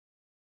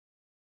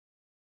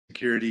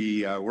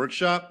Security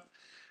workshop.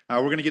 We're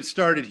going to get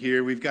started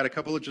here. We've got a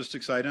couple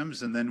logistics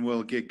items and then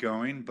we'll get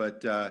going.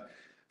 But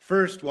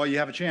first, while you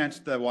have a chance,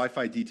 the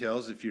Wi-Fi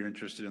details, if you're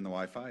interested in the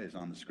Wi-Fi, is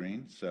on the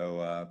screen.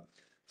 So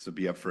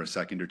be up for a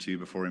second or two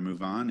before we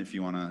move on if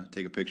you want to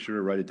take a picture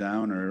or write it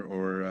down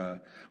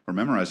or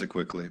memorize it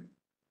quickly. All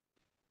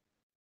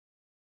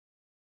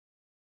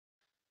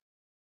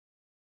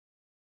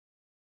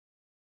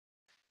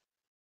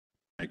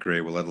right, great.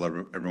 We'll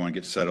let everyone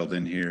get settled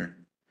in here.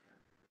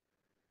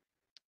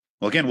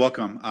 Well, again,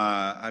 welcome.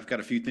 I've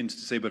got a few things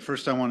to say, but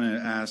first I want to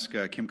ask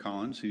Kim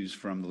Collins, who's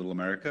from the Little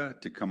America,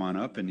 to come on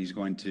up, and he's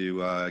going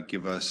to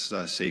give us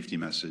a safety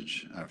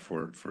message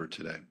for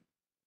today.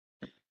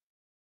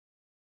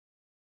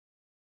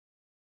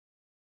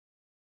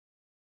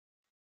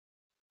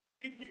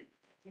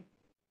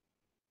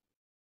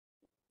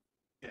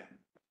 Yeah.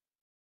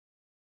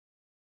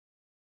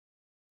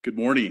 Good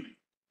morning.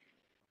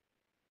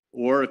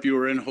 Or if you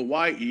were in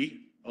Hawaii,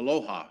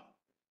 aloha.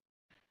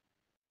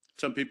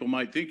 Some people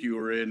might think you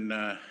were in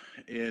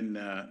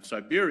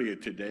Siberia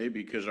today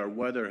because our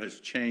weather has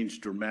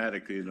changed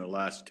dramatically in the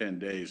last 10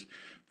 days.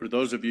 For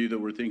those of you that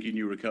were thinking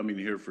you were coming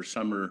here for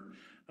summer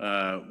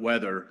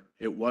weather,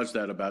 it was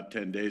that about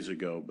 10 days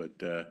ago.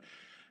 But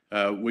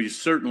we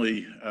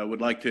certainly would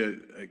like to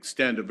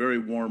extend a very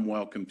warm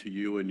welcome to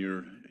you and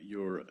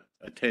your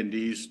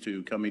attendees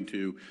to coming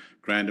to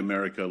Grand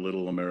America,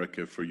 Little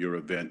America for your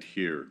event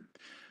here.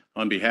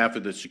 On behalf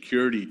of the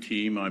security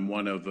team, I'm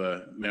one of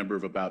a member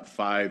of about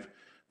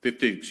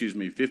 15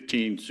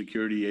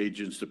 security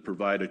agents that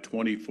provide a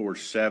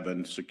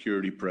 24/7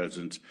 security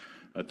presence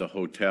at the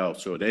hotel.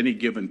 So at any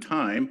given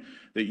time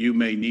that you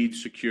may need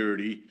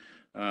security,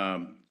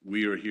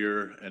 we are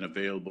here and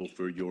available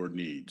for your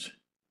needs.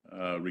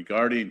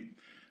 Regarding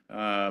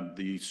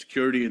the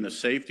security and the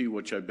safety,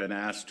 which I've been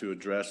asked to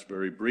address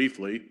very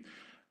briefly,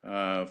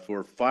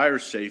 for fire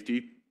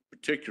safety,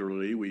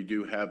 particularly, we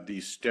do have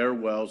these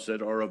stairwells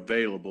that are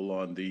available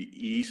on the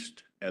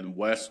east and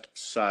west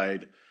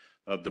side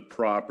of the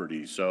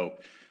property. So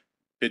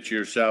picture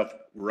yourself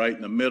right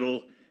in the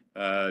middle,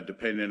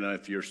 depending on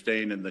if you're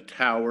staying in the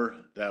tower,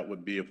 that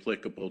would be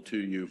applicable to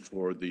you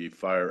for the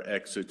fire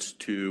exits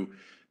to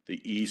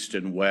the east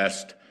and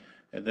west.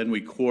 And then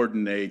we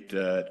coordinate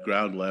at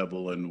ground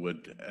level and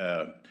would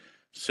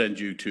send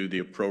you to the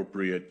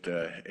appropriate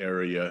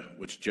area,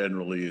 which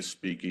generally is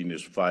speaking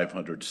is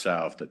 500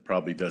 South. That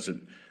probably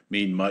doesn't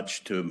mean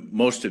much to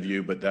most of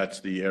you, but that's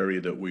the area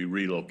that we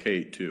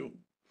relocate to.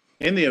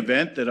 In the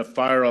event that a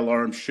fire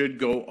alarm should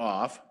go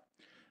off,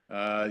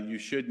 you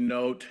should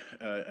note,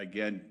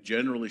 again,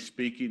 generally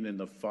speaking, in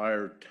the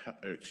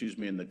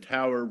in the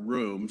tower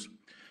rooms,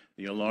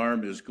 the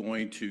alarm is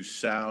going to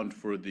sound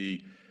for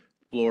the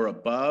floor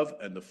above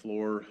and the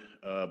floor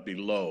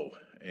below.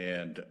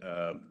 And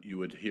you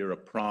would hear a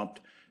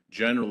prompt,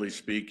 generally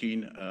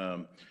speaking,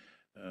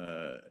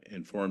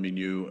 informing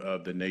you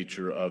of the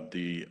nature of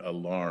the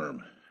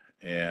alarm.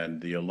 And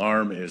the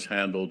alarm is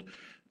handled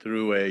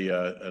through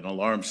an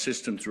alarm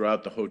system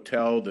throughout the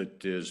hotel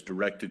that is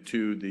directed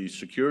to the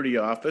security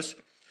office.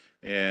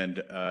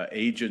 And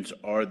agents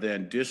are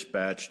then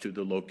dispatched to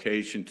the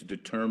location to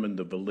determine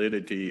the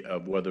validity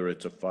of whether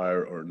it's a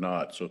fire or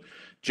not. So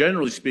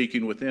generally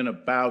speaking, within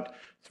about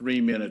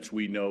 3 minutes,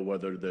 we know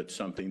whether that's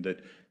something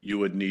that you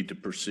would need to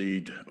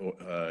proceed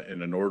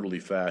in an orderly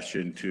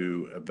fashion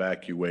to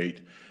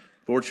evacuate.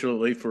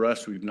 Fortunately for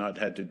us, we've not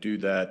had to do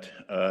that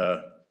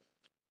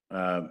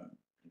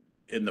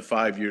in the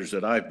 5 years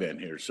that I've been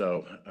here.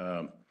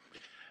 So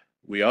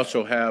we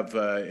also have,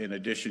 in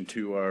addition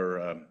to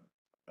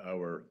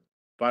our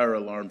fire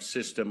alarm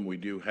system, we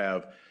do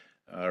have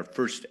our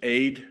first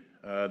aid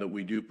that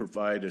we do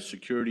provide a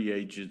security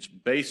agent's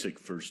basic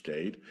first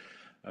aid.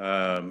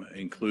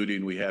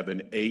 Including we have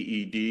an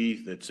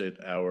AED that's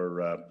at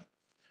our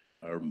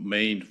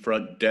main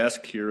front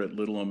desk here at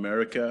Little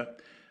America.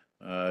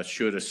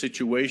 Should a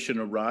situation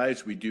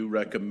arise, we do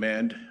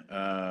recommend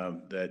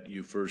that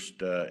you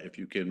first, if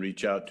you can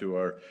reach out to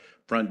our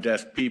front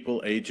desk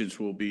people, agents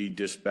will be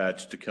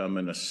dispatched to come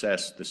and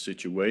assess the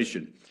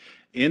situation.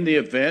 In the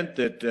event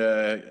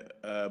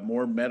that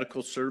more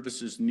medical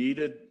service is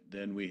needed,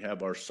 then we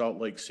have our Salt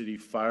Lake City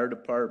Fire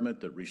Department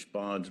that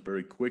responds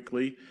very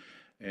quickly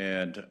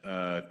and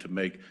to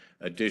make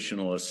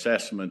additional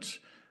assessments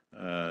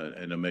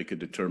and to make a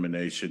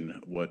determination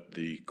what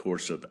the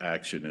course of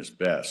action is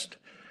best.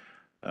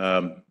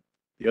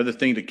 The other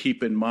thing to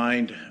keep in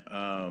mind,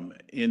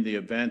 in the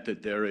event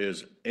that there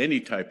is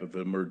any type of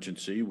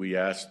emergency, we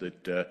ask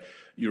that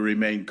you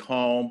remain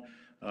calm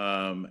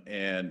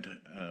and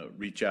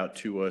reach out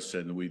to us,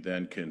 and we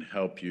then can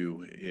help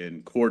you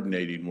in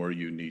coordinating where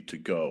you need to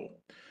go.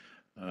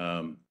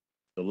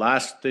 The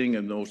last thing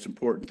and the most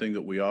important thing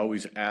that we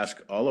always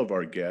ask all of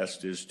our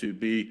guests is to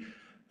be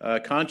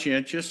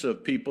conscientious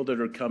of people that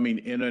are coming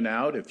in and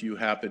out. If you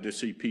happen to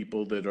see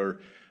people that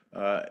are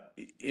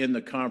in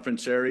the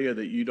conference area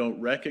that you don't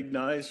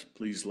recognize,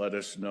 please let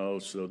us know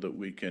so that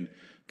we can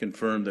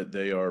confirm that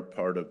they are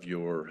part of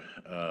your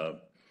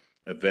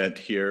event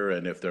here,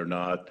 and if they're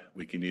not,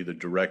 we can either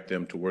direct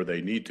them to where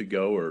they need to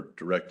go or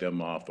direct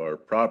them off our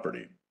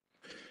property.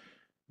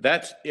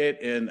 That's it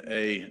in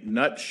a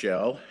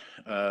nutshell.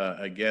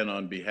 Again,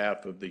 on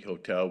behalf of the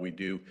hotel, we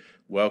do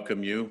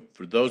welcome you.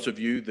 For those of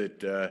you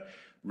that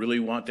really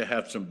want to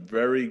have some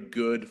very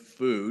good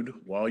food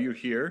while you're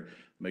here,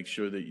 make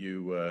sure that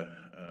you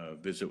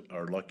visit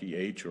our Lucky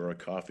H or a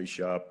coffee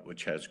shop,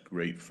 which has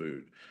great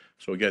food.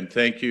 So again,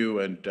 thank you.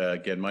 And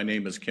again, my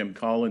name is Kim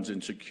Collins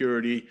in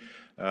security.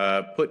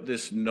 Put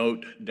this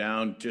note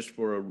down just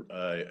for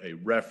a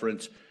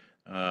reference.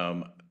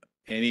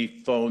 Any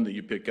phone that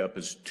you pick up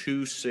is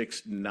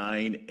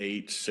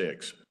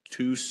 26986.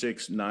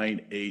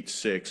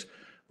 26986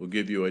 will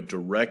give you a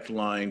direct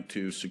line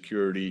to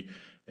security,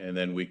 and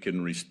then we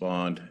can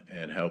respond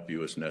and help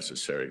you as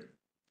necessary.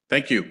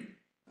 Thank you.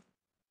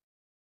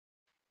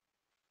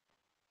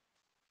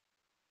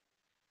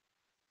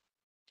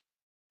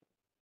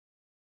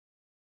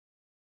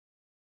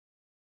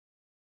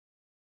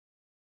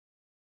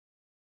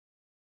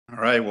 All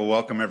right, well,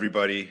 welcome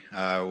everybody.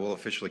 We'll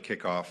officially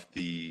kick off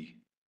the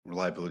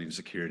Reliability and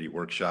Security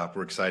Workshop.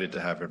 We're excited to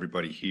have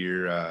everybody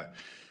here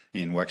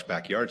in WECC's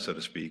backyard, so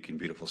to speak, in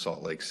beautiful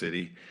Salt Lake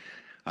City.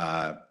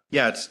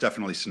 Yeah, it's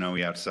definitely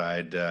snowy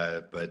outside,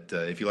 but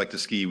if you like to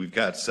ski, we've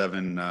got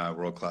 7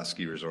 world-class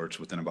ski resorts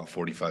within about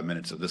 45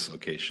 minutes of this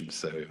location.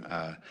 So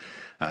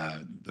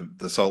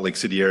the Salt Lake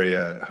City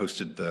area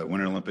hosted the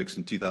Winter Olympics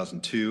in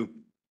 2002.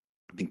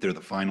 I think they're the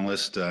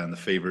finalist and the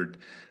favored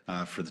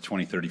for the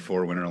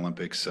 2034 Winter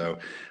Olympics. So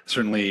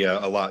certainly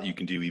a lot you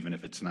can do even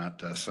if it's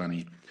not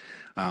sunny.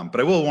 But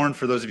I will warn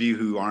for those of you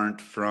who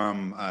aren't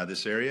from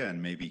this area and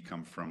maybe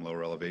come from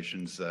lower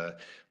elevations, the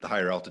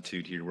higher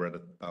altitude here, we're at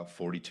about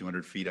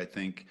 4,200 feet, I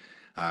think,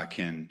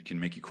 can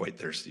make you quite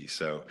thirsty.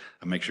 So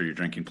make sure you're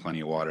drinking plenty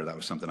of water. That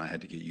was something I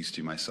had to get used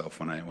to myself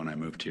when I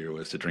moved here,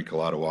 was to drink a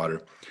lot of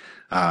water.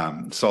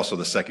 It's also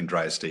the second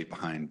driest state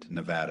behind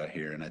Nevada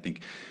here, and I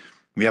think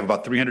we have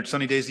about 300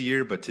 sunny days a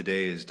year, but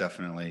today is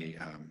definitely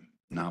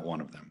not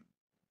one of them.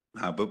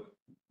 But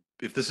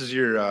if this is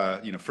your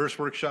first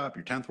workshop,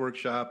 your 10th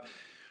workshop,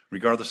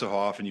 regardless of how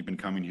often you've been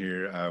coming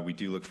here, we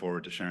do look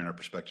forward to sharing our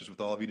perspectives with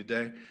all of you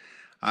today.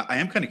 I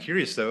am kind of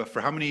curious, though, for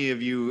how many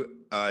of you,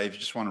 if you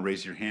just want to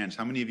raise your hands,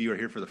 how many of you are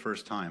here for the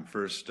first time,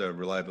 first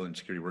Reliability and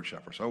Security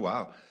Workshop? Oh,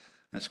 wow,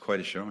 that's quite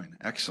a showing.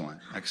 Excellent,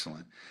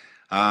 excellent.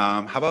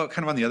 How about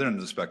kind of on the other end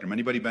of the spectrum?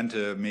 Anybody been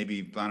to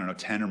maybe, I don't know,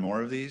 10 or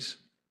more of these?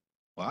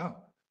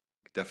 Wow,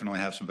 definitely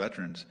have some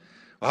veterans.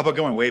 Well, how about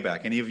going way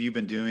back? Any of you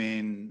been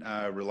doing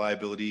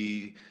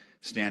reliability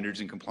standards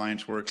and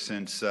compliance work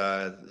since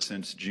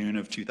June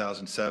of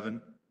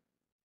 2007?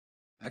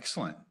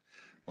 Excellent.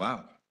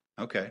 Wow.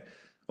 Okay.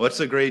 Well, it's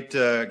a great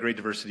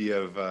diversity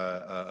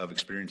of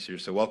experience here.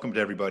 So welcome to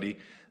everybody,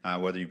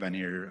 whether you've been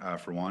here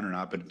for one or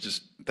not. But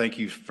just thank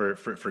you for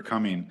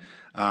coming.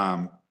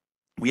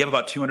 We have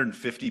about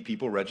 250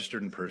 people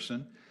registered in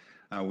person.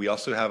 We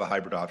also have a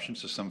hybrid option,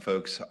 so some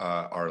folks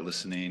are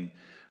listening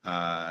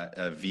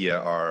via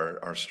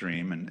our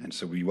stream, and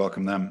so we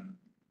welcome them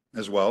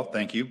as well.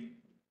 Thank you.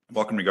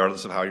 Welcome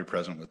regardless of how you're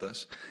present with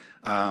us.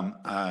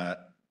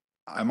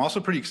 I'm also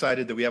pretty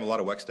excited that we have a lot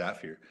of WECC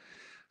staff here.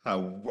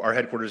 Our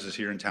headquarters is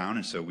here in town,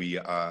 and so we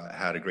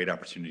had a great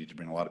opportunity to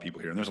bring a lot of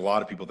people here. And there's a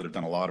lot of people that have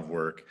done a lot of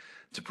work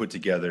to put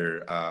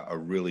together a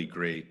really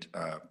great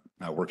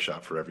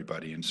workshop for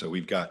everybody. And so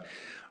we've got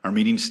our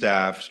meeting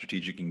staff,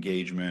 strategic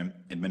engagement,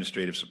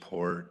 administrative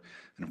support,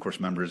 and of course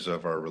members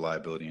of our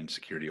Reliability and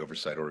Security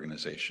Oversight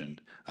organization.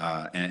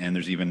 And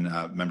there's even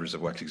members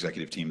of WECC's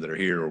executive team that are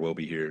here or will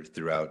be here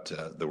throughout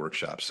the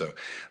workshop. So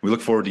we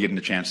look forward to getting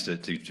a chance to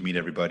meet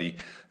everybody.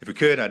 If we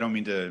could, I don't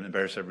mean to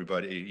embarrass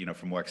everybody,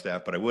 from WECC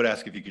staff, but I would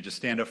ask if you could just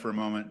stand up for a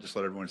moment, just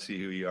let everyone see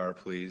who you are,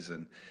 please.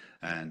 And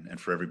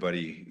for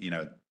everybody,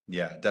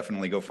 yeah,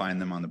 definitely go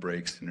find them on the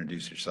breaks,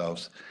 introduce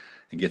yourselves,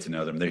 and get to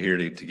know them. They're here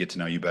to get to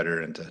know you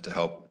better and to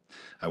help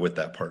with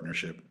that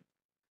partnership.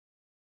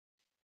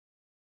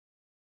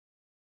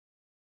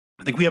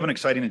 I think we have an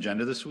exciting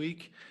agenda this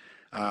week.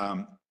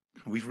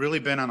 We've really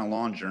been on a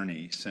long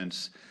journey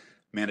since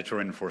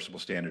mandatory and enforceable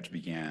standards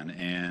began.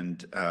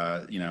 And,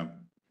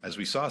 as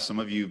we saw, some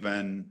of you have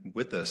been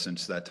with us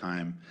since that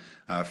time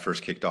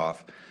first kicked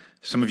off.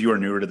 Some of you are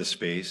newer to the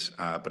space,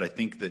 but I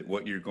think that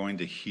what you're going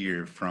to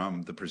hear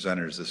from the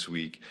presenters this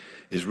week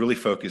is really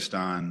focused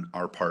on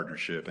our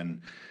partnership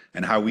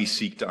and how we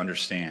seek to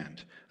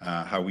understand,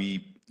 how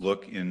we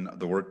look in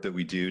the work that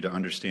we do to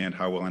understand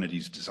how well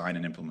entities design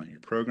and implement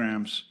your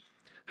programs,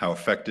 how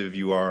effective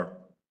you are,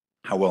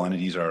 how well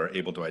entities are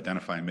able to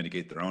identify and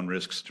mitigate their own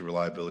risks to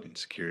reliability and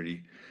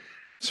security.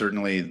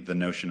 Certainly, the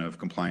notion of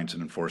compliance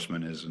and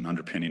enforcement is an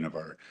underpinning of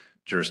our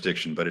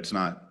jurisdiction, but it's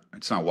not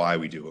why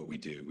we do what we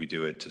do. We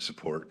do it to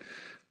support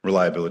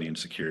reliability and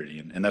security,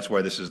 and that's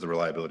why this is the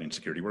Reliability and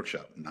Security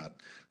Workshop, not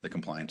the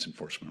Compliance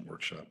Enforcement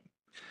Workshop.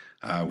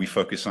 We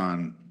focus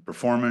on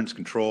performance,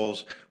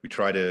 controls. We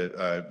try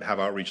to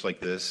have outreach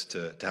like this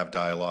to have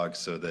dialogue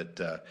so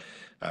that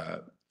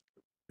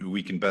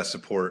we can best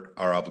support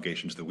our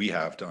obligations that we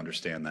have to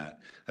understand that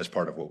as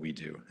part of what we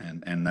do.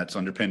 And that's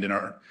underpinned in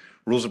our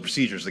rules and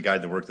procedures that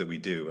guide the work that we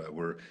do.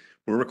 We're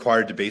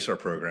required to base our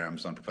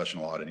programs on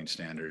professional auditing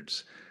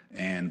standards.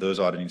 And those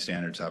auditing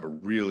standards have a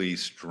really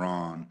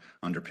strong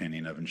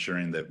underpinning of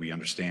ensuring that we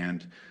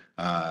understand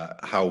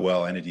how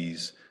well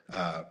entities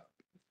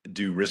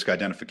do risk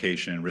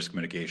identification, risk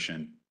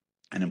mitigation,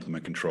 and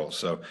implement control.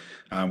 So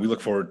we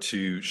look forward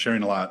to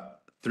sharing a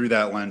lot through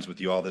that lens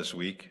with you all this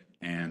week.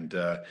 And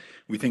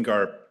we think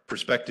our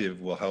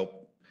perspective will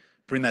help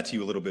bring that to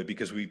you a little bit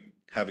because we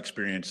have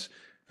experience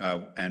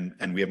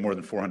and we have more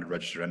than 400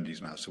 registered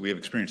entities now. So we have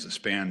experience that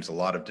spans a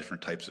lot of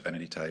different types of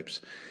entity types.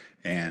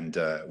 And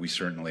we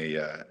certainly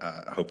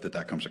hope that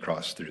that comes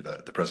across through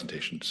the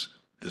presentations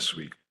this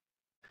week.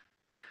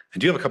 I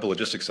do have a couple of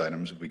logistics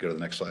items. If we go to the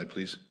next slide,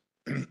 please.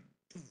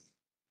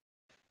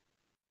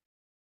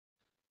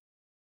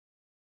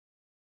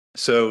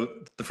 So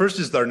the first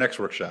is our next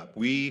workshop.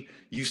 We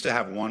used to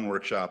have one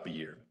workshop a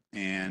year,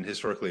 and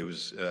historically it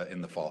was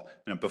in the fall.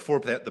 Now, before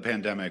the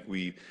pandemic,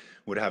 we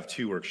would have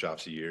two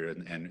workshops a year,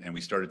 and we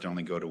started to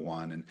only go to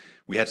one. And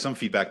we had some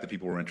feedback that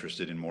people were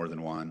interested in more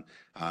than one.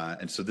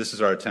 And so this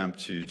is our attempt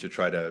to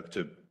try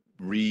to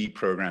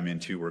reprogram in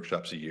two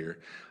workshops a year.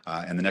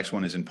 And the next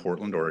one is in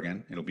Portland,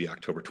 Oregon. It'll be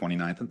October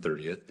 29th and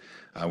 30th.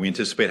 We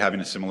anticipate having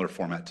a similar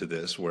format to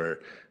this where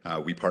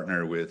we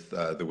partner with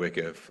the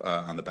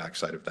WECC on the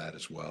backside of that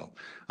as well.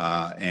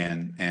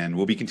 And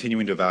we'll be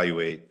continuing to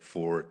evaluate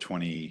for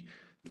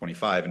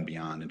 2025 and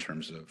beyond in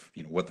terms of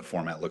what the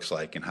format looks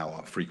like and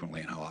how frequently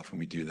and how often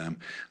we do them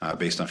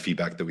based on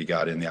feedback that we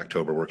got in the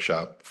October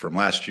workshop from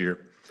last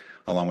year,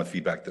 along with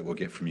feedback that we'll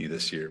get from you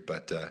this year.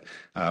 But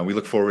we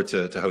look forward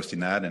to hosting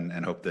that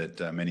and hope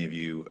that many of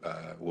you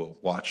will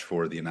watch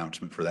for the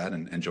announcement for that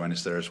and join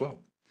us there as well.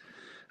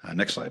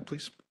 Next slide,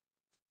 please.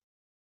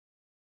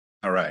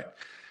 All right.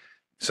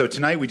 So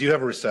tonight we do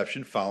have a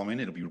reception following.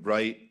 It'll be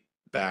right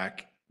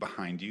back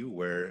behind you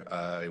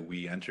where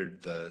we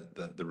entered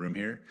the room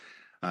here.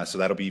 So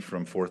that'll be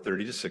from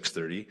 4:30 to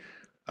 6:30.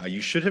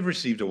 You should have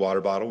received a water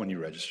bottle when you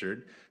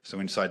registered. So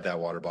inside that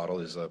water bottle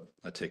is a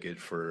ticket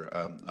for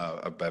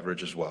a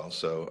beverage as well.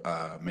 So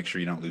make sure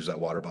you don't lose that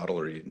water bottle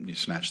or you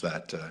snatch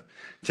that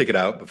ticket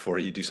out before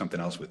you do something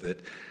else with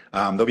it.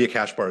 There'll be a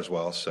cash bar as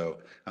well. So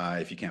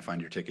if you can't find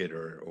your ticket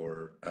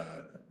or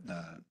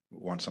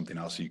want something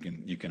else, you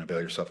can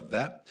avail yourself of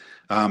that.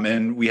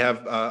 And we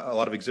have a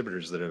lot of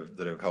exhibitors that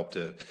have helped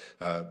to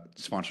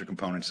sponsor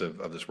components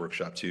of this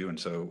workshop too. And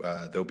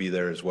so they'll be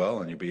there as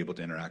well, and you'll be able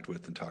to interact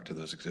with and talk to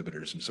those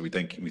exhibitors. And so we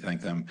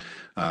thank them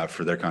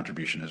for their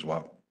contribution as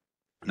well.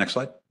 Next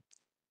slide.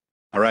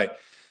 All right,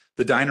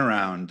 the dine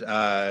around.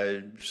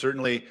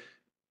 Certainly,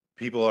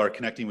 people are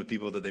connecting with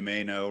people that they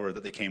may know or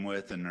that they came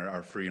with, and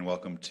are free and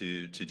welcome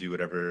to do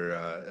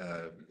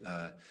whatever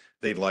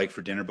they'd like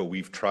for dinner. But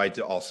we've tried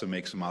to also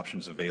make some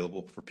options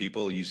available for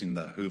people using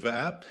the Whova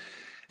app.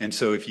 And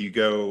so if you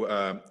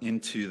go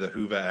into the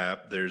Whova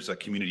app, there's a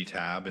community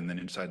tab, and then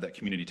inside that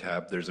community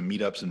tab, there's a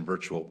meetups and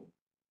virtual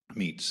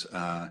meets.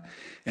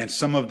 And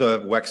some of the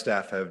WECC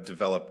staff have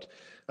developed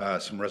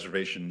some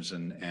reservations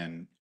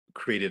and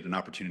created an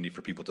opportunity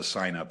for people to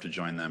sign up to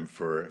join them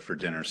for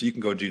dinner. So you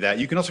can go do that.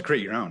 You can also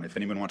create your own. If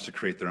anyone wants to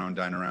create their own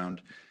dine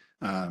around,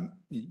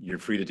 you're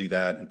free to do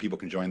that, and people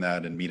can join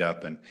that and meet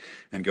up and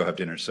go have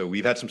dinner. So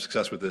we've had some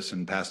success with this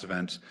in past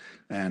events,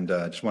 and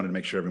just wanted to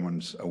make sure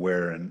everyone's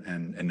aware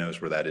and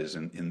knows where that is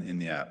in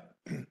the app.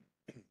 All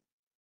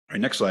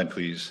right, next slide,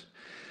 please.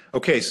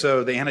 Okay,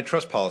 so the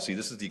antitrust policy.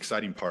 This is the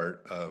exciting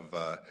part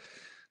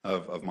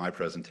of my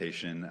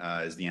presentation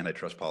is the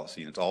antitrust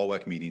policy. And it's all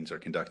WECC meetings are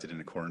conducted in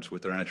accordance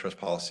with their antitrust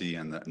policy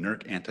and the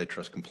NERC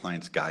antitrust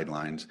compliance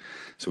guidelines.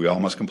 So we all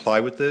must comply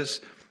with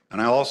this.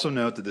 And I'll also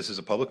note that this is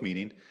a public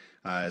meeting.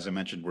 As I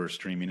mentioned, we're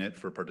streaming it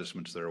for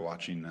participants that are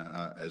watching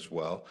as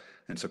well.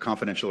 And so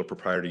confidential or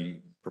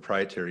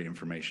proprietary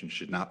information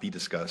should not be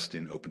discussed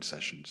in open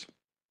sessions.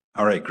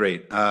 All right,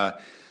 great.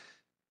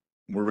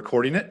 We're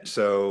recording it.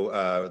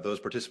 So those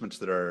participants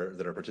that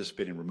are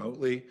participating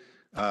remotely,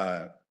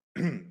 and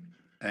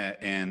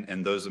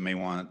those that may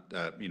want,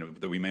 that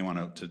we may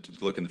want to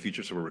look in the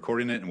future. So we're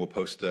recording it, and we'll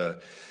post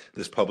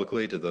this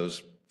publicly to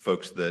those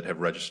folks that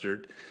have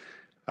registered.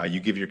 You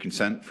give your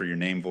consent for your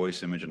name,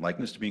 voice, image, and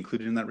likeness to be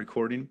included in that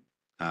recording.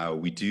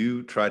 We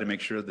do try to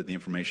make sure that the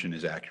information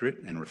is accurate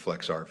and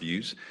reflects our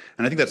views.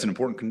 And I think that's an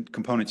important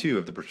component too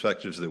of the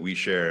perspectives that we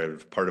share.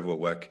 Part of what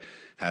WECC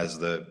has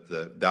the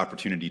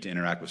opportunity to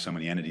interact with so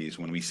many entities.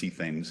 When we see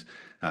things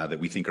that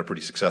we think are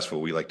pretty successful,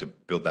 we like to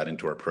build that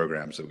into our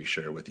programs that we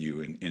share with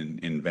you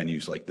in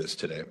venues like this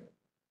today.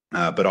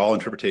 But all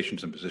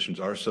interpretations and positions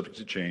are subject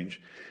to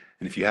change.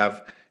 And if you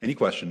have any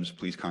questions,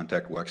 please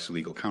contact WECC's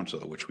legal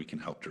counsel, which we can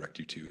help direct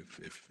you to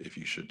if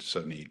you should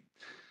so need.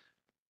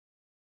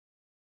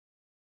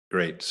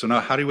 Great. So now,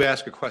 how do we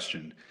ask a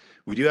question?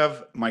 We do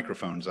have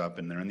microphones up,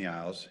 and they're in the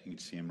aisles. You can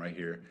see them right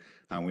here.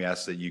 We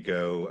ask that you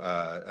go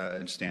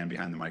and stand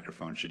behind the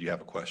microphone should you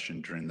have a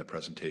question during the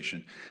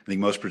presentation. I think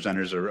most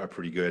presenters are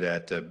pretty good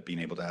at being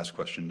able to ask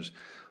questions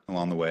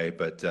along the way,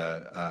 but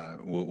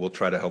we'll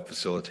try to help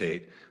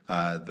facilitate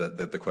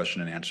the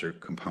question and answer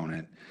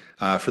component.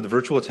 For the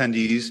virtual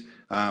attendees,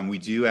 we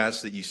do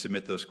ask that you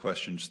submit those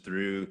questions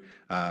through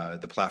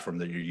the platform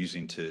that you're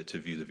using to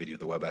view the video,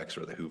 the WebEx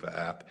or the Whova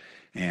app.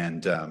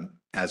 And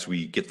as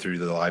we get through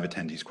the live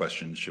attendees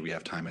questions, should we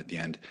have time at the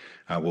end,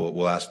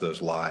 we'll ask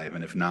those live.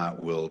 And if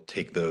not, we'll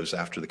take those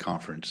after the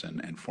conference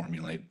and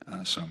formulate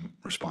some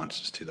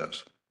responses to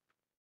those.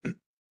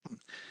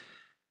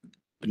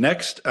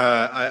 Next,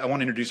 I want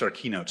to introduce our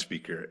keynote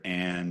speaker,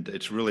 and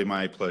it's really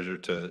my pleasure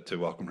to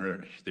welcome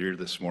her here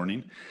this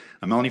morning.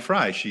 Melanie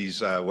Frye,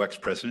 she's WECC's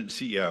President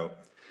and CEO,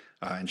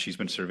 and she's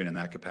been serving in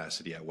that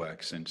capacity at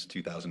WECC since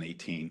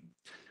 2018.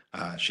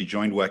 She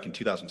joined WECC in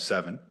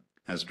 2007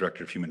 as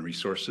Director of Human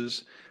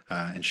Resources,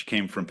 and she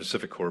came from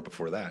Pacific Core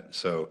before that,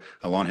 so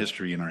a long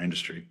history in our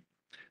industry.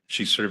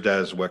 She served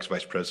as WECC's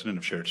Vice President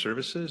of Shared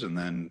Services and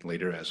then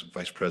later as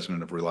Vice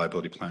President of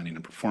Reliability Planning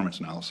and Performance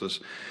Analysis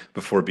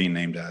before being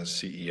named as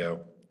CEO.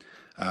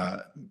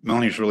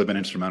 Melanie's really been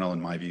instrumental,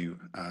 in my view,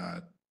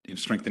 in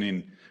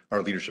strengthening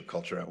our leadership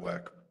culture at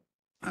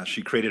WECC.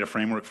 She created a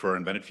framework for our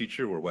embedded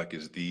future where WECC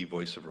is the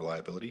voice of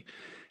reliability,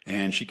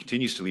 and she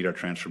continues to lead our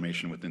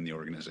transformation within the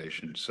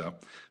organization. So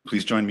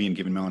please join me in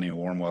giving Melanie a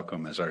warm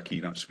welcome as our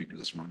keynote speaker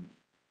this morning.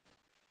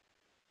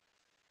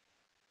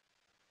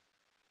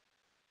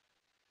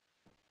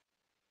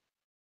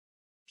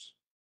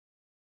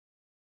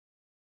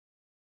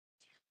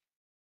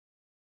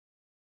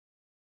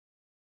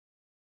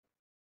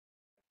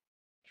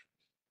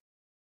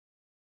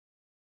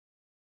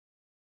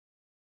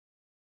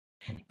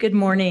 Good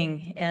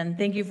morning, and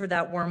thank you for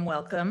that warm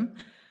welcome.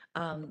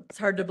 It's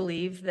hard to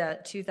believe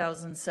that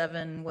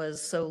 2007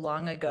 was so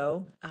long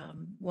ago.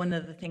 One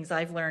of the things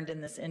I've learned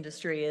in this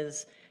industry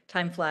is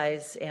time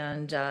flies,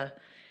 and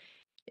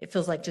it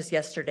feels like just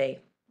yesterday.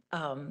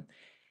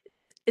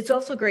 It's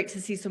also great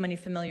to see so many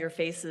familiar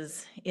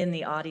faces in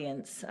the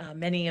audience.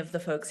 Many of the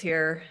folks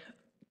here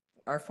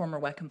are former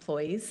WECC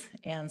employees,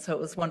 and so it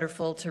was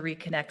wonderful to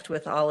reconnect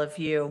with all of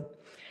you.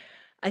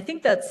 I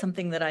think that's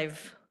something that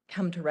I've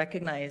come to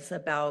recognize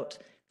about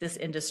this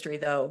industry,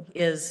 though,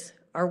 is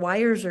our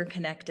wires are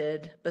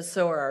connected, but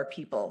so are our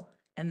people.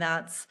 And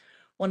that's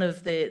one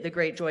of the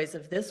great joys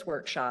of this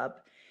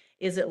workshop,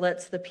 is it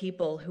lets the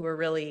people who are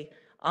really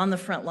on the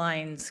front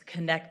lines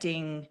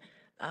connecting,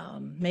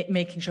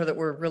 making sure that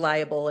we're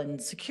reliable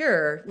and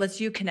secure, lets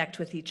you connect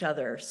with each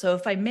other. So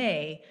if I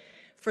may,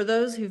 for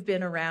those who've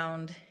been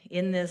around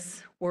in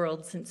this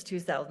world since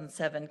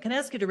 2007, can I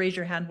ask you to raise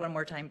your hand one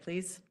more time,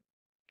 please?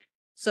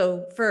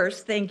 So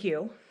first, thank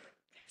you.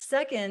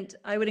 Second,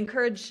 I would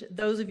encourage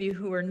those of you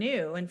who are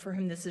new and for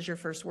whom this is your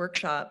first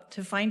workshop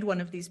to find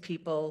one of these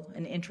people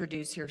and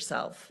introduce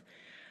yourself.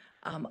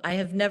 I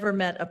have never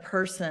met a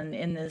person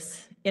in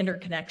this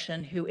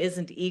interconnection who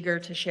isn't eager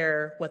to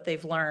share what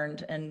they've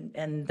learned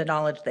and the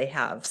knowledge they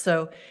have.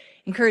 So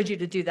encourage you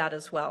to do that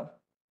as well.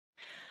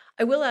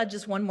 I will add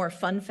just one more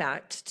fun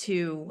fact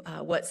to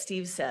what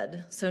Steve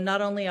said. So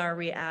not only are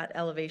we at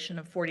elevation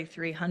of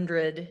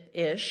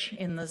 4,300-ish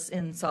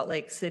in Salt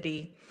Lake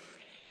City,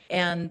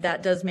 and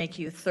that does make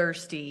you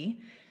thirsty.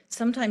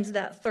 Sometimes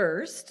that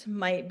thirst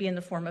might be in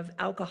the form of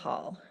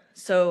alcohol.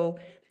 So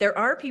there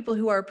are people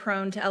who are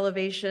prone to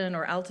elevation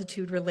or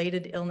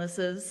altitude-related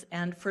illnesses,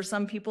 and for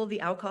some people, the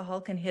alcohol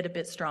can hit a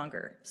bit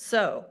stronger.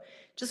 So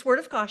just word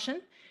of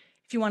caution,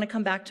 if you want to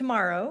come back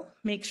tomorrow,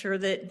 make sure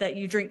that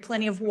you drink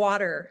plenty of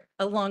water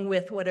along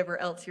with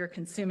whatever else you're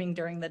consuming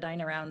during the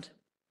dine around.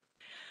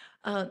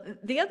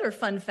 The other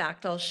fun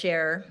fact I'll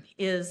share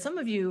is some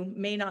of you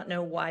may not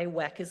know why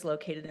WECC is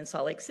located in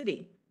Salt Lake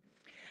City.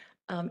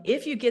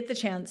 If you get the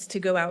chance to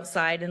go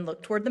outside and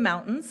look toward the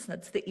mountains,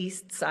 that's the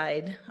east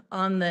side,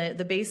 on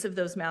the base of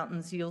those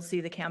mountains, you'll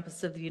see the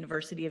campus of the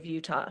University of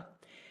Utah.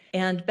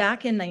 And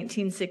back in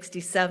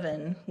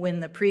 1967, when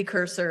the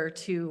precursor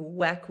to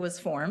WECC was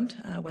formed,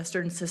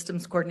 Western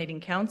Systems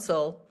Coordinating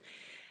Council,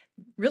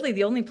 really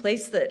the only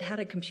place that had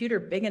a computer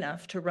big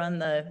enough to run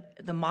the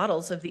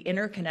models of the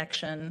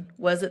interconnection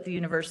was at the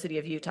University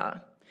of Utah.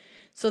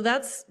 So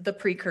that's the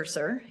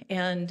precursor.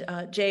 And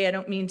Jay, I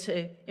don't mean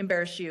to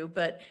embarrass you,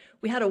 but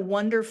we had a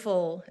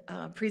wonderful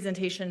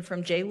presentation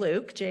from Jay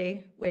Luke.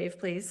 Jay, wave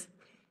please.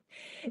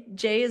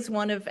 Jay is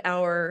one of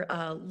our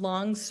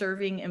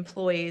long-serving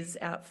employees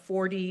at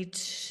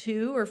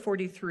 42 or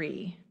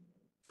 43?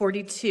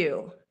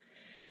 42.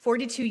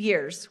 42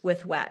 years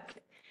with WECC.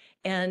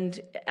 And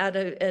at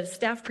a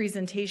staff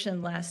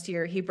presentation last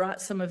year, he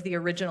brought some of the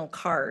original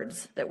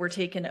cards that were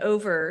taken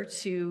over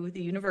to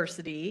the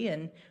university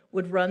and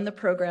would run the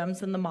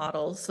programs and the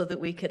models so that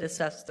we could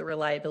assess the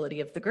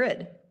reliability of the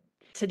grid.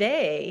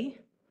 Today,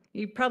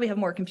 you probably have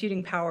more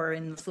computing power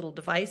in this little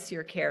device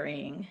you're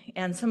carrying,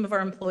 and some of our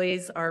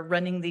employees are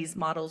running these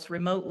models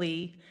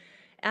remotely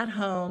at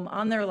home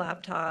on their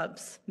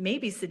laptops,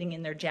 maybe sitting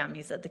in their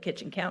jammies at the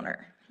kitchen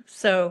counter.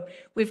 So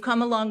we've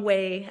come a long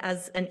way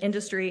as an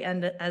industry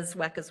and as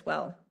WECC as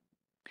well.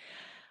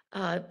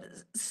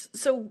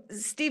 So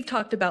Steve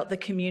talked about the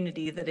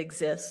community that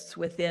exists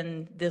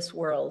within this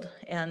world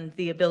and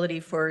the ability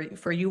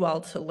for you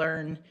all to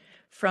learn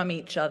from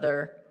each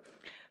other.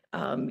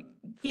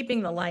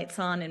 Keeping the lights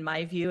on, in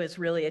my view, is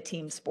really a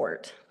team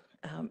sport.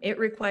 It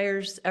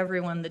requires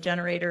everyone, the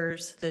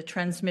generators, the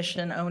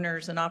transmission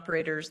owners and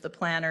operators, the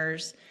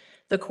planners,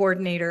 the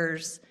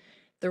coordinators,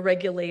 the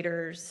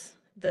regulators,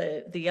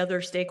 the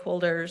other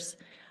stakeholders.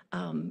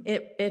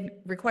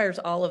 It requires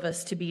all of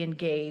us to be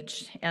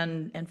engaged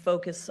and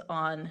focus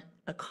on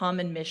a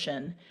common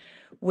mission,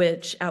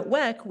 which at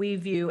WECC we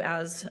view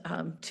as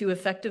to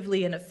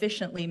effectively and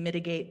efficiently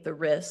mitigate the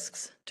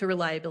risks to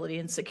reliability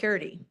and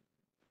security.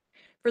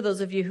 For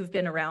those of you who've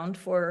been around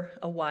for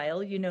a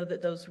while, you know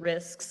that those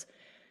risks,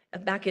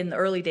 back in the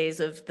early days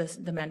of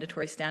the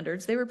mandatory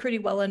standards, they were pretty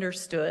well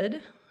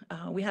understood.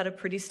 We had a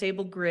pretty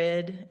stable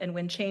grid, and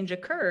when change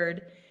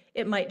occurred,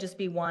 it might just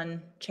be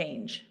one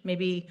change,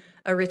 maybe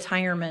a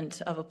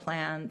retirement of a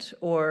plant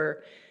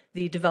or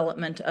the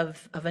development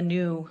of a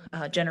new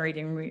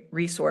generating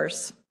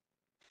resource.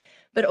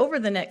 But over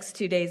the next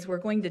 2 days, we're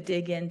going to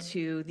dig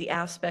into the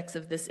aspects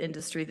of this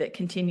industry that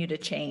continue to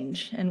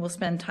change, and we'll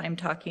spend time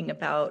talking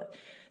about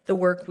the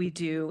work we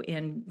do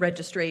in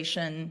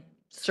registration,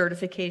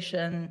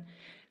 certification,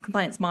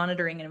 compliance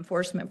monitoring and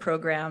enforcement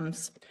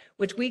programs,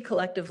 which we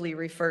collectively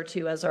refer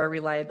to as our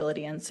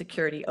reliability and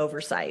security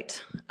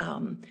oversight.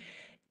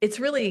 It's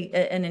really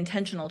an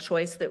intentional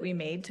choice that we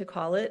made to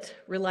call it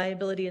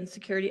reliability and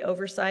security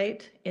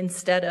oversight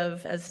instead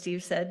of, as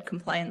Steve said,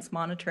 compliance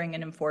monitoring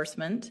and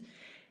enforcement.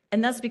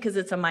 And that's because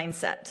it's a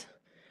mindset.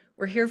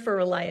 We're here for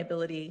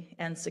reliability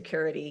and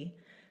security.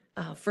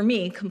 For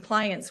me,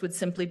 compliance would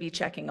simply be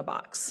checking a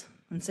box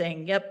and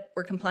saying, yep,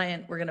 we're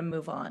compliant, we're going to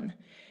move on.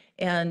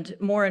 And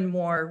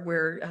more,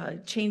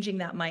 we're changing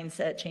that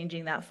mindset,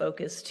 changing that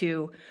focus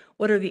to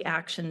what are the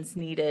actions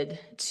needed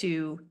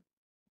to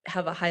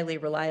have a highly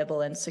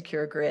reliable and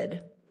secure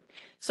grid.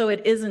 So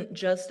it isn't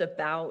just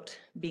about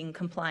being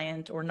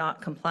compliant or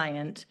not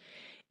compliant.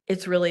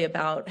 It's really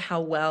about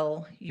how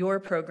well your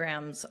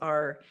programs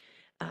are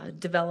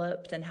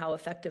developed and how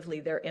effectively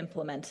they're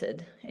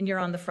implemented. And you're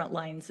on the front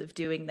lines of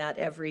doing that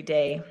every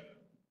day.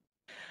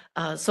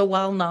 So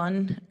while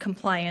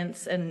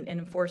non-compliance and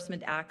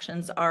enforcement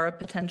actions are a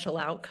potential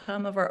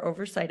outcome of our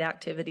oversight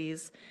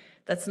activities,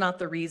 that's not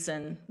the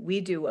reason we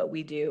do what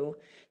we do.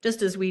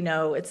 Just as we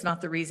know, it's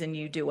not the reason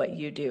you do what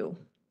you do.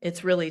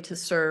 It's really to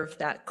serve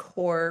that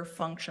core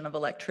function of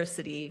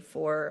electricity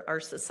for our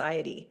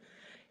society.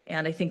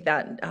 And I think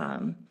that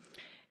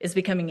is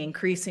becoming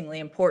increasingly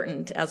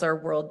important as our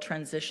world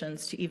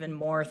transitions to even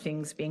more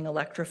things being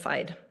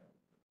electrified.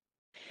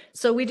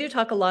 So we do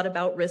talk a lot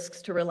about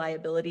risks to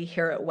reliability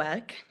here at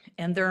WECC,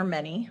 and there are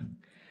many,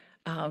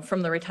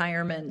 from the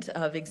retirement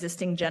of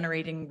existing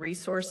generating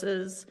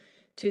resources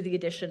to the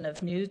addition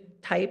of new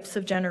types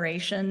of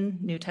generation,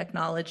 new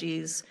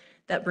technologies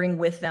that bring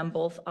with them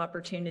both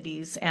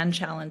opportunities and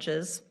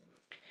challenges,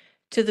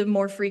 to the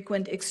more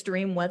frequent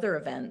extreme weather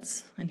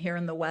events. And here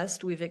in the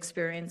West, we've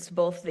experienced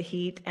both the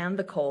heat and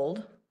the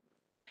cold,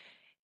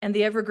 and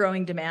the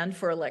ever-growing demand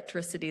for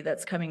electricity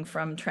that's coming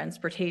from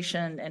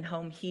transportation and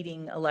home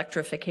heating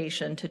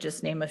electrification, to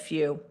just name a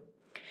few.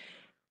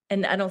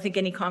 And I don't think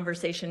any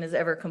conversation is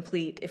ever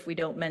complete if we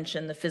don't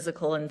mention the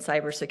physical and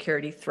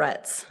cybersecurity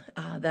threats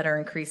that are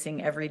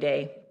increasing every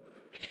day.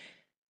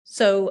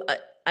 So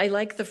I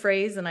like the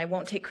phrase, and I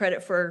won't take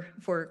credit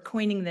for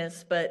coining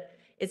this, but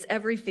it's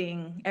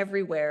everything,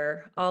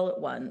 everywhere, all at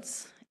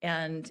once.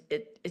 And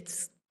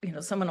it's, you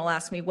know, someone will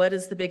ask me, what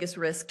is the biggest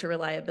risk to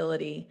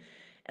reliability?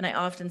 And I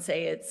often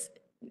say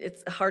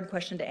it's a hard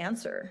question to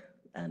answer.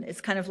 And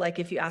it's kind of like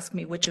if you ask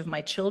me which of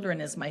my children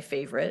is my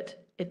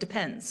favorite, it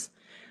depends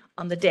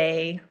on the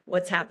day,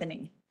 what's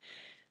happening.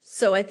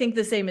 So I think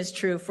the same is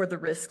true for the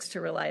risks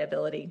to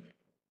reliability.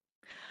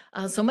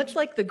 So much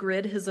like the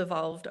grid has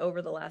evolved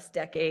over the last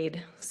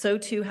decade, so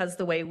too has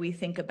the way we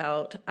think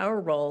about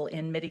our role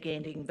in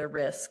mitigating the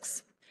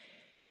risks.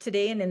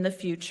 Today and in the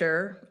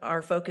future,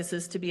 our focus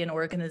is to be an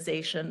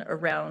organization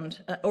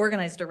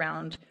organized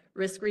around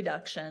risk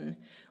reduction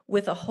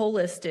with a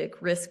holistic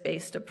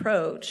risk-based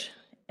approach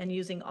and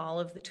using all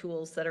of the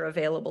tools that are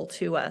available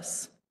to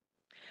us.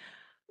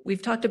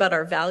 We've talked about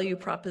our value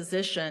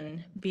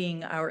proposition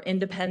being our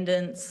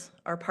independence,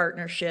 our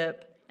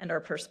partnership, and our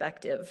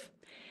perspective.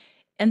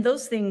 And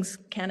those things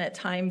can at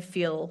times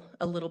feel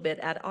a little bit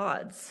at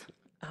odds.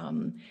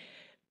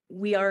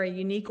 We are a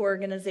unique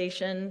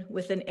organization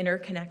with an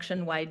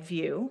interconnection-wide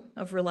view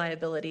of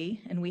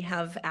reliability, and we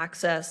have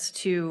access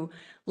to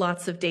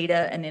lots of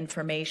data and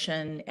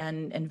information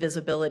and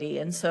visibility.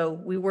 And so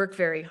we work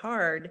very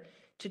hard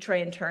to try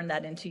and turn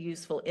that into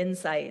useful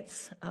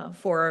insights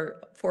for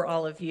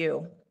all of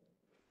you.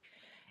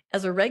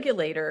 As a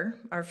regulator,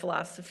 our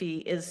philosophy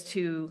is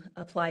to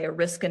apply a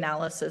risk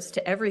analysis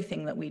to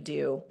everything that we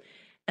do.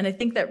 And I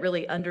think that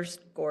really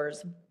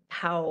underscores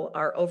how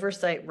our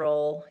oversight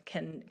role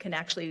can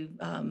actually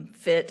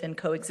fit and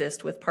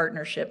coexist with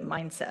partnership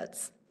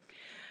mindsets.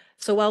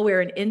 So while we're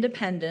an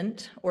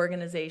independent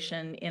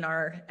organization in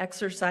our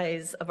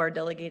exercise of our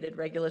delegated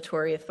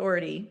regulatory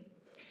authority,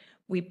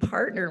 we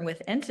partner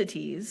with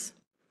entities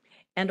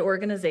and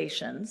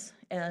organizations.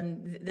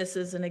 And this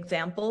is an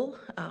example.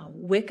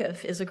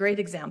 WECC is a great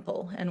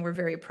example, and we're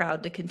very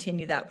proud to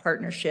continue that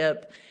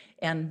partnership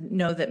and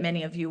know that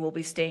many of you will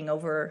be staying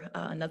over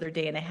another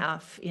day and a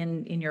half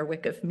in your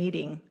WECC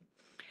meeting.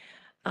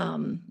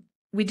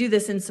 We do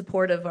this in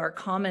support of our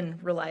common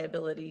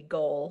reliability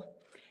goal.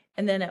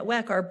 And then at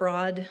WECC, our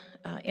broad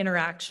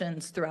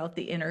interactions throughout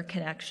the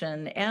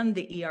interconnection and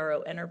the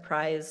ERO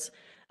enterprise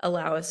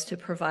allow us to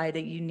provide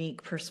a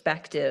unique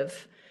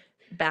perspective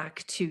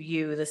back to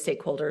you, the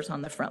stakeholders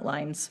on the front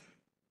lines.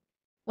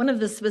 One of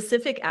the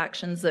specific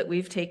actions that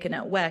we've taken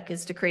at WECC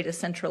is to create a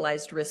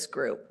centralized risk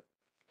group.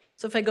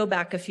 So if I go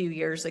back a few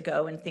years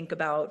ago and think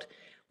about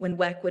when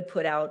WECC would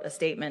put out a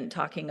statement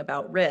talking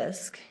about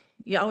risk,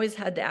 you always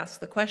had to ask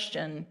the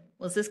question,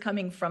 was this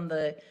coming from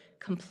the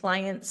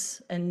compliance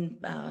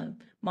and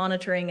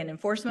monitoring and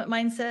enforcement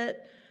mindset,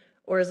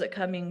 or is it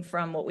coming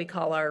from what we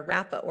call our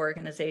RAPA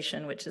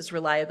organization, which is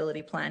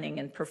reliability planning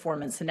and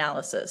performance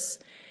analysis?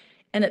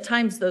 And at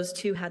times, those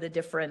two had a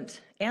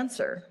different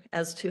answer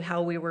as to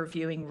how we were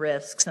viewing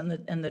risks and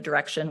the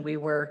direction we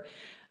were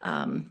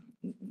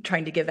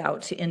trying to give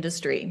out to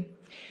industry.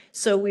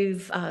 So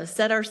we've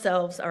set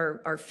ourselves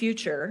our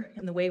future,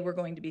 and the way we're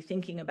going to be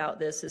thinking about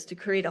this is to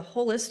create a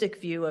holistic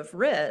view of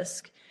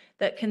risk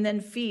that can then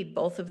feed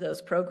both of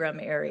those program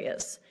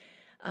areas.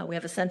 We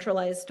have a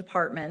centralized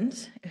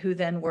department who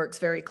then works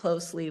very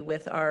closely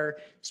with our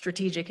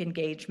strategic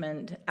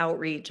engagement,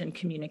 outreach, and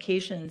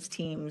communications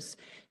teams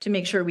to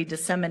make sure we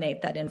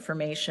disseminate that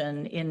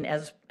information in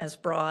as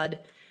broad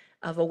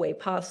of a way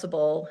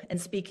possible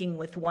and speaking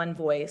with one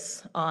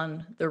voice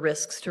on the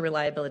risks to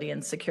reliability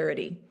and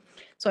security.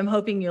 So I'm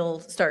hoping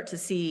you'll start to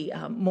see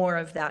more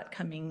of that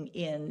coming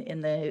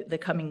in the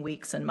coming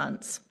weeks and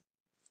months.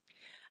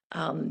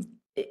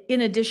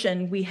 In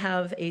addition, we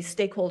have a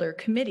stakeholder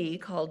committee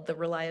called the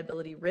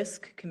Reliability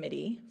Risk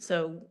Committee.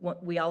 So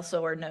we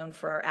also are known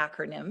for our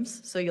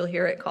acronyms. So you'll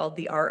hear it called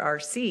the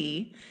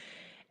RRC.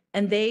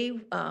 And they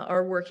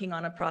are working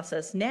on a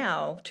process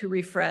now to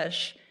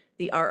refresh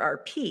the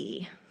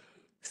RRP,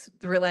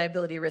 the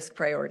Reliability Risk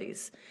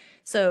Priorities.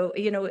 So,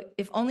 you know,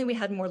 if only we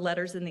had more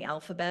letters in the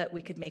alphabet,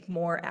 we could make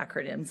more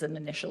acronyms and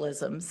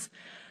initialisms.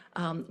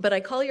 But I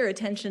call your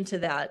attention to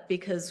that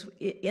because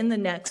in the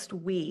next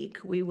week,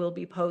 we will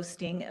be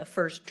posting a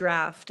first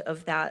draft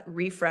of that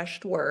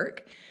refreshed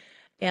work.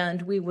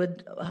 And we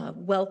would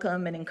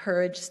welcome and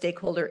encourage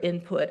stakeholder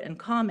input and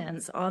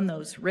comments on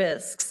those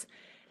risks,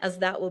 as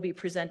that will be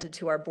presented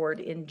to our board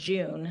in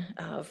June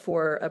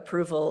for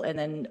approval and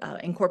then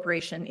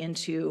incorporation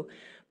into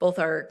both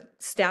our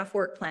staff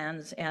work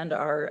plans and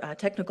our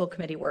technical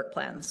committee work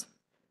plans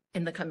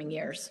in the coming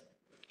years.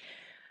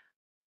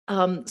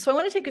 So I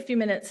want to take a few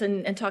minutes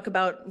and talk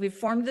about, we've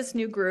formed this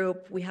new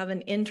group. We have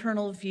an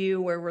internal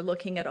view where we're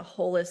looking at a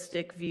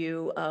holistic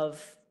view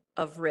of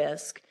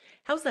risk.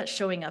 How's that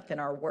showing up in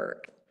our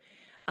work?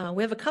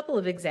 We have a couple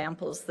of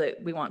examples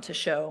that we want to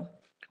show.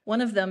 One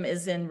of them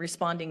is in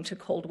responding to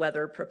cold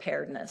weather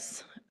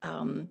preparedness.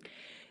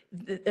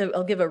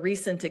 I'll give a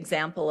recent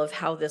example of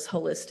how this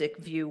holistic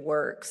view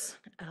works.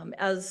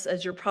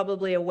 As you're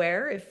probably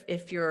aware,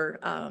 if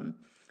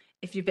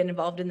you've been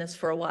involved in this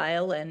for a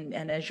while and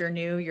as you're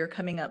new, you're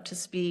coming up to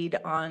speed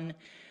on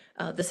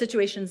the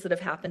situations that have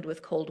happened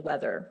with cold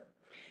weather.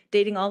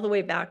 Dating all the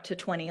way back to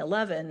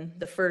 2011,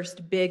 the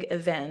first big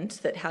event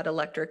that had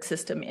electric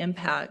system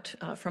impact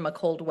from a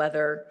cold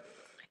weather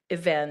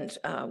event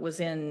was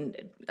in,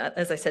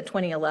 as I said,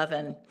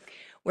 2011,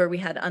 where we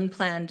had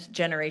unplanned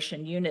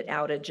generation unit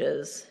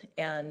outages.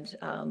 And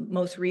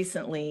most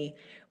recently,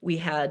 we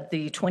had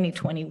the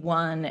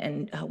 2021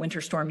 and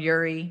Winter Storm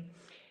Uri,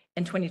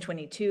 and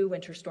 2022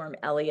 Winter Storm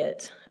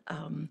Elliott.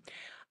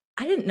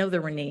 I didn't know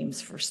there were names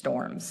for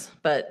storms,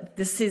 but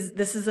this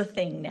is a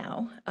thing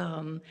now.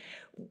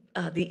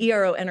 The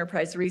ERO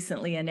enterprise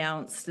recently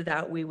announced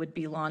that we would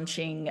be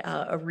launching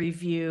a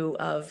review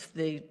of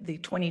the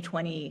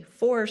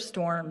 2024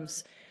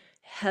 storms,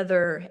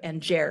 Heather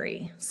and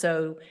Jerry.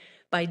 So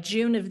by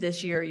June of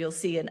this year, you'll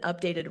see an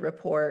updated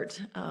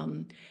report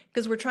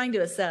because we're trying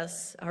to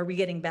assess, are we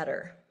getting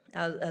better?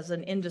 As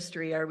an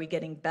industry, are we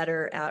getting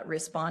better at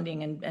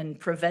responding and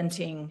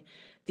preventing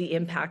the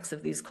impacts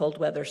of these cold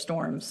weather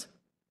storms?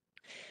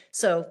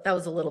 So that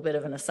was a little bit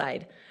of an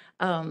aside.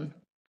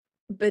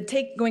 But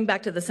going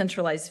back to the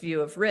centralized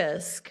view of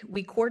risk,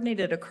 we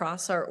coordinated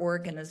across our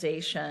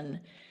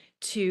organization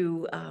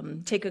to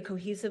take a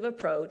cohesive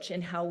approach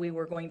in how we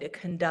were going to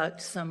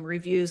conduct some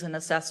reviews and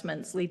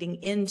assessments leading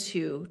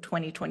into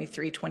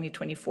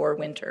 2023-2024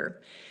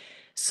 winter.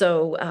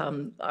 So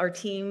our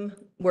team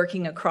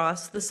working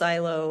across the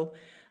silo,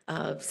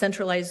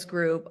 centralized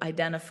group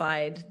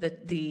identified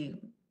that the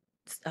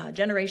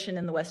generation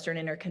in the Western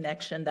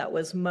Interconnection that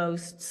was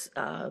most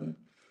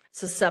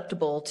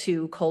susceptible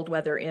to cold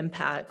weather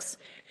impacts.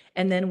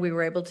 And then we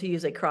were able to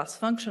use a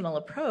cross-functional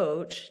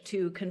approach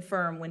to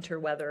confirm winter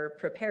weather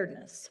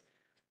preparedness.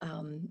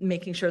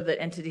 making sure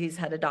that entities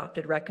had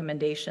adopted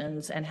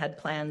recommendations and had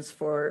plans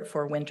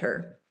for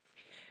winter.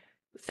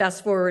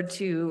 Fast forward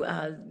to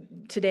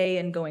today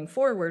and going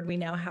forward, we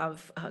now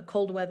have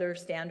cold weather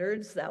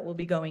standards that will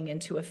be going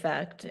into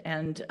effect,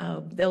 and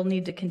they'll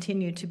need to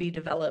continue to be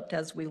developed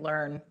as we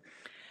learn.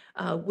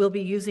 We'll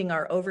be using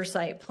our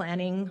oversight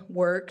planning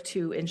work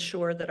to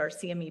ensure that our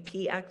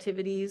CMEP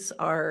activities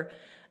are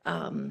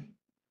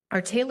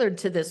tailored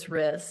to this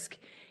risk,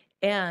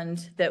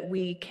 and that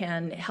we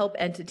can help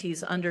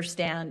entities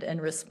understand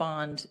and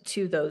respond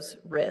to those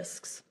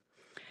risks.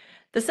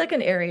 The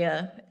second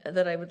area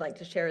that I would like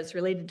to share is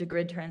related to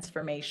grid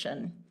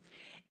transformation.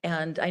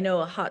 And I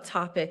know a hot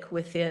topic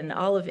within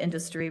all of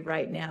industry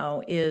right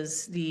now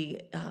is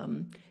the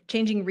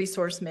changing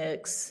resource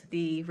mix,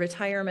 the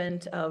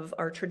retirement of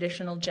our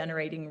traditional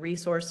generating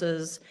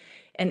resources,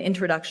 and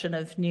introduction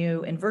of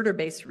new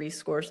inverter-based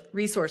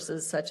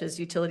resources such as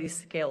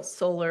utility-scale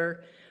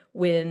solar,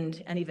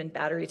 wind, and even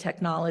battery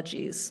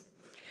technologies.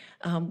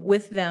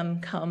 With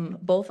them come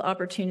both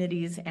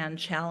opportunities and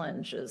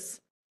challenges.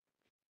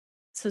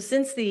 So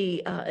since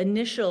the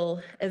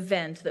initial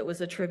event that was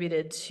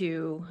attributed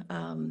to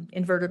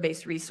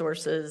inverter-based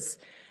resources,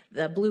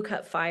 the Blue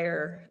Cut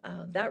Fire,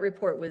 that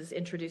report was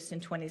introduced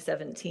in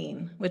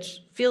 2017,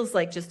 which feels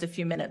like just a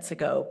few minutes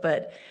ago,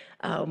 but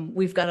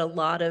we've got a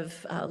lot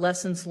of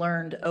lessons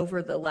learned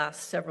over the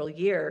last several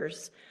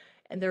years,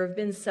 and there have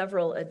been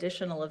several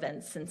additional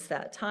events since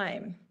that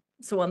time.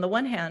 So on the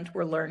one hand,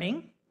 we're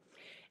learning,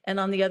 and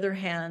on the other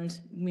hand,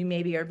 we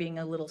maybe are being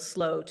a little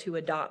slow to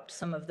adopt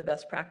some of the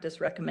best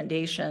practice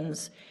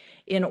recommendations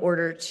in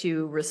order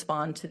to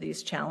respond to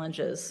these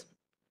challenges.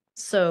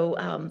 So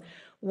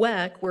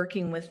WECC,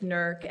 working with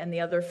NERC and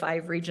the other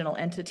 5 regional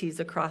entities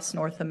across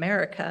North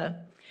America,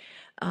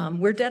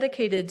 we're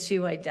dedicated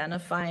to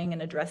identifying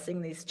and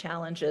addressing these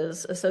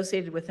challenges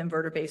associated with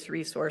inverter-based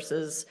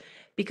resources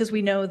because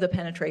we know the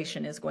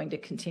penetration is going to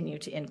continue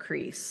to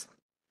increase.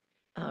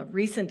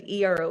 Recent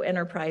ERO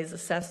enterprise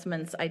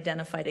assessments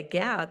identified a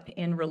gap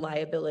in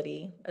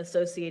reliability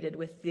associated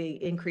with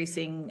the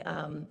increasing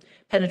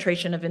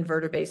penetration of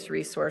inverter-based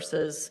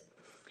resources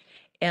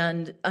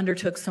and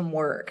undertook some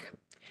work.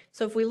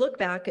 So if we look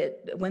back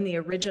at when the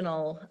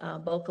original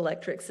bulk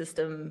electric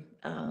system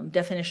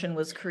definition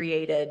was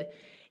created,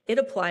 it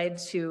applied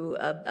to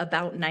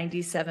about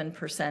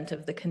 97%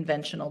 of the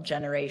conventional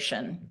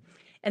generation.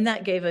 And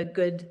that gave a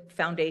good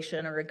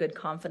foundation or a good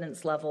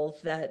confidence level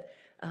that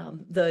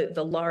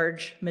the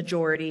large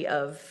majority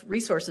of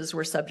resources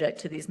were subject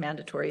to these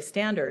mandatory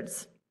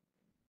standards.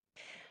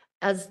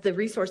 As the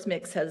resource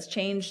mix has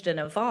changed and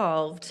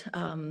evolved,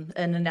 an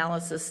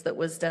analysis that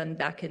was done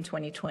back in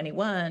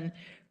 2021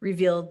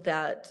 revealed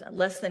that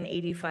less than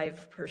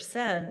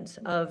 85%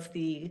 of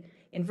the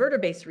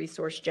inverter-based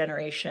resource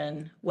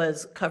generation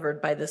was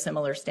covered by the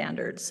similar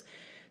standards.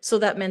 So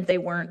that meant they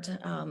weren't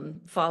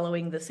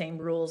following the same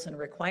rules and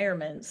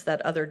requirements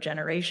that other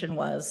generation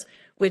was,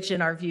 which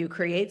in our view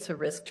creates a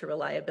risk to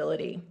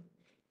reliability.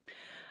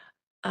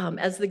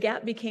 As the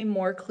gap became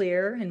more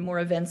clear and more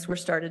events were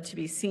started to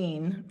be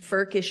seen,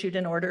 FERC issued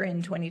an order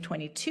in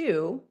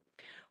 2022,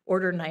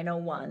 Order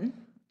 901,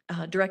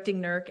 directing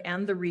NERC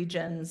and the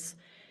regions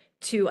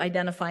to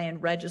identify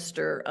and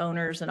register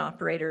owners and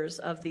operators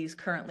of these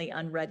currently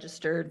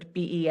unregistered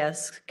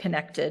BES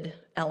connected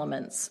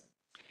elements.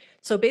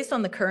 So based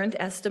on the current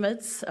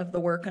estimates of the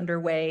work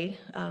underway,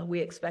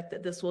 we expect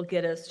that this will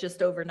get us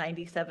just over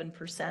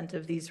 97%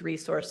 of these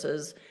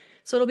resources.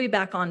 So it'll be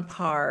back on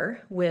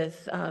par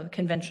with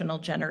conventional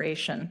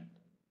generation.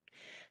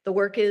 The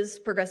work is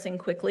progressing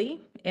quickly,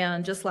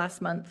 and just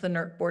last month, the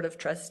NERC Board of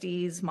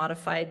Trustees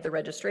modified the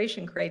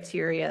registration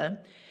criteria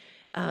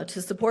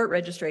to support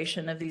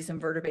registration of these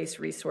inverter-based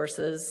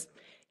resources.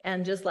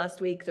 And just last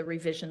week, the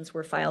revisions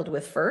were filed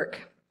with FERC,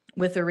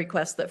 with a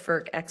request that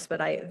FERC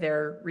expedite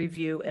their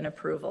review and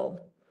approval.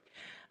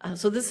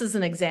 So this is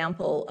an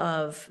example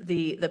of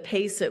the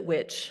pace at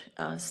which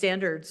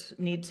standards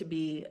need to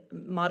be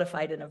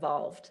modified and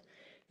evolved.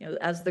 You know,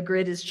 as the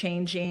grid is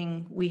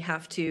changing, we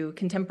have to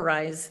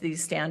contemporize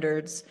these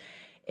standards,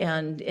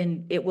 and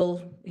it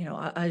will, you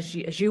know, as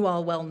you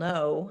all well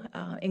know,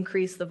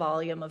 increase the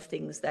volume of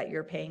things that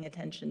you're paying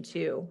attention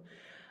to.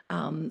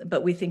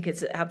 But we think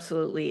it's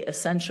absolutely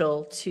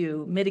essential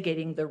to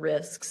mitigating the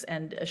risks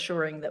and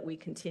assuring that we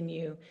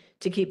continue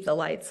to keep the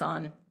lights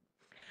on.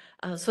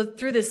 So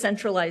through this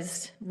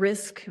centralized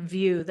risk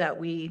view that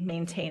we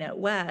maintain at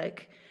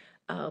WECC,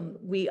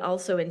 we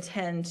also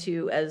intend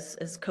to, as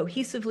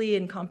cohesively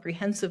and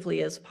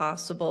comprehensively as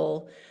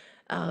possible,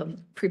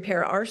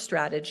 prepare our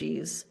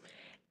strategies.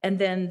 And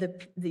then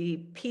the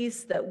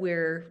piece that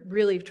we're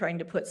really trying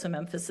to put some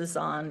emphasis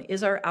on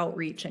is our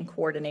outreach and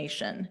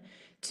coordination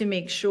to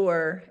make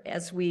sure,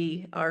 as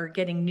we are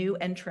getting new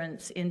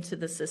entrants into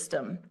the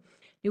system,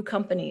 new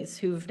companies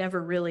who've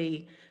never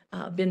really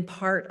been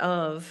part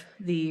of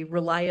the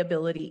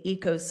reliability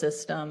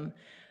ecosystem,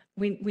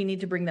 we need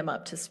to bring them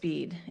up to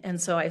speed. And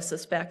so I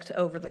suspect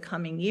over the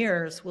coming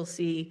years, we'll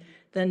see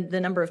the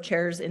number of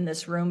chairs in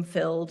this room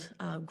filled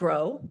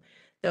grow,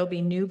 There'll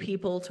be new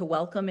people to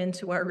welcome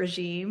into our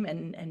regime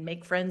and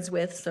make friends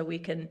with so we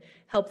can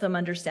help them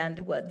understand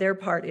what their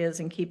part is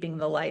in keeping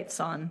the lights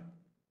on.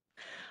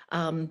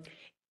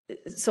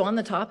 So on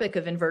the topic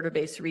of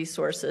inverter-based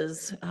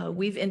resources,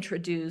 we've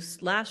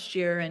introduced last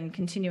year and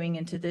continuing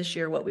into this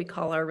year what we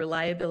call our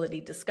reliability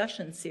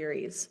discussion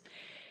series.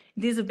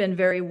 These have been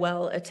very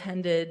well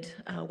attended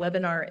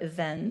webinar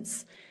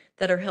events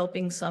that are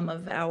helping some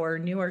of our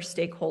newer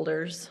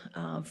stakeholders,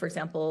 for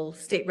example,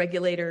 state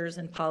regulators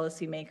and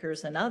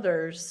policymakers and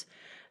others,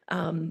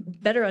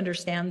 better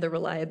understand the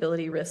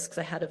reliability risks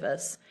ahead of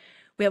us.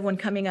 We have one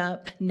coming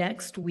up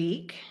next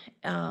week,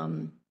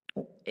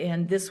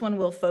 and this one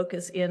will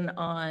focus in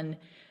on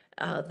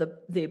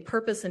the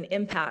purpose and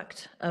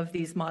impact of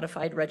these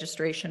modified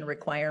registration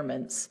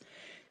requirements.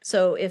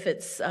 So if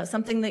it's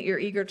something that you're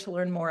eager to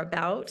learn more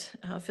about,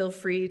 feel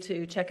free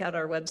to check out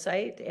our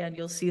website and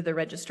you'll see the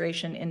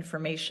registration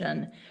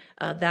information.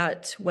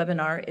 That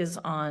webinar is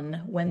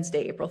on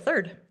Wednesday, April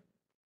 3rd.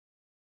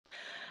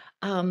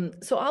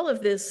 So all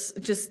of this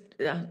just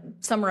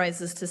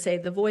summarizes to say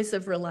the voice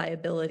of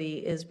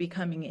reliability is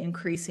becoming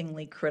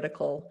increasingly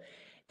critical.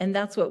 And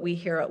that's what we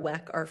here at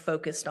WECC are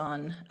focused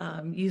on,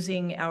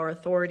 using our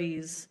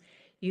authorities,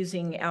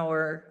 using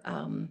our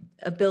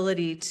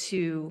ability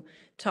to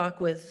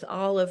talk with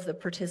all of the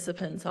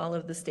participants, all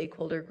of the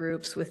stakeholder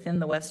groups within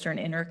the Western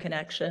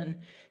Interconnection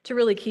to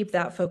really keep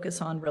that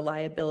focus on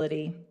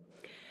reliability.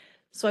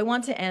 So I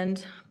want to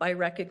end by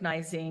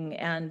recognizing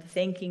and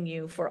thanking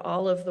you for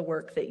all of the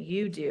work that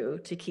you do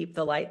to keep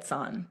the lights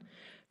on.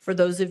 For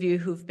those of you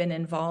who've been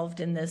involved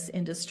in this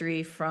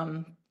industry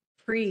from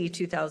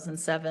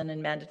pre-2007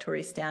 and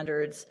mandatory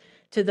standards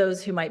to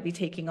those who might be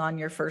taking on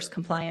your first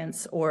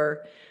compliance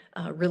or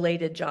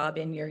related job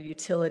in your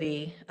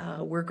utility,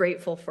 we're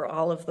grateful for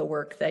all of the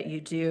work that you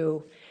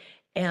do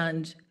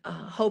and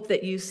hope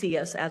that you see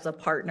us as a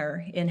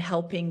partner in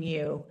helping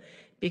you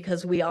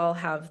because we all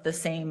have the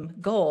same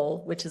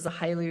goal, which is a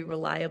highly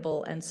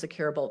reliable and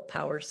securable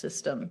power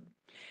system.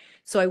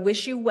 So I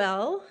wish you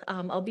well.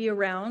 I'll be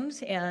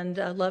around and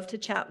love to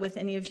chat with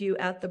any of you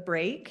at the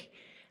break.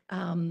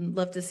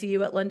 Love to see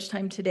you at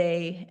lunchtime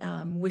today.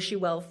 Wish you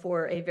well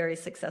for a very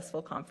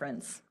successful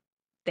conference.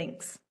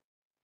 Thanks.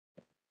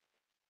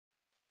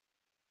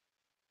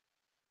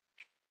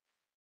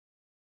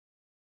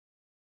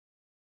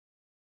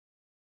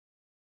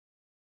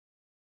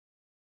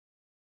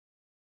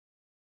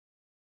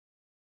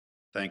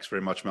 Thanks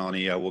very much,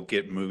 Melanie. We'll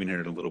get moving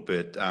here in a little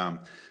bit.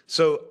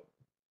 So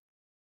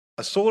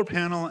a solar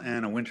panel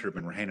and a wind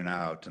turbine were hanging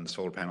out, and the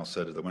solar panel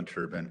said to the wind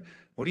turbine,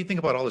 "What do you think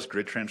about all this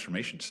grid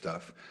transformation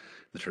stuff?"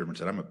 The turbine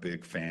said, "I'm a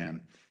big fan."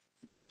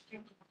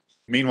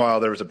 Meanwhile,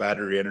 there was a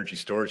battery energy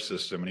storage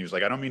system, and he was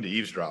like, "I don't mean to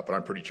eavesdrop, but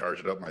I'm pretty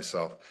charged up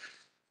myself."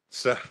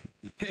 So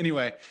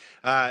anyway,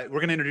 we're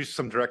going to introduce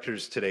some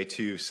directors today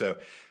too. So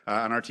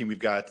on our team, we've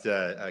got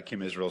Kim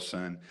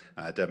Israelson,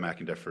 Deb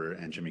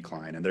McIntyre, and Jimmy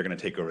Klein, and they're going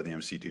to take over the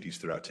MC duties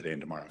throughout today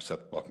and tomorrow. So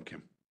welcome,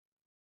 Kim.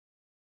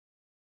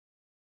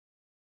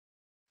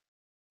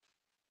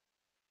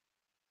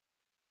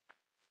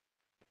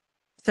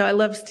 So I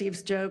love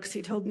Steve's jokes.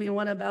 He told me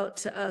one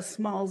about a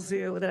small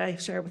zoo that I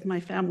share with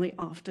my family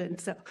often.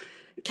 So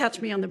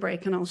catch me on the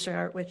break and I'll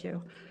share it with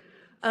you.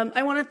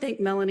 I want to thank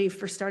Melanie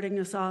for starting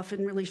us off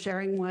and really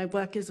sharing why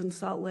WECC is in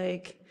Salt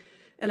Lake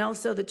and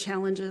also the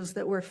challenges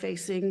that we're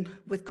facing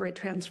with grid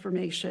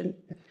transformation.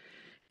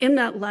 In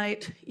that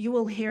light, you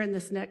will hear in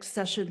this next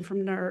session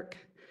from NERC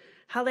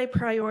how they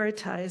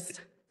prioritize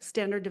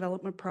standard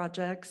development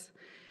projects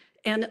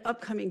and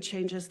upcoming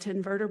changes to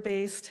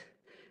inverter-based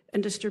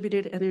and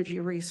distributed energy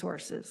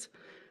resources,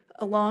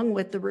 along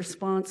with the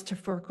response to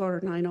FERC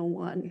Order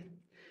 901.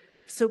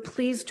 So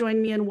please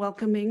join me in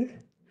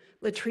welcoming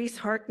Latrice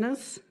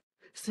Harkness,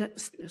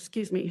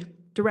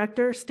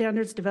 Director,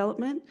 Standards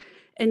Development,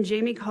 and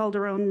Jamie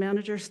Calderon,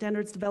 Manager,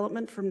 Standards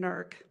Development from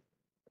NERC.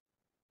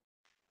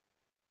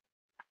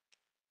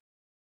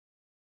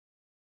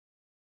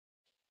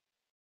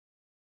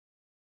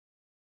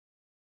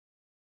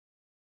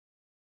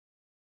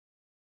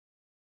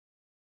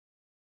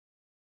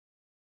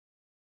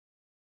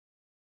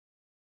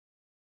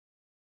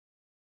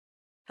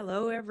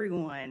 Hello,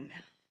 everyone.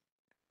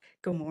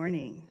 Good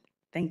morning.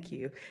 Thank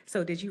you.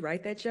 So did you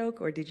write that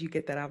joke or did you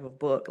get that out of a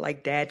book,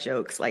 like dad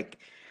jokes? Like,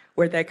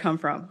 where'd that come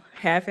from?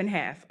 Half and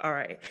half. All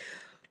right.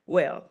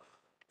 Well,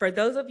 for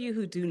those of you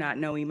who do not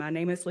know me, my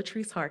name is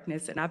Latrice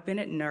Harkness, and I've been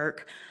at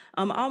NERC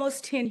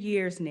almost 10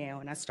 years now.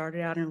 And I started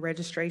out in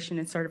registration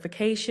and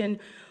certification,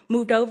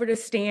 moved over to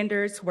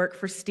standards, worked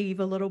for Steve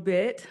a little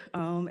bit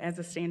as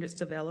a standards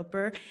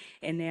developer.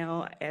 And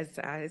now, as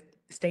I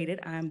stated,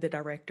 I'm the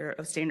Director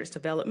of Standards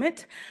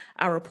Development.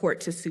 I report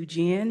to Sue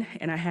Jin,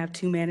 and I have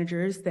two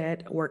managers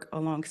that work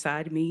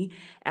alongside me,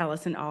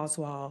 Allison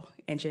Oswald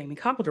and Jamie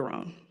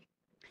Calderon.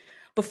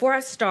 Before I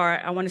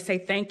start, I want to say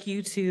thank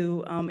you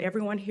to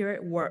everyone here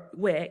at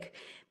WECC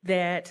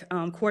that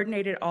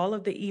coordinated all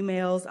of the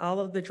emails, all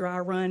of the dry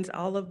runs,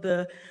 all of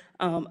the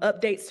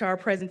updates to our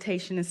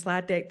presentation and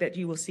slide deck that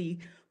you will see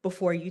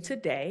before you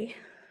today.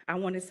 I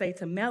want to say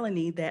to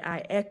Melanie that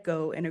I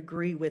echo and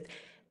agree with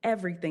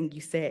everything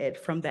you said,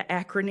 from the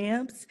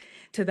acronyms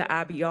to the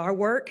IBR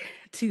work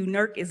to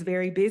NERC is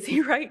very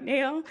busy right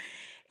now.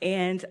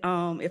 And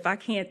if I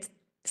can't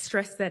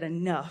stress that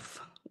enough,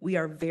 we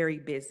are very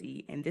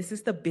busy. And this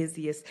is the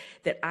busiest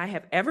that I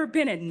have ever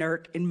been at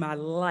NERC in my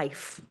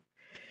life.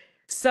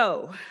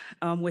 So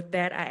with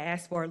that, I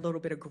ask for a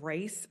little bit of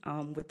grace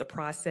with the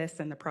process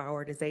and the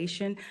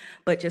prioritization,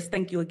 but just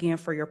thank you again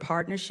for your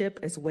partnership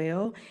as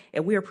well.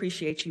 And we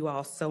appreciate you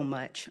all so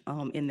much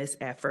in this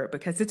effort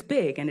because it's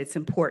big and it's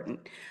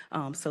important.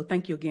 So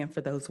thank you again for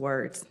those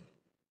words.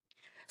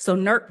 So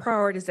NERC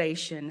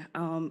prioritization,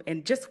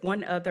 and just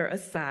one other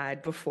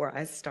aside before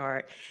I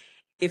start.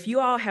 If you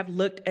all have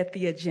looked at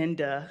the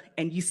agenda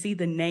and you see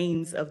the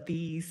names of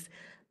these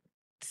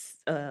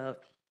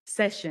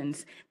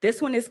sessions.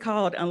 This one is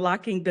called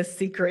Unlocking the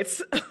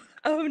Secrets of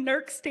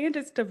NERC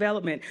Standards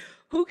Development.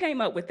 Who came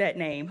up with that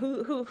name?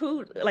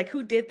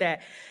 Who did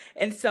that?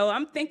 And so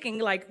I'm thinking,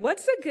 like,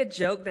 what's a good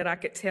joke that I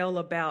could tell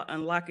about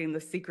unlocking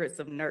the secrets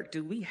of NERC?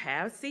 Do we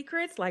have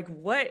secrets? Like,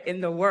 what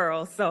in the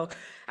world? So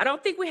I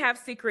don't think we have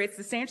secrets.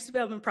 The standards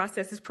development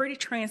process is pretty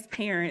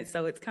transparent.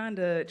 So it's kind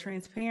of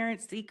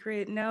transparent,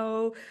 secret,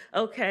 no.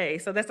 Okay,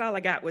 so that's all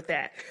I got with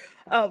that.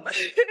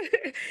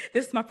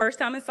 This is my first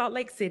time in Salt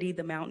Lake City.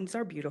 The mountains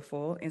are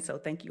beautiful. And so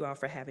thank you all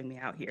for having me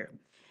out here.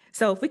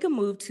 So if we can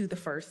move to the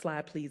first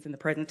slide, please, in the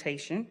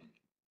presentation.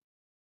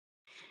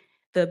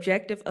 The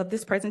objective of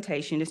this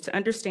presentation is to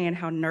understand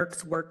how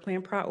NERC's work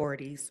plan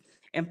priorities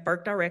and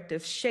FERC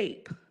directives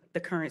shape the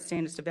current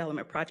standards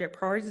development project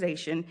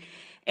prioritization,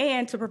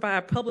 and to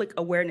provide public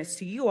awareness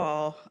to you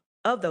all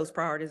of those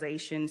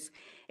prioritizations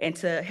and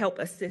to help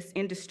assist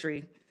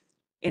industry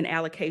in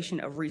allocation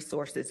of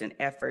resources and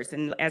efforts.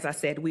 And as I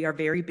said, we are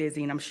very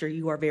busy, and I'm sure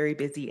you are very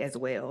busy as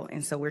well.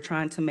 And so we're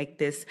trying to make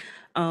this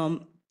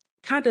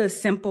kind of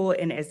simple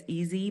and as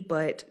easy,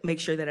 but make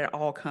sure that it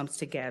all comes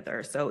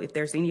together. So if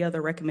there's any other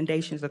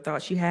recommendations or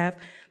thoughts you have,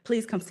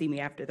 please come see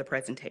me after the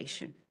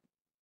presentation.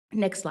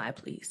 Next slide,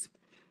 please.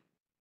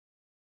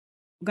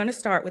 I'm going to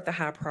start with the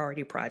high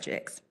priority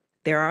projects.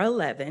 There are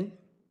 11,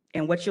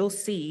 and what you'll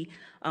see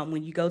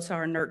when you go to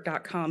our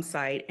NERC.com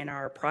site and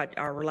our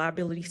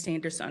reliability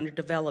standards under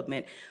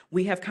development,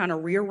 we have kind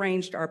of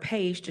rearranged our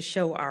page to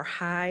show our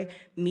high,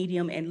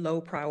 medium, and low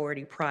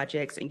priority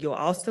projects, and you'll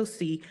also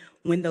see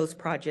when those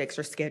projects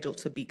are scheduled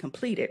to be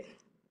completed.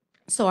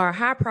 So our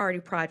high priority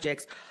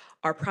projects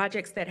are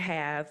projects that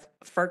have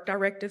FERC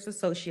directives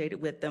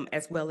associated with them,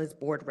 as well as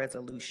board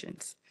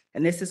resolutions.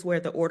 And this is where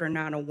the Order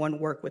 901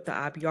 work with the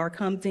IBR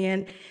comes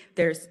in.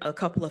 There's a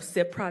couple of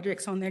SIP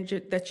projects on there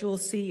that you'll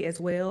see as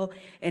well.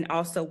 And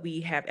also we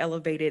have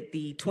elevated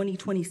the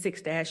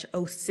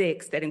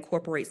 2026-06 that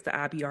incorporates the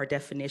IBR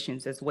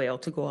definitions as well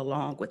to go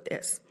along with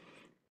this.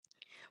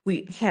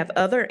 We have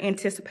other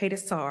anticipated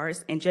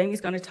SARs, and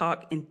Jamie's going to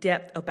talk in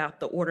depth about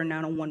the Order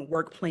 901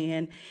 work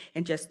plan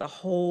and just the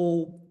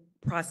whole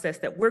process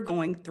that we're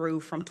going through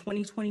from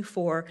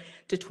 2024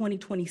 to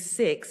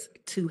 2026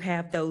 to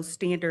have those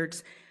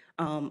standards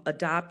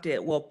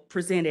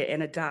presented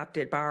and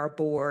adopted by our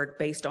board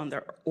based on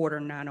the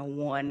Order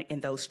 901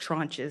 and those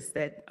tranches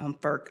that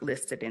FERC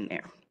listed in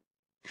there.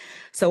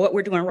 So what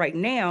we're doing right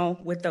now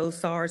with those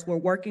SARs, we're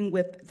working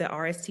with the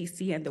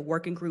RSTC and the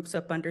working groups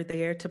up under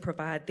there to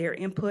provide their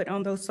input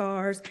on those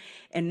SARs.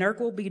 And NERC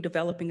will be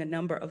developing a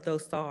number of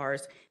those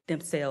SARs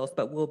themselves,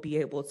 but we'll be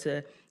able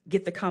to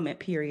get the comment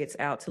periods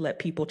out to let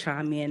people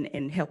chime in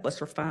and help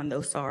us refine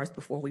those SARs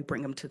before we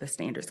bring them to the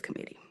standards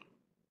committee.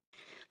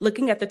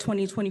 Looking at the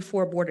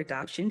 2024 board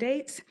adoption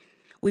dates,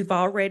 we've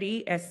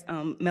already, as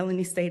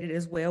Melanie stated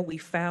as well, we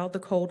filed the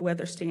cold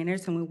weather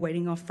standards and we're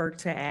waiting on FERC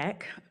to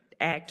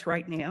act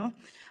right now.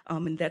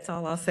 And that's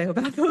all I'll say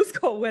about those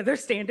cold weather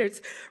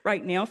standards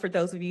right now for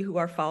those of you who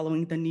are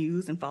following the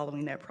news and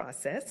following that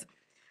process.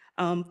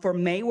 For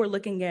May, we're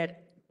looking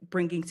at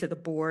bringing to the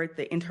board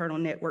the internal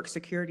network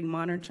security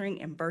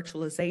monitoring and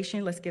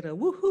virtualization. Let's get a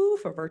woohoo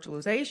for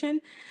virtualization.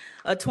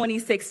 A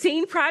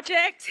 2016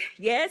 project.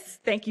 Yes,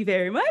 thank you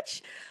very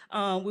much.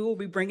 We will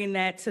be bringing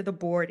that to the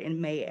board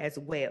in May as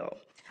well.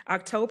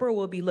 October,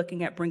 we'll be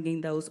looking at bringing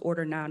those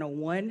Order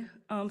 901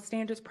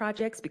 standards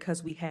projects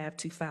because we have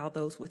to file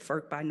those with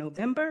FERC by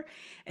November.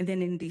 And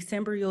then in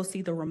December, you'll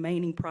see the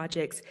remaining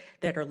projects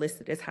that are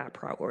listed as high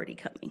priority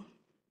coming.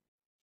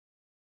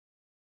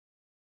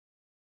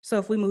 So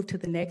if we move to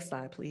the next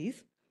slide,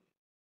 please.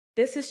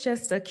 This is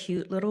just a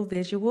cute little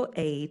visual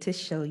aid to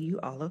show you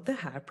all of the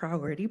high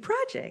priority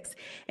projects.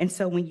 And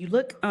so when you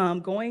look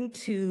going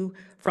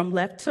from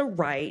left to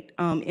right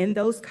in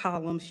those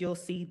columns, you'll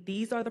see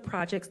these are the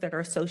projects that are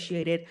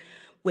associated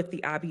with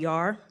the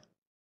IBR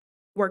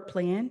work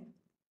plan.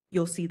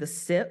 You'll see the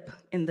SIP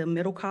in the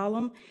middle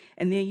column,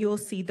 and then you'll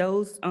see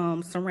those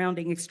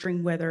surrounding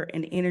extreme weather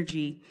and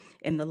energy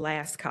in the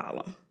last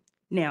column.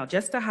 Now,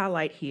 just to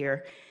highlight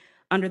here,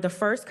 under the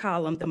first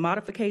column, the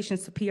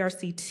modifications to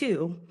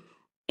PRC2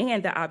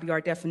 and the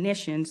IBR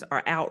definitions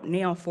are out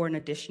now for an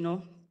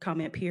additional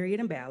comment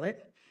period and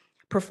ballot.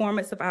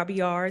 Performance of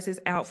IBRs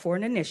is out for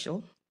an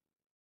initial.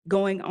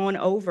 Going on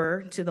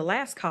over to the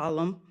last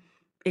column,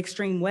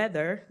 extreme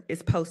weather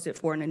is posted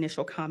for an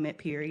initial comment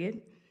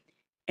period.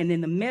 And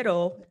in the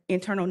middle,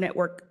 internal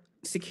network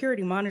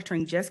security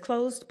monitoring just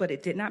closed, but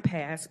it did not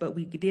pass, but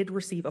we did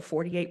receive a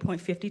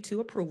 48.52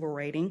 approval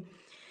rating.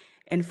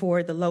 And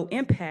for the low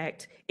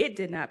impact, it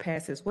did not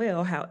pass as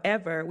well.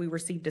 However, we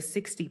received a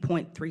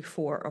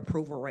 60.34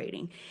 approval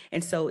rating.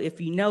 And so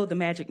if you know the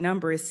magic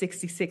number is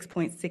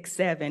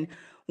 66.67,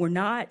 we're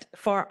not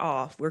far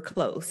off, we're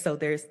close. So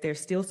there's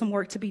still some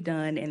work to be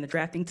done, and the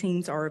drafting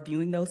teams are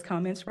reviewing those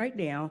comments right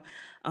now.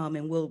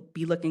 And we'll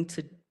be looking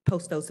to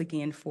post those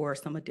again for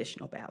some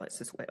additional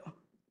ballots as well.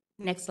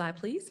 Next slide,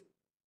 please.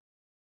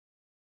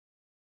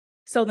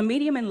 So the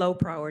medium and low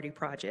priority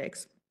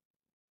projects,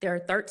 there are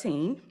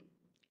 13.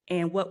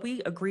 And what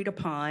we agreed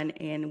upon,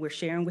 and we're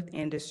sharing with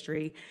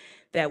industry,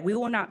 that we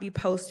will not be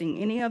posting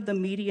any of the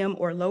medium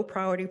or low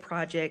priority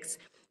projects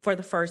for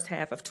the first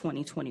half of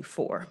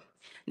 2024.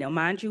 Now,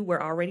 mind you,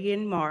 we're already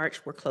in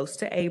March, we're close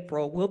to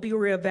April. We'll be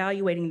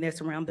reevaluating this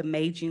around the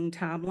May-June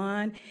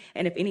timeline.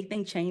 And if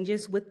anything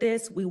changes with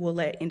this, we will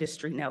let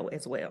industry know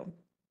as well.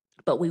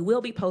 But we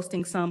will be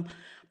posting some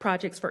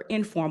projects for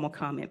informal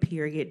comment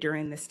period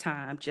during this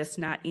time, just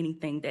not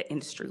anything that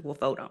industry will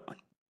vote on.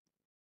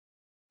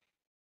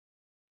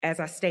 As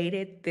I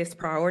stated, this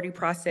priority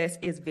process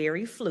is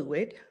very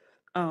fluid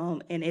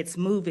and it's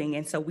moving.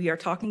 And so we are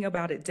talking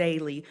about it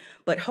daily,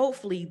 but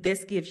hopefully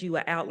this gives you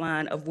an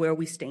outline of where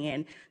we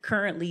stand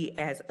currently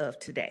as of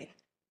today.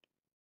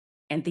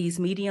 And these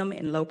medium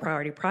and low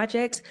priority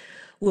projects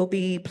will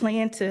be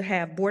planned to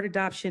have board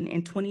adoption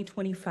in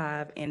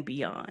 2025 and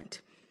beyond.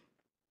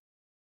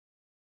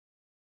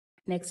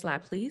 Next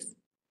slide, please.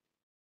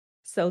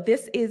 So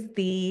this is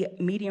the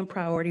medium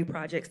priority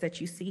projects that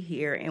you see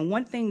here. And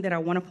one thing that I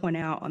want to point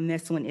out on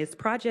this one is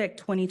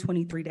project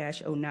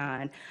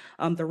 2023-09,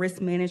 the risk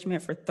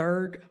management for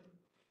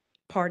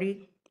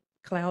third-party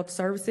cloud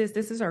services.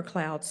 This is our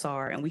cloud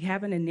SAR, and we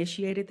haven't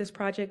initiated this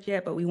project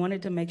yet, but we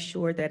wanted to make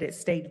sure that it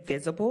stayed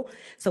visible.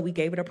 So we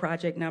gave it a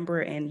project number,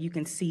 and you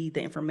can see the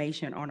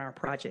information on our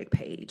project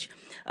page.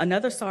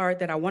 Another SAR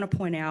that I want to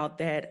point out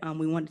that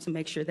we wanted to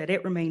make sure that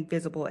it remained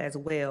visible as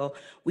well.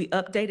 We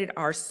updated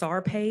our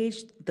SAR page,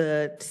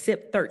 the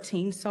SIP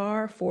 13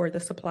 SAR for the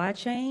supply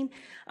chain.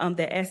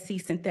 The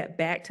SC sent that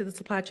back to the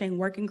supply chain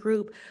working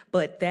group,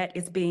 but that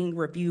is being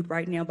reviewed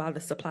right now by the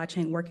supply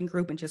chain working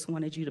group, and just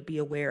wanted you to be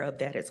aware of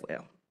that as well.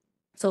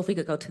 So if we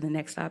could go to the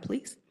next slide,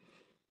 please.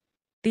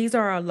 These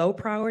are our low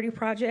priority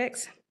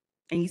projects,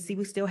 and you see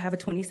we still have a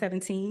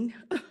 2017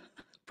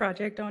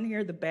 project on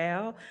here, the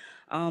BAL.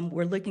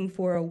 We're looking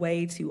for a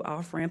way to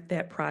off-ramp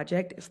that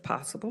project if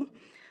possible.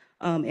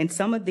 And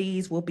some of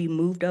these will be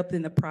moved up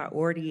in the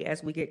priority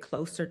as we get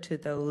closer to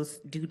those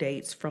due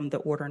dates from the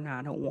Order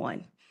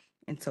 901.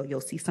 And so you'll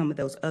see some of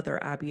those other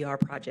IBR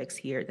projects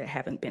here that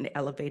haven't been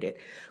elevated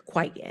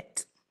quite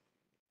yet.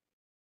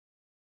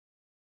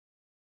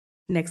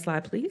 Next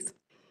slide, please.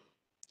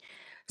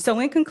 So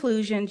in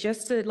conclusion,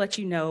 just to let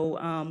you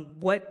know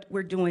what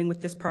we're doing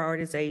with this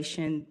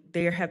prioritization,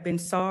 there have been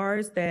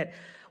SARs that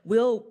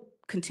will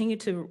continue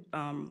to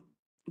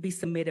be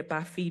submitted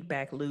by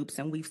feedback loops,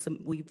 and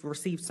we've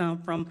received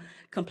some from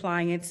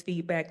compliance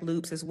feedback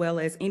loops, as well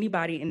as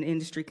anybody in the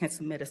industry can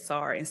submit a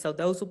SAR. And so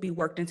those will be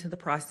worked into the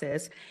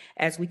process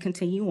as we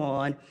continue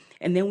on.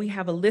 And then we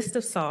have a list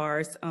of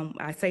SARs.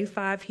 I say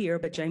 5 here,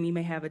 but Jamie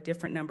may have a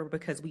different number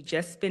because we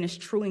just finished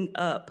truing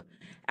up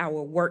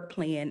our work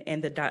plan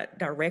and the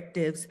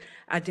directives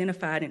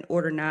identified in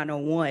Order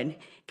 901.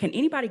 Can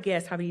anybody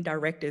guess how many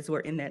directives were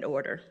in that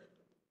order?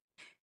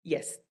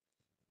 Yes.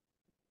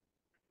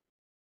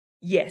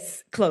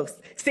 Yes, close,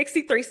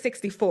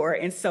 6364.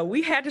 And so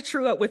we had to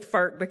true up with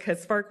FERC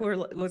because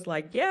FERC was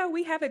like, yeah,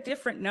 we have a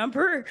different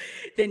number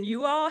than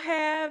you all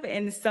have.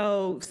 And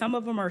so some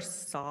of them are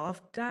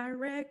soft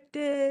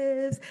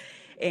directives.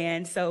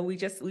 And so we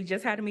just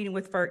had a meeting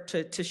with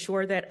FERC to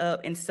shore that up.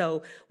 And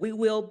so we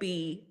will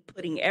be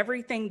putting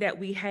everything that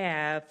we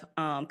have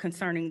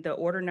concerning the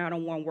Order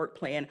 901 work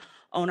plan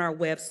on our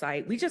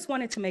website. We just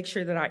wanted to make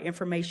sure that our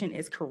information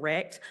is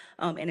correct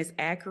and is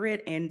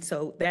accurate. And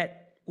so that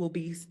will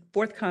be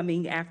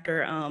forthcoming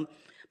after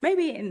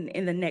maybe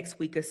in the next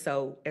week or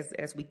so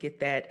as we get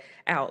that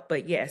out.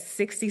 But yes,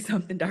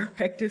 60-something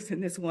directives in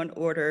this one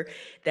order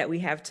that we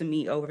have to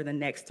meet over the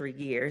next 3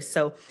 years.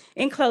 So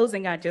in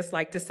closing, I'd just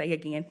like to say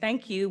again,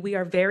 thank you. We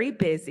are very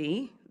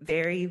busy,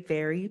 very,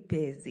 very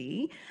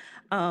busy.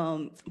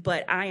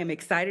 But I am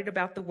excited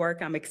about the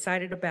work. I'm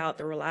excited about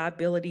the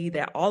reliability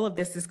that all of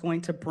this is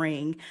going to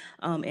bring.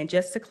 And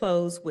just to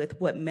close with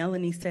what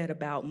Melanie said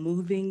about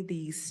moving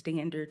these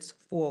standards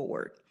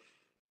forward.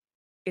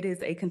 It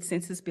is a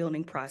consensus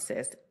building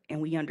process,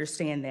 and we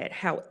understand that.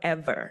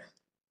 However,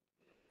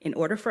 in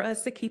order for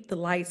us to keep the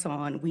lights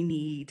on, we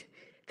need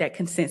that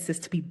consensus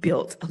to be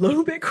built a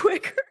little bit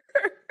quicker.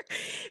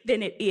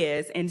 than it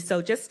is. And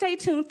so just stay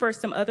tuned for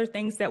some other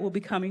things that will be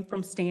coming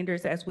from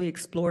standards as we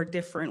explore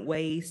different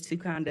ways to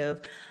kind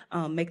of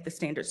make the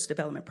standards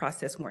development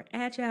process more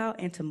agile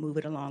and to move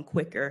it along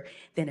quicker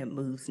than it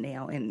moves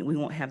now. And we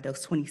won't have those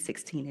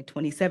 2016 and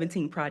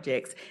 2017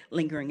 projects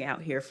lingering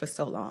out here for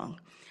so long.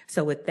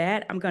 So with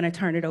that, I'm going to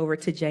turn it over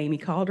to Jamie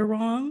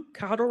Calderon.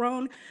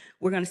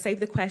 We're going to save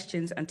the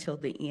questions until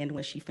the end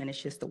when she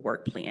finishes the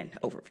work plan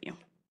overview.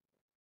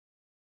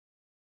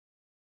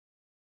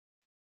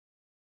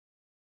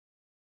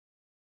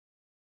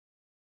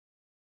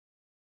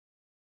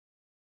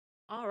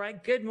 All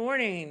right, good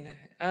morning.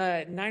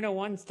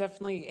 901 is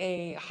definitely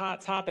a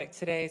hot topic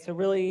today, so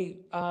really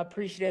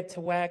appreciative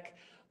to WECC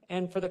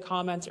and for the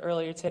comments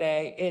earlier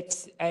today.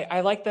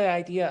 I like the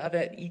idea of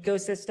an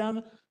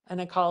ecosystem, an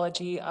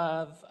ecology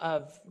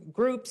of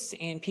groups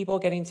and people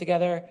getting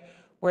together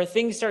where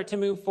things start to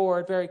move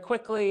forward very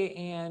quickly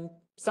and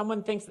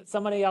someone thinks that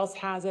somebody else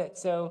has it.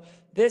 So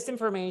this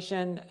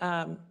information,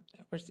 have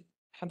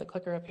the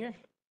clicker up here?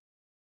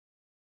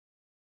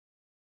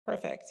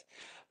 Perfect.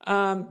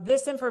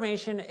 This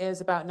information is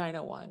about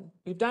 901.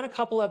 We've done a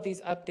couple of these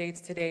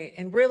updates today,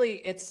 and really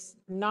it's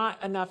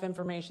not enough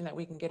information that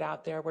we can get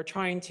out there. We're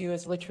trying to,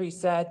 as Latrice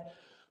said,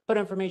 put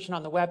information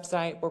on the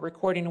website. We're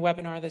recording a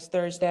webinar this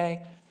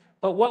Thursday.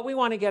 But what we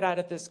want to get out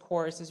of this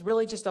course is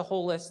really just a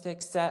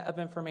holistic set of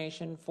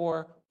information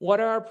for what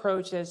our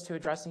approach is to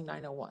addressing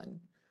 901.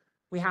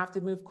 We have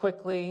to move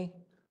quickly.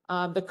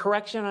 The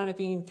correction on it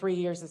being 3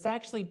 years is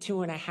actually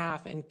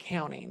 2.5 and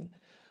counting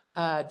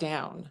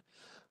down.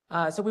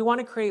 So we want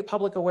to create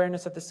public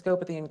awareness of the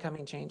scope of the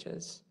incoming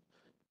changes.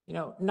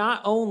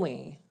 Not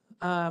only,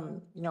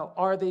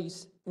 are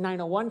these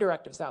 901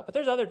 directives out, but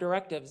there's other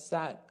directives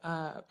that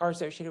are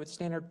associated with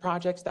standard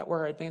projects that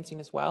we're advancing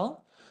as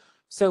well.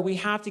 So we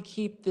have to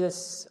keep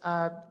this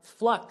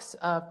flux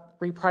of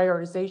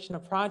reprioritization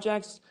of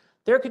projects.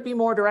 There could be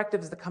more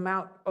directives that come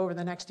out over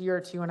the next year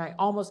or two, and I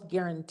almost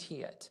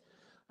guarantee it.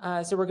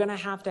 So we're going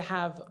to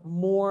have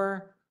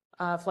more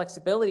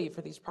flexibility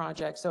for these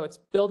projects. So it's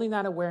building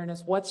that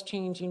awareness, what's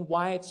changing,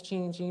 why it's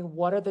changing,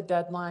 what are the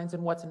deadlines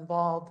and what's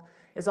involved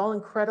is all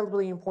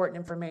incredibly important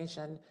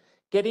information.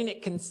 Getting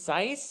it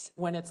concise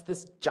when it's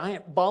this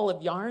giant ball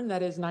of yarn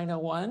that is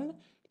 901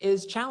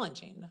 is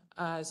challenging.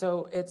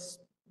 So it's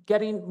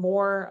getting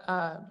more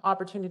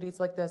opportunities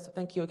like this.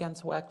 Thank you again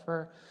to WECC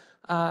for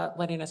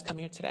letting us come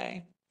here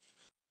today.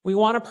 We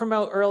want to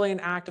promote early and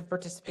active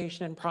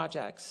participation in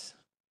projects.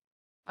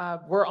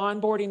 We're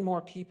onboarding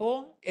more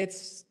people.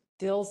 It's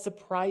still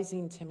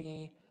surprising to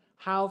me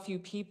how few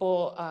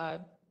people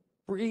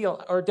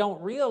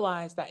don't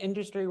realize that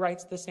industry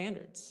writes the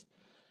standards.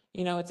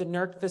 It's a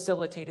NERC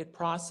facilitated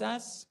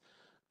process.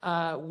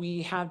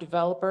 We have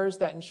developers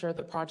that ensure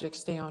the projects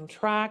stay on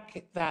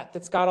track,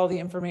 that's got all the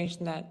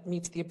information that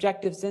meets the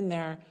objectives in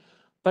there,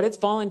 but it's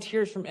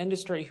volunteers from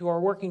industry who are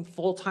working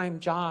full-time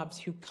jobs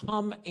who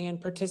come and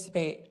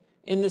participate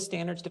in the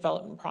standards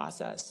development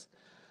process.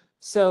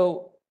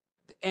 So,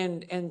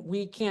 and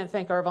we can't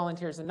thank our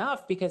volunteers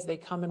enough because they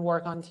come and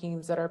work on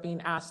teams that are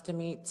being asked to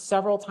meet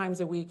several times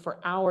a week for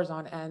hours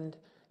on end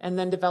and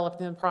then develop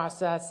the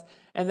process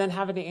and then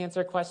having to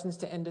answer questions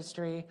to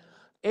industry.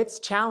 It's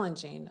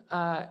challenging,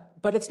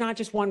 but it's not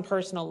just one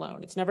person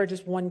alone. It's never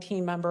just one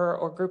team member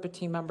or group of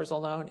team members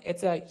alone.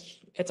 It's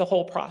a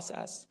whole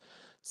process.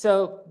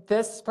 So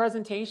this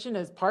presentation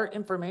is part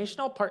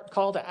informational, part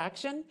call to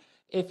action.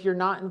 If you're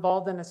not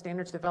involved in a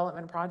standards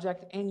development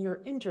project and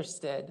you're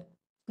interested,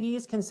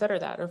 please consider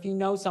that. Or if you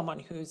know someone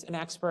who's an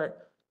expert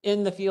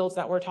in the fields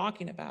that we're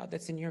talking about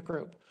that's in your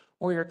group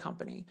or your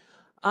company,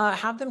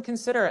 have them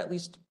consider at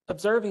least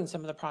observing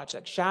some of the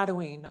projects,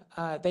 shadowing.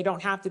 They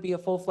don't have to be a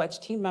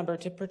full-fledged team member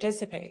to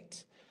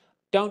participate.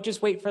 Don't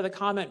just wait for the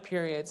comment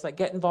periods,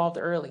 get involved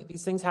early.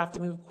 These things have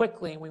to move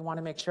quickly, and we want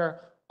to make sure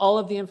all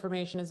of the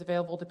information is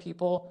available to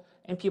people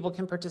and people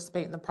can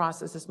participate in the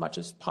process as much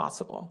as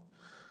possible.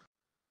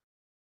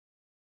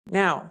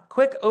 Now,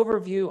 quick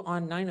overview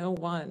on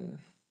 901.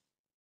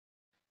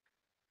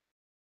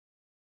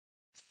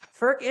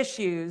 FERC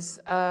issues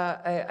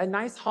a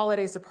nice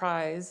holiday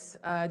surprise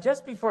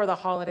just before the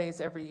holidays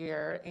every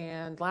year,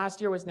 and last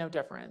year was no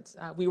different.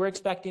 We were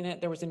expecting it.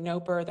 There was a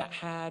NOPR that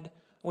had,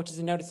 which is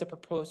a notice of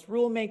proposed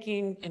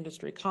rulemaking,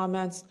 industry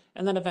comments,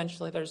 and then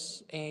eventually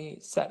there's a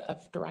set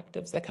of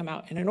directives that come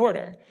out in an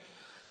order.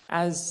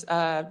 As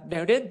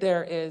noted,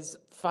 there is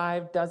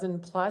 6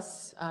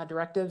 plus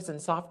directives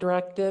and soft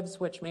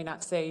directives, which may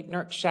not say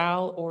NERC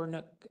shall or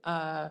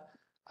NERC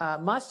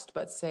must,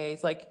 but say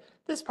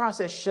this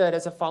process should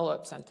as a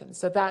follow-up sentence.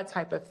 So that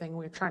type of thing,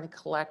 we're trying to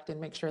collect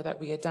and make sure that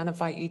we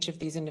identify each of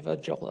these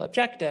individual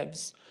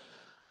objectives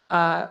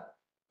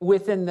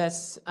within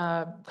this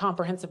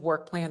comprehensive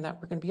work plan that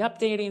we're going to be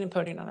updating and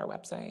putting on our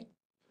website.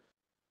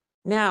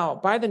 Now,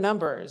 by the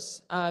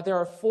numbers, there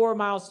are 4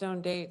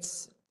 milestone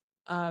dates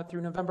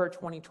through November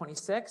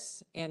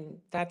 2026, and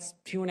that's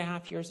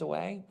 2.5 years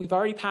away. We've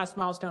already passed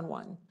milestone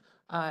 1,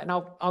 and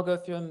I'll go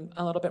through them in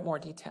a little bit more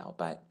detail,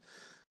 but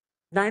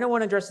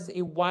 901 addresses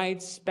a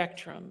wide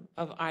spectrum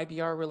of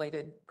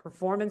IBR-related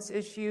performance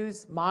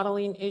issues,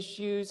 modeling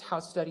issues, how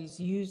studies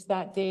use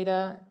that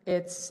data.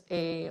 It's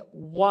a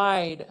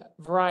wide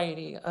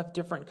variety of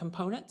different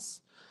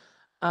components.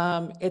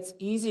 It's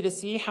easy to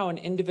see how an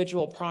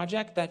individual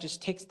project that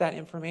just takes that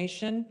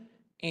information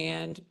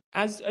and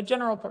as a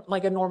general,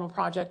 like a normal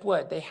project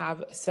would, they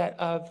have a set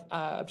of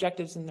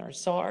objectives in their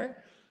SAR,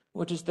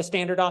 which is the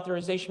standard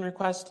authorization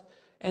request,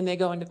 and they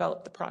go and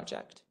develop the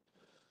project.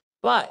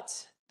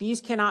 But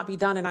these cannot be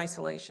done in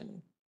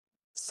isolation.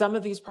 Some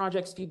of these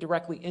projects feed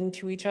directly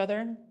into each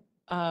other.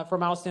 For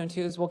milestone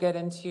 2s, we'll get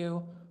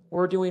into,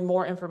 we're doing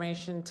more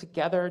information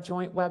together,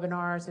 joint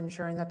webinars,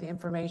 ensuring that the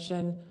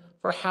information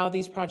for how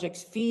these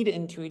projects feed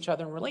into each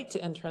other and relate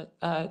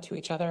to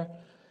each other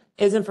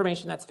is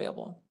information that's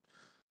available.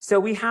 So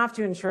we have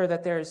to ensure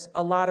that there's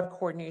a lot of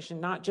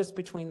coordination, not just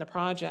between the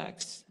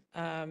projects,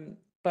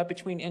 but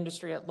between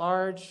industry at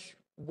large.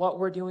 What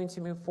we're doing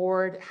to move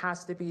forward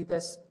has to be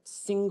this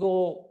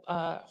single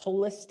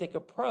holistic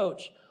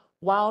approach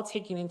while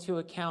taking into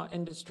account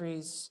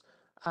industry's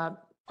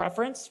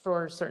preference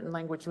for certain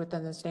language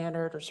within the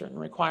standard or certain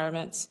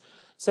requirements.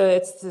 So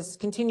it's this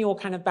continual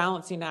kind of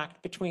balancing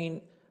act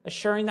between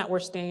assuring that we're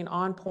staying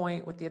on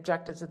point with the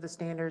objectives of the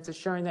standards,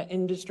 assuring that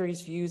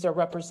industry's views are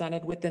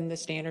represented within the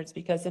standards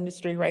because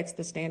industry writes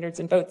the standards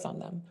and votes on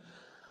them.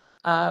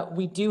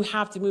 We do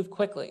have to move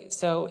quickly.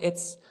 So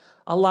it's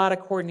a lot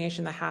of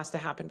coordination that has to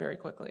happen very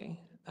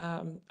quickly.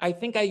 I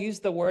think I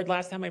used the word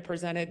last time I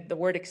presented, the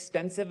word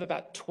extensive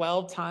about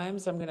 12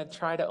 times. I'm going to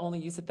try to only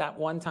use it that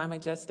one time I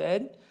just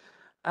did.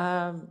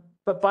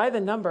 But by the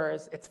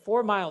numbers, it's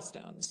 4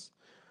 milestones.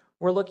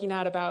 We're looking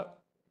at about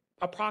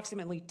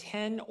approximately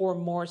 10 or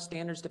more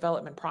standards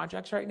development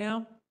projects right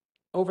now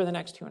over the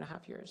next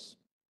 2.5 years.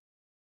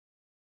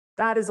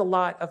 That is a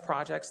lot of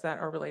projects that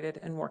are related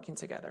and working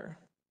together.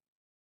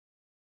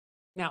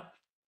 Now,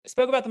 I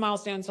spoke about the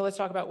milestones, so let's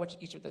talk about what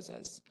each of this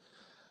is.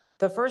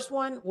 The first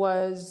one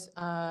was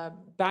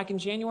back in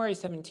January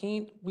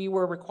 17th, we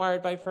were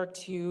required by FERC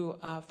to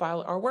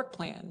file our work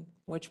plan,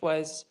 which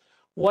was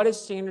what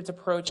is standards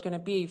approach going to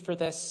be for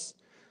this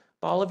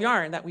ball of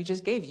yarn that we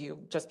just gave you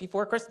just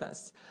before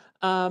Christmas.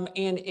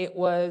 And it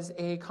was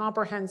a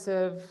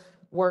comprehensive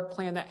work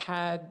plan that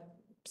had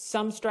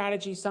some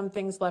strategy, some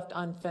things left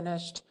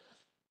unfinished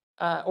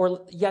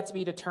or yet to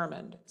be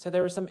determined. So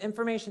there was some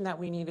information that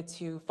we needed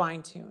to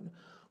fine tune.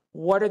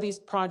 What are these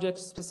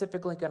projects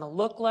specifically going to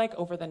look like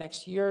over the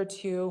next year or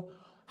two?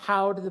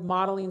 How do the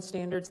modeling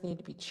standards need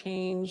to be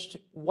changed?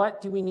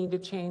 What do we need to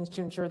change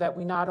to ensure that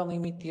we not only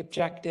meet the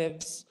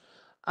objectives,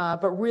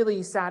 but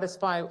really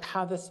satisfy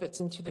how this fits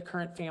into the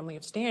current family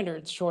of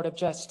standards, short of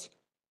just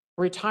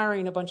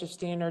retiring a bunch of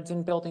standards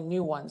and building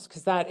new ones,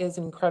 because that is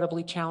an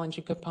incredibly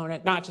challenging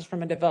component, not just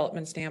from a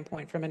development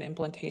standpoint, from an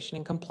implementation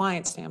and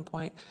compliance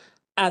standpoint,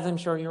 as I'm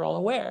sure you're all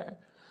aware.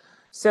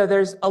 So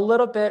there's a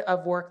little bit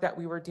of work that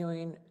we were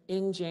doing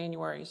in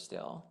January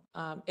still.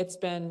 It's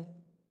been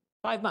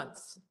 5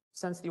 months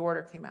since the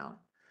order came out,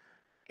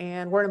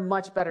 and we're in a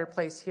much better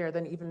place here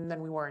than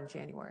we were in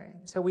January.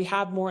 So we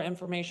have more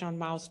information on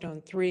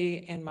milestone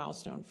 3 and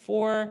milestone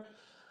 4.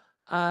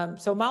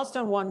 So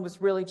milestone 1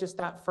 was really just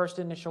that first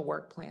initial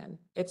work plan.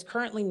 It's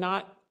currently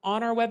not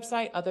on our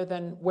website other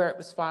than where it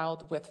was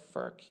filed with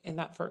FERC in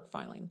that FERC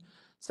filing.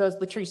 So as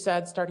Latrice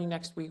said, starting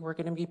next week, we're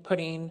going to be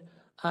putting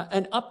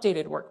an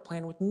updated work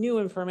plan with new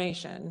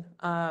information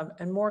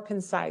and more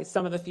concise.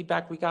 Some of the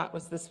feedback we got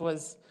was this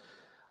was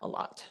a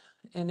lot,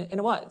 and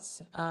it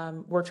was.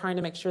 We're trying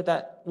to make sure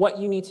that what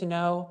you need to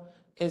know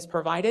is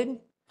provided.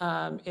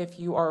 If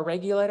you are a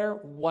regulator,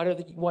 what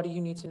do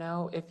you need to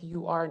know? If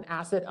you are an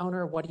asset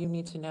owner, what do you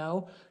need to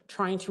know?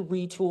 Trying to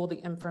retool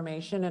the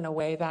information in a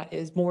way that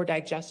is more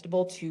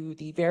digestible to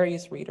the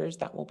various readers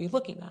that will be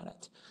looking at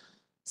it.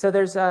 So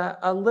there's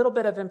a little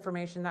bit of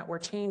information that we're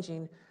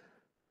changing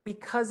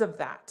because of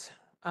that.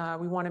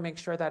 We want to make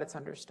sure that it's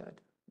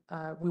understood.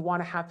 We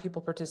want to have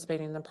people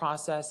participating in the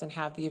process and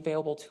have the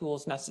available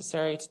tools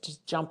necessary to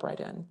just jump right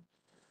in.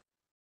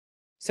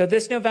 So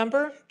this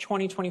November,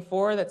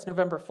 2024, that's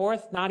November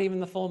 4th, not even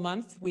the full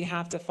month, we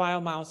have to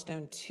file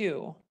milestone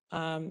 2.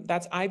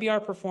 That's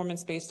IBR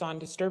performance based on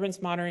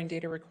disturbance monitoring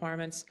data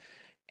requirements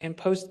and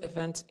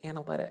post-event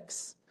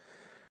analytics.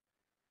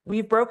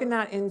 We've broken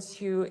that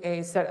into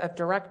a set of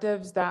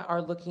directives that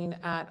are looking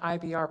at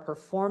IBR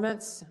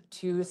performance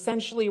to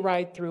essentially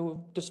ride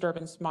through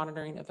disturbance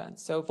monitoring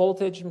events. So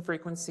voltage and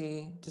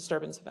frequency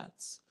disturbance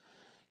events.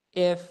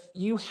 If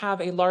you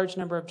have a large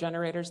number of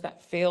generators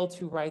that fail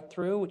to ride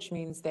through, which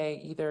means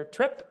they either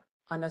trip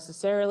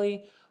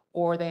unnecessarily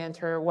or they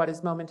enter what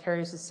is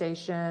momentary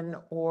cessation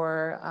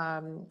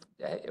or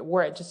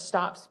where it just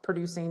stops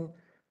producing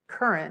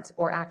current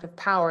or active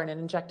power and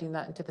injecting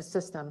that into the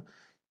system,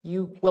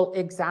 you will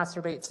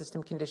exacerbate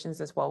system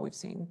conditions as well, we've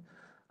seen.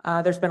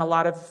 There's been a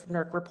lot of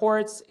NERC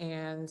reports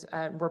and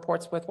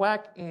reports with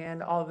WECC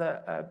and all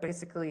the,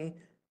 basically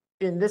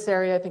in this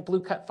area, I think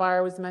Blue Cut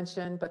Fire was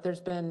mentioned, but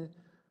there's been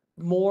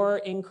more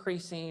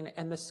increasing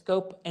and the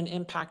scope and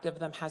impact of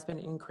them has been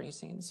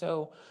increasing.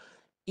 So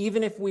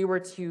even if we were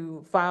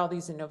to file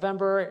these in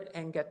November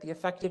and get the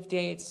effective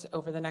dates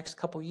over the next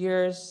couple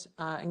years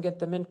and get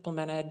them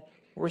implemented,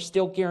 we're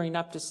still gearing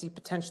up to see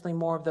potentially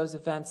more of those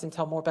events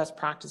until more best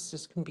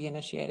practices can be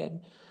initiated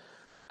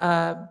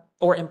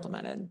or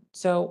implemented.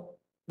 So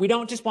we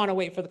don't just want to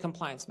wait for the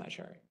compliance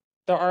measure.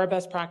 There are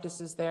best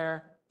practices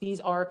there. These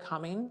are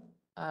coming.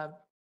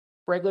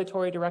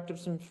 Regulatory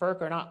directives from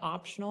FERC are not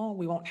optional.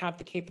 We won't have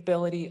the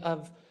capability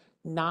of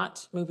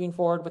not moving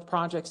forward with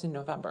projects in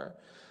November.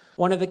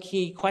 One of the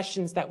key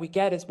questions that we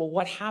get is, well,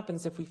 what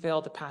happens if we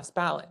fail to pass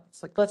ballot?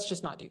 It's like, let's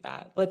just not do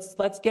that.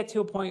 Let's get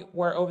to a point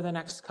where over the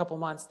next couple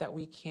months that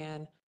we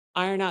can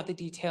iron out the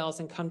details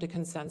and come to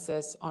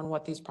consensus on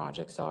what these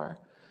projects are.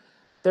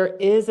 There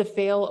is a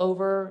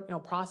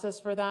failover, process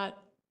for that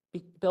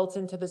built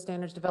into the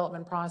standards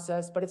development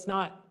process, but it's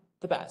not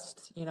the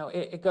best.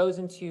 It goes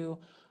into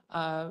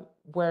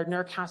where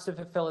NERC has to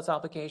fulfill its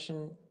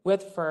obligation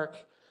with FERC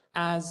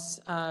as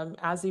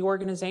the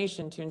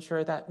organization to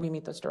ensure that we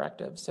meet those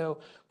directives. So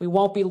we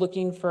won't be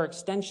looking for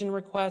extension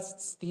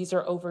requests. These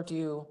are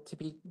overdue,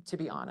 to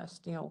be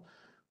honest.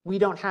 We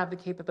don't have the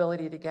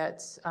capability to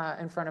get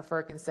in front of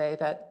FERC and say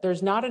that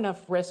there's not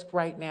enough risk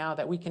right now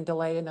that we can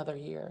delay another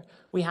year.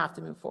 We have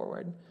to move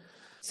forward.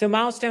 So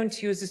milestone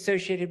 2 is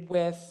associated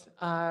with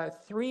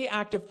 3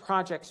 active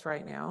projects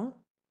right now.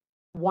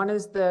 One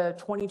is the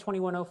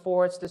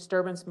 2021-04, it's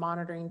disturbance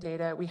monitoring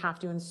data. We have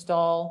to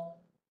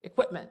install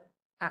equipment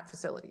at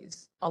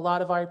facilities. A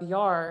lot of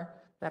IBR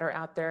that are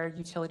out there,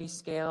 utility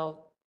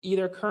scale,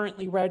 either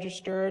currently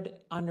registered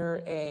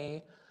under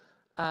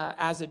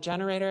as a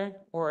generator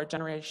or a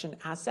generation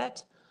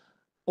asset,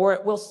 or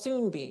it will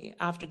soon be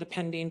after the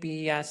pending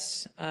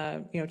BES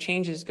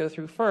changes go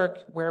through FERC,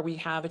 where we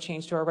have a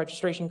change to our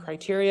registration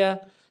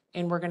criteria,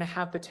 and we're going to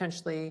have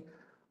potentially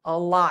a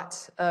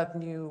lot of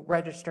new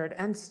registered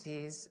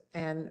entities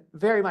and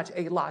very much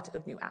a lot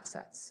of new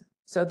assets.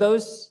 So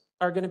those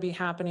are going to be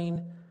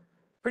happening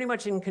pretty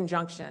much in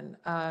conjunction.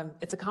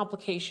 It's a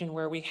complication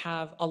where we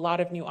have a lot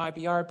of new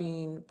IBR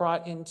being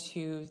brought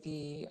into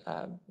the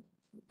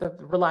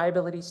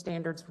reliability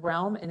standards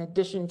realm, in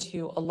addition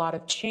to a lot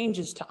of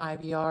changes to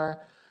IBR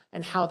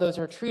and how those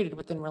are treated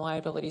within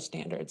reliability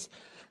standards.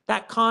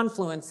 That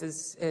confluence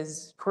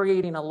is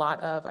creating a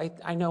lot of,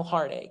 I know,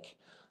 heartache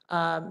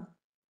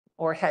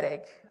or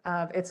headache.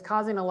 It's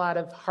causing a lot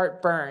of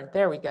heartburn.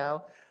 There we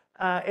go.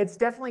 It's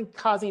definitely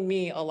causing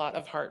me a lot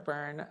of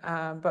heartburn,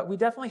 but we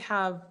definitely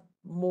have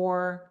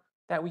more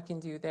that we can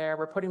do there.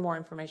 We're putting more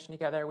information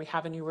together. We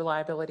have a new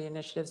reliability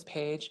initiatives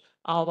page.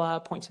 I'll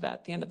point to that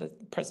at the end of the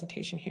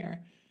presentation here.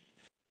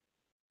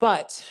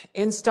 But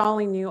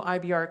installing new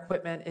IBR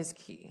equipment is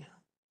key.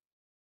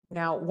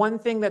 Now, one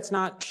thing that's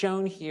not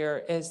shown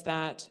here is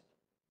that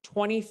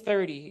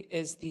 2030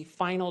 is the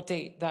final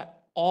date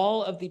that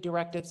all of the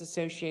directives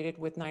associated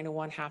with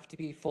 901 have to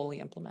be fully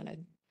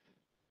implemented.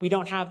 We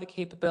don't have the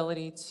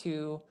capability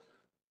to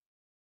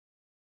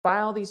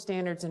file these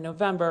standards in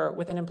November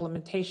with an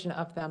implementation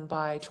of them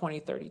by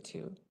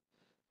 2032.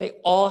 They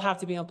all have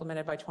to be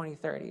implemented by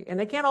 2030. And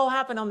they can't all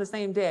happen on the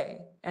same day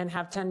and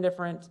have 10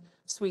 different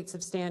suites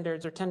of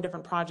standards or 10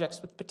 different projects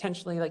with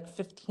potentially like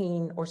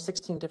 15 or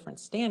 16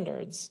 different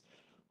standards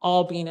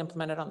all being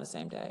implemented on the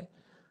same day.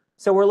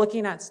 So we're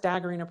looking at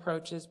staggering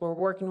approaches. We're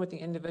working with the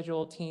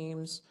individual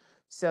teams.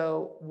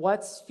 So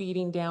what's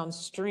feeding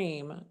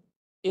downstream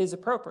is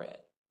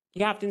appropriate.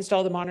 You have to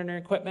install the monitoring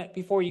equipment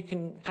before you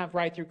can have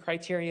ride-through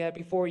criteria,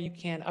 before you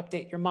can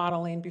update your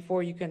modeling,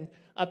 before you can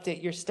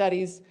update your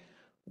studies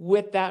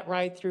with that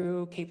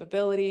ride-through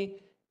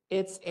capability.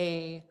 It's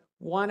a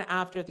one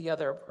after the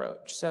other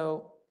approach.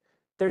 So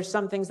there's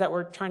some things that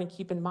we're trying to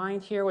keep in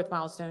mind here with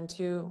milestone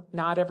 2.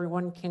 Not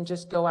everyone can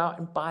just go out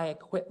and buy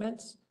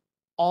equipment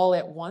all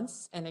at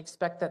once and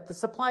expect that the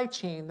supply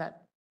chain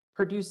that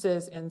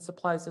produces and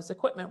supplies this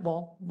equipment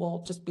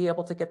will just be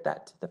able to get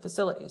that to the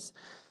facilities.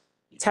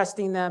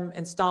 Testing them,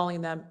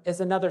 installing them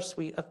is another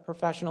suite of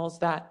professionals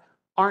that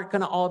aren't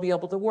going to all be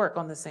able to work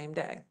on the same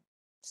day.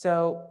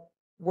 So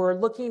we're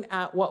looking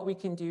at what we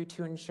can do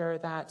to ensure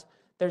that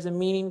there's a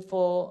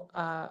meaningful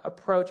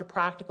approach, a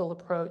practical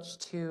approach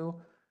to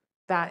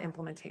that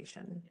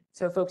implementation.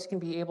 So folks can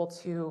be able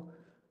to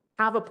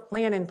have a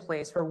plan in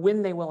place for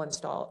when they will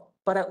install,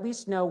 but at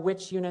least know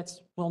which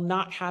units will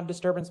not have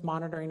disturbance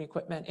monitoring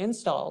equipment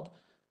installed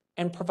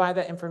and provide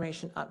that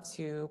information up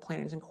to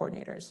planners and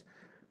coordinators.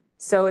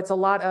 So it's a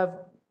lot of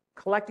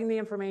collecting the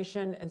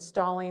information,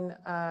 installing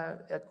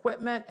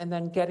equipment, and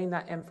then getting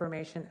that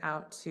information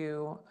out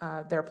to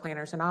their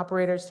planners and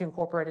operators to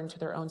incorporate into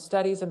their own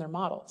studies and their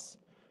models.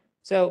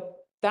 So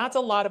that's a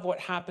lot of what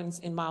happens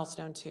in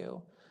milestone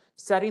 2.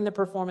 Setting the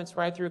performance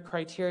ride-through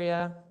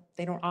criteria.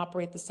 They don't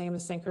operate the same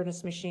as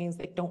synchronous machines.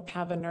 They don't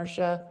have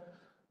inertia.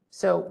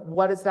 So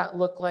what does that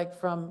look like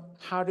from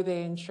how do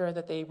they ensure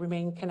that they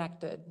remain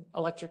connected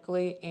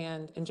electrically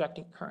and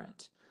injecting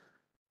current?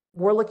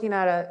 We're looking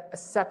at a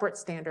separate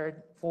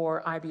standard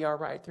for IBR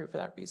ride-through for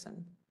that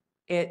reason.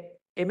 It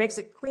makes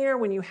it clear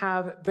when you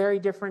have very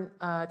different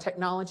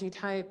technology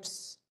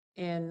types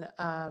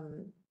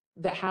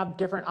that have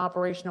different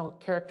operational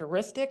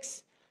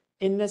characteristics,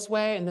 in this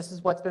way, and this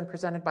is what's been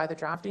presented by the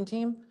drafting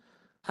team.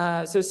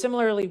 So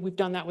similarly, we've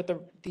done that with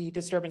the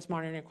disturbance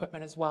monitoring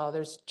equipment as well.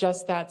 There's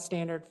just that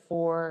standard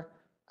for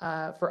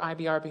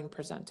IBR being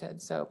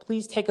presented. So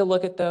please take a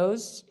look at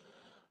those.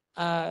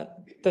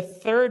 The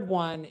third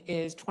one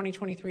is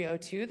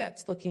 2023-02.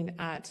 That's looking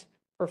at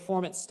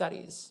performance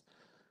studies.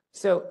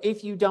 So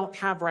if you don't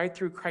have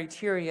right-through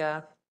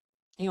criteria,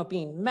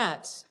 being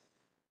met,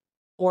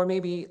 or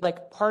maybe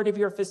like part of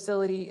your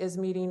facility is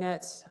meeting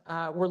it,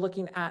 we're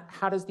looking at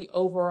how does the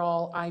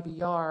overall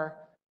IBR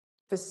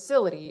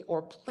facility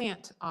or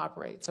plant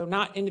operate. So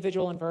not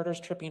individual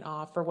inverters tripping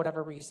off for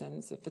whatever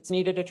reasons. If it's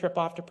needed to trip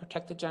off to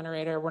protect the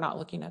generator, we're not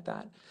looking at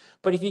that.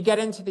 But if you get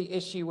into the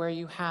issue where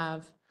you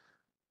have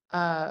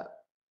a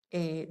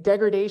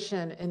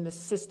degradation in the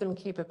system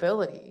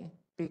capability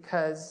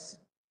because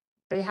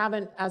they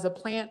haven't, as a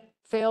plant,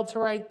 failed to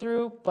ride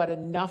through, but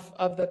enough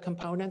of the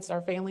components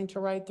are failing to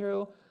ride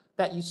through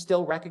that you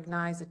still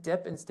recognize a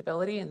dip in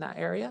stability in that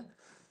area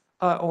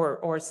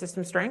or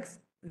system strength,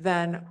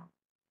 then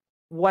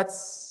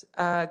what's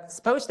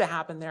supposed to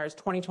happen there is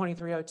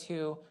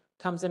 2023-02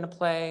 comes into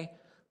play.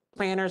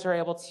 Planners are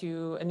able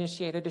to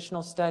initiate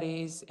additional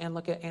studies and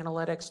look at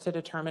analytics to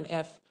determine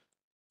if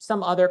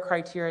some other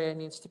criteria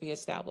needs to be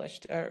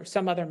established or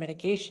some other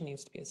mitigation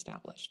needs to be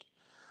established.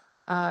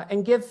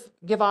 And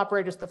give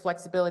operators the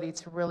flexibility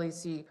to really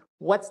see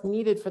what's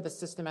needed for the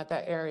system at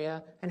that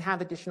area and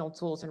have additional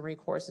tools and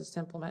recourses to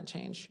implement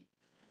change.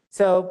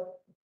 So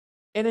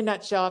in a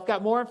nutshell, I've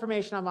got more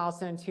information on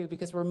milestone 2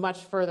 because we're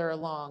much further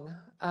along.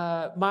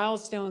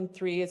 Milestone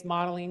 3 is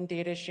modeling,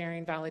 data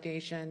sharing,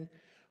 validation.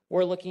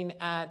 We're looking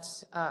at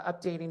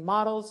updating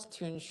models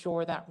to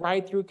ensure that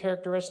ride-through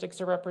characteristics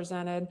are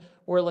represented.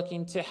 We're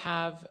looking to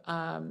have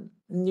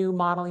new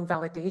modeling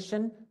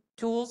validation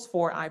tools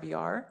for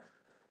IBR.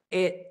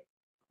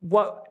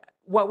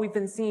 What we've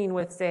been seeing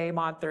with, say,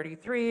 Mod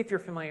 33, if you're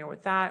familiar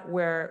with that,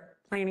 where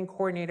planning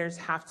coordinators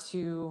have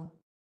to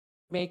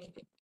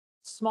make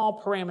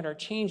small parameter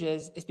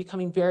changes, is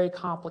becoming very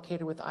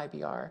complicated with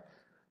IBR.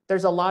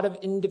 There's a lot of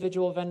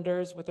individual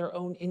vendors with their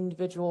own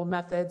individual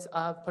methods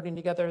of putting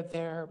together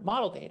their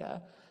model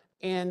data,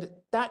 and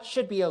that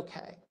should be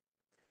okay.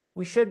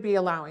 We should be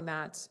allowing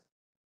that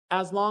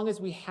as long as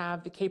we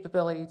have the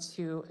capability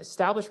to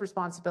establish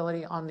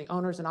responsibility on the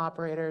owners and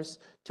operators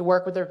to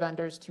work with their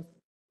vendors to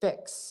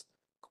fix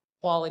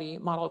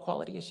model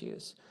quality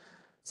issues.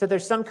 So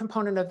there's some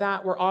component of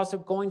that. We're also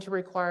going to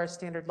require a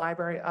standard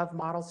library of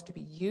models to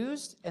be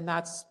used, and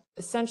that's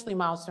essentially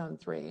milestone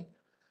 3.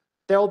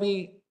 There will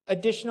be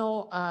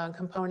additional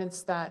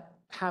components that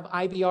have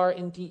IBR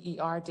and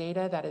DER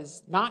data that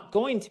is not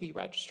going to be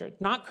registered,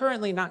 not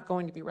currently not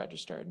going to be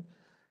registered,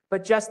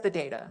 but just the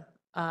data.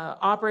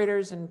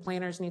 Operators and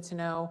planners need to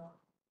know,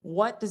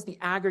 what does the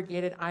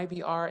aggregated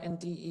IBR and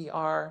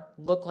DER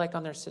look like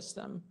on their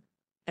system?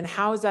 And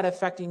how is that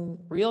affecting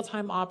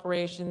real-time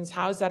operations?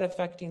 How is that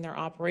affecting their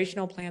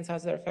operational plans? How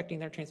is that affecting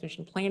their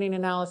transmission planning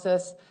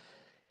analysis?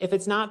 If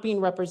it's not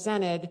being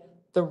represented,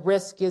 the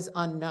risk is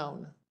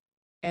unknown.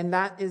 And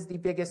that is the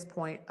biggest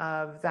point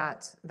of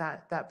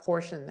that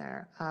portion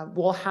there.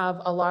 We'll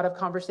have a lot of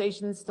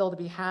conversations still to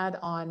be had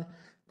on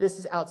this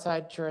is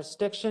outside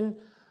jurisdiction,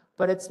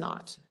 but it's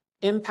not.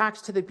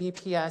 Impacts to the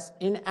BPS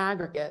in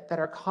aggregate that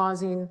are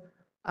causing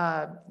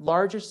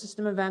larger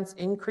system events,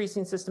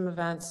 increasing system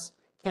events,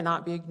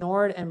 cannot be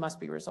ignored and must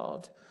be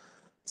resolved.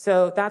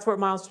 So that's where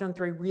milestone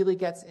 3 really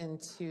gets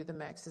into the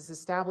mix, is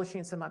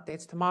establishing some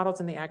updates to models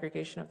and the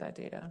aggregation of that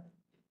data.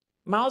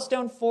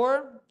 Milestone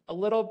 4, a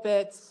little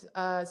bit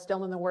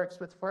still in the works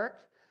with FERC.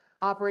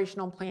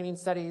 Operational planning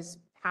studies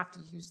have to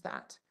use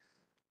that.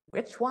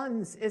 Which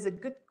ones is a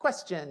good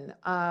question.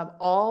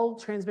 All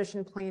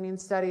transmission planning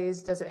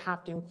studies, does it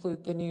have to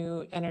include the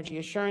new energy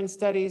assurance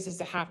studies?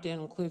 Does it have to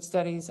include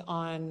studies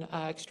on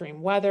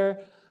extreme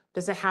weather?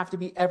 Does it have to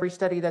be every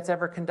study that's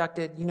ever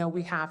conducted?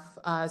 We have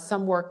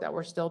some work that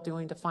we're still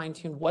doing to fine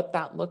tune what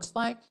that looks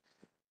like.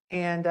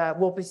 And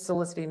we'll be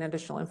soliciting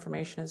additional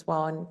information as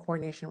well in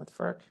coordination with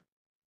FERC.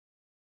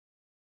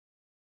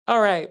 All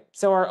right,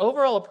 so our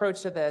overall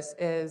approach to this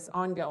is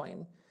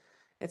ongoing.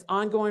 It's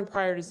ongoing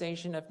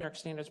prioritization of NERC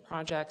standards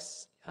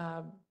projects.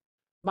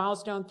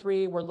 Milestone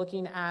 3, we're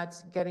looking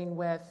at getting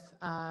with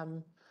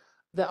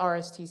the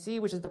RSTC,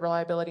 which is the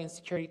Reliability and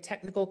Security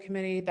Technical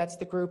Committee. That's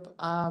the group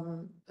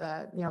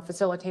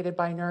facilitated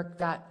by NERC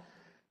that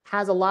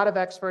has a lot of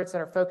experts that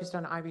are focused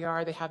on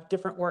IBR. They have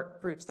different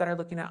work groups that are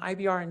looking at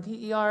IBR and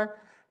DER,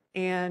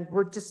 and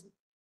we're just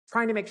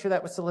trying to make sure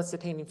that we're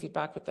soliciting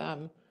feedback with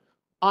them.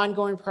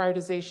 Ongoing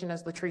prioritization,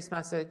 as Latrice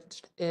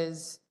messaged,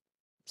 is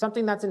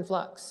something that's in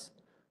flux.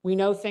 We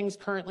know things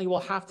currently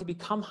will have to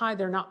become high.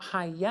 They're not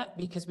high yet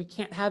because we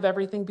can't have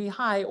everything be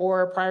high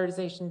or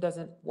prioritization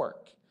doesn't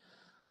work.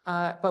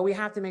 But we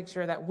have to make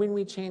sure that when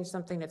we change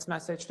something, it's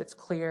messaged, it's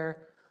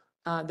clear.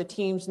 The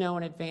teams know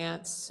in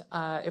advance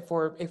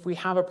if we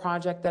have a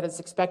project that is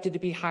expected to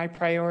be high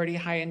priority,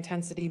 high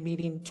intensity,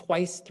 meeting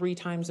twice, 3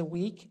 times a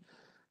week,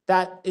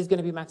 that is going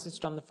to be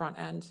messaged on the front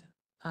end.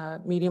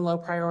 Medium, low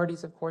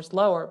priorities, of course,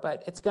 lower,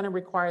 but it's going to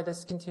require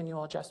this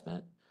continual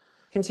adjustment.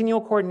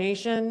 Continual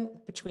coordination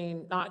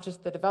between not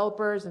just the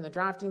developers and the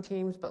drafting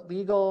teams, but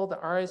legal, the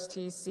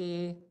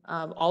RSTC,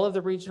 all of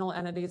the regional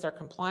entities, our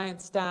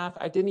compliance staff.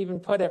 I didn't even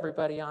put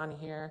everybody on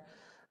here.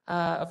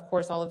 Of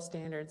course, all of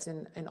standards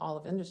in all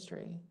of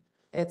industry.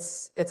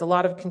 It's a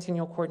lot of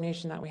continual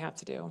coordination that we have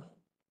to do.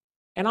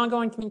 And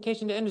ongoing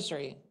communication to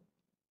industry.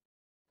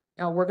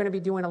 We're going to be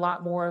doing a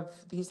lot more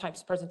of these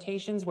types of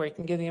presentations where you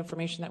can give the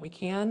information that we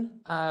can,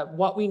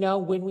 what we know,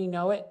 when we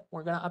know it.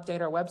 We're going to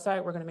update our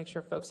website. We're going to make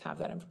sure folks have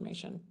that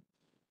information.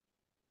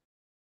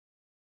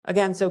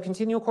 Again, so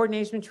continual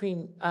coordination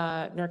between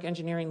NERC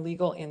engineering,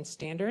 legal, and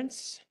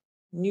standards.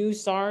 New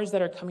SARs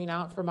that are coming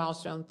out for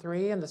milestone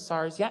 3 and the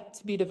SARs yet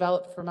to be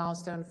developed for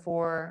milestone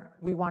 4,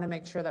 we want to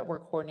make sure that we're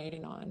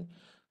coordinating on.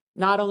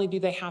 Not only do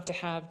they have to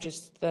have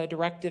just the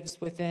directives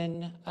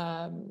within,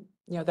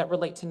 that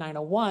relate to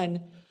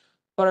 901,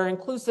 but are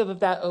inclusive of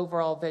that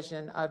overall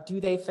vision of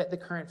do they fit the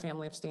current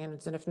family of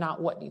standards, and if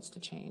not, what needs to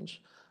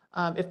change?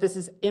 If this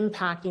is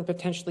impacting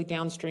potentially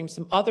downstream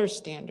some other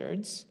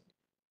standards,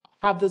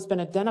 have those been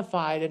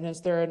identified, and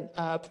is there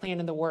a plan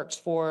in the works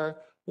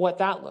for what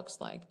that looks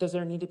like? Does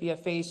there need to be a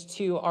phase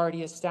 2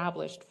 already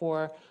established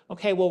for,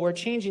 okay, well, we're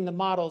changing the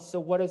models, so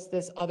what does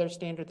this other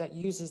standard that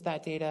uses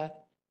that data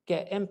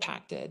get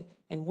impacted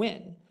and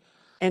when?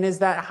 And is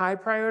that high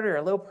priority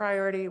or low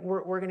priority?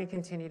 We're going to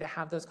continue to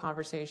have those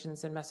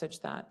conversations and message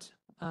that.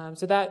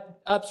 So that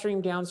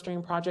upstream,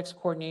 downstream projects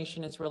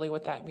coordination is really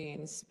what that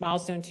means.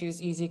 Milestone 2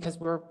 is easy because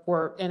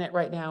we're in it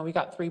right now. We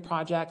got 3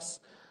 projects.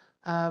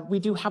 We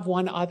do have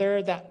one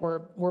other that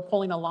we're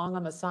pulling along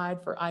on the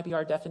side for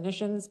IBR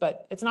definitions,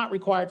 but it's not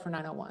required for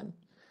 901.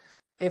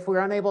 If we're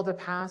unable to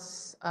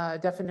pass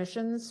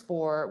definitions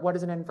for what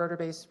is an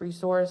inverter-based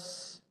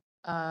resource,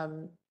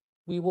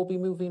 we will be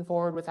moving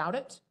forward without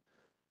it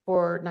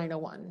for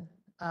 901.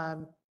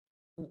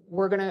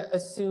 We're going to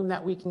assume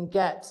that we can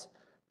get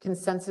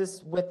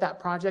consensus with that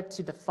project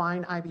to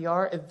define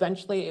IBR.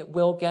 Eventually, it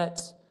will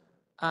get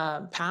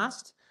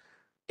passed.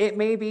 It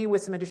may be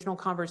with some additional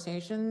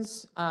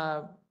conversations,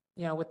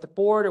 with the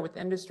board or with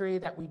industry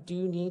that we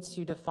do need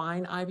to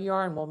define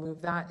IBR, and we'll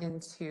move that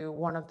into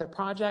one of the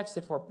projects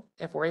if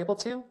we're able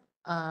to.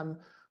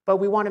 But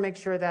we want to make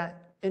sure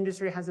that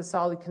industry has a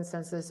solid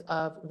consensus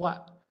of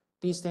what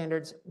these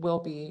standards will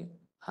be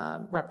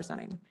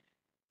representing.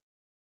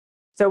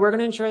 So we're going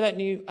to ensure that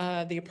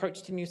the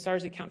approach to new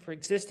SARs account for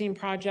existing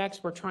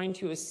projects. We're trying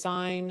to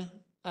assign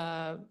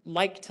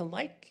like to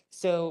like.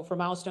 So for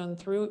milestone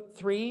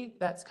 3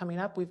 that's coming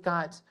up, we've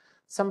got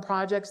some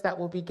projects that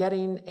will be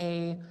getting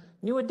a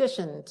new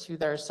addition to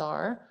their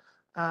SAR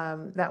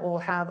that will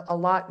have a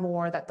lot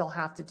more that they'll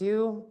have to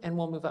do, and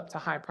we'll move up to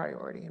high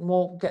priority, and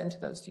we'll get into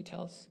those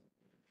details.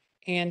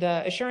 And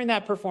assuring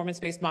that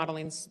performance-based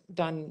modeling is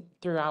done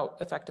throughout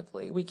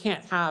effectively. We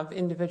can't have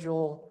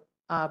individual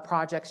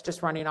projects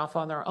just running off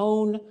on their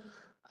own.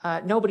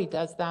 Nobody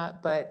does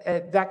that, but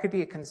that could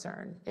be a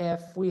concern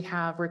if we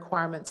have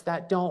requirements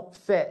that don't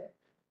fit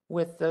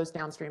with those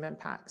downstream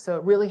impacts. So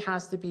it really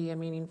has to be a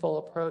meaningful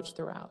approach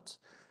throughout.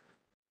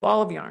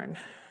 Ball of yarn.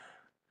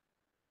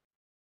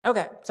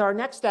 Okay, so our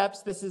next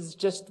steps, this is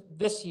just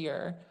this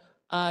year.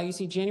 You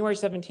see January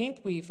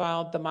 17th, we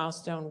filed the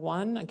milestone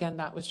 1. Again,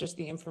 that was just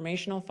the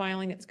informational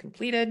filing. It's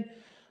completed.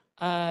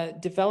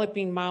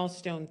 Developing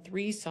milestone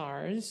 3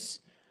 SARs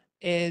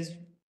is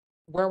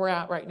where we're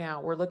at right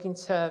now. We're looking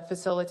to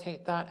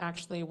facilitate that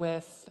actually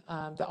with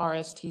the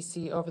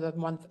RSTC over the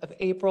month of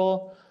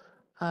April.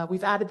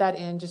 We've added that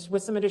in just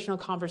with some additional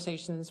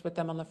conversations with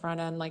them on the front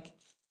end. Like,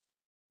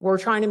 we're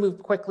trying to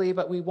move quickly,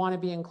 but we want to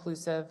be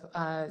inclusive.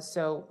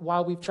 So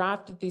while we've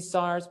drafted these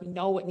SARs, we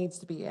know what needs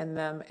to be in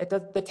them.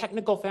 The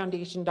technical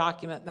foundation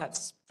document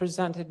that's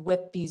presented with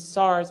these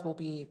SARs will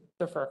be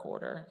the FERC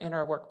order in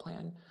our work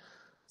plan.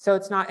 So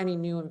it's not any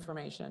new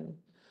information.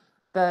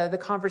 The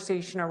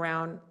conversation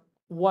around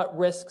what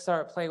risks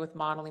are at play with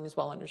modeling is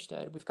well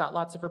understood. We've got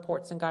lots of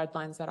reports and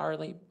guidelines that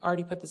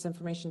already put this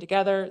information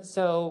together,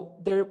 so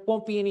there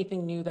won't be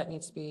anything new that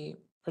needs to be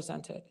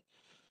presented.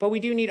 But we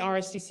do need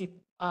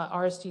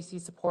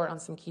RSTC support on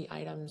some key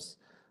items.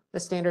 The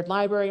standard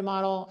library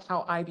model,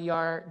 how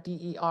IBR,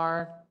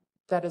 DER,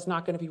 that is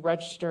not going to be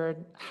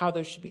registered, how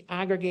those should be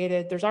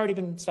aggregated. There's already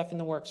been stuff in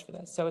the works for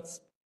this, so it's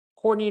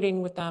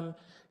coordinating with them,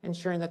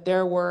 ensuring that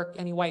their work,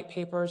 any white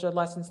papers or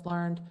lessons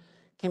learned,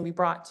 can be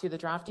brought to the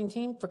drafting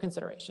team for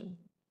consideration.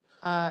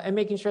 And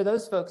making sure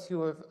those folks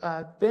who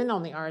have been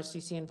on the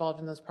RSTC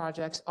involved in those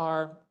projects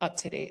are up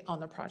to date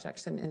on the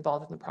projects and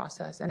involved in the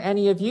process. And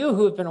any of you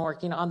who have been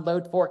working on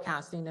load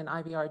forecasting and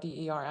IBR,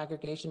 DER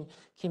aggregation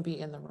can be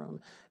in the room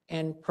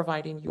and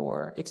providing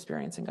your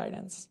experience and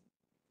guidance.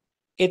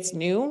 It's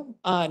new.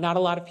 Not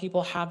a lot of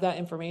people have that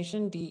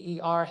information.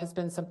 DER has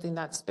been something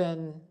that's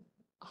been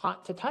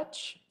hot to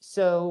touch.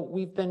 So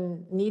we've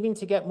been needing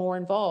to get more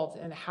involved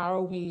in how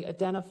are we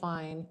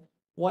identifying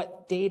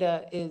what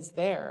data is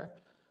there.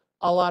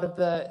 A lot of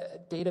the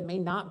data may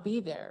not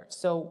be there.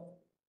 So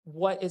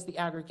what is the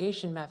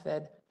aggregation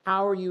method?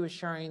 How are you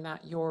assuring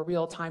that your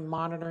real-time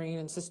monitoring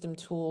and system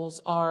tools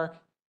are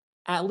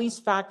at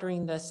least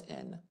factoring this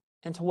in?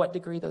 and to what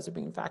degree those are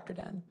being factored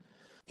in.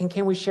 And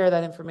can we share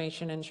that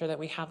information and ensure that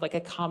we have like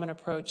a common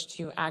approach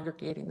to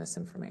aggregating this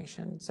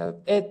information?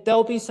 So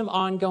there'll be some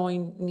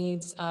ongoing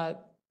needs.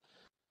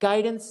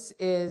 Guidance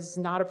is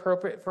not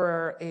appropriate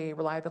for a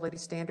reliability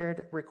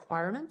standard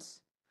requirement.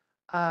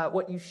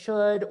 What you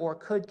should or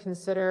could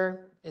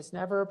consider is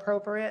never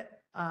appropriate.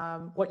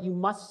 What you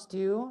must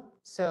do,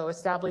 so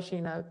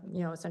establishing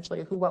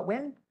essentially a who, what,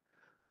 when,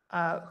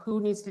 who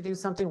needs to do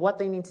something, what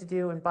they need to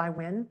do, and by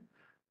when,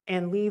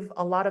 and leave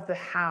a lot of the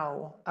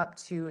how up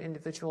to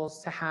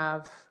individuals to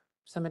have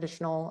some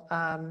additional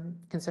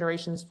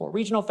considerations for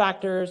regional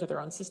factors or their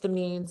own system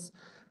needs,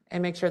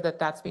 and make sure that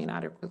that's being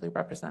adequately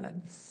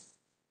represented.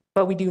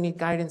 But we do need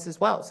guidance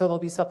as well. So there'll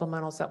be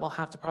supplementals that we'll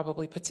have to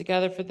probably put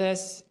together for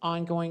this.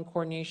 Ongoing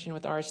coordination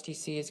with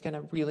RSTC is going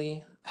to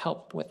really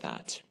help with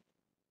that.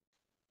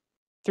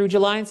 Through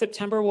July and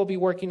September, we'll be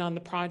working on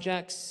the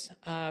projects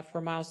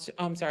for milestone.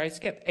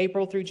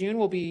 April through June,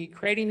 we'll be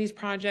creating these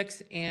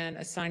projects and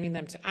assigning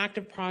them to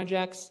active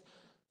projects.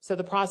 So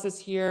the process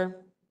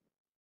here,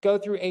 go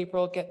through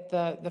April, get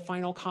the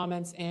final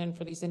comments in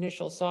for these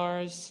initial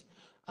SARs,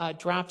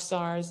 draft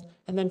SARs,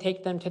 and then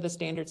take them to the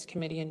standards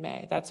committee in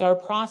May. That's our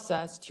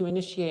process to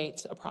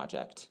initiate a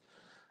project.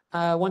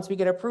 Once we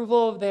get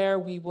approval there,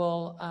 we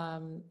will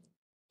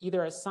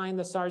either assign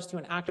the SARs to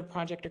an active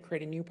project or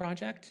create a new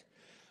project.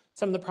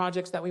 Some of the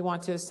projects that we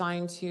want to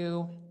assign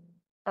to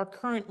are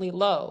currently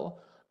low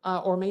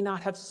or may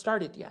not have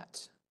started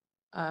yet.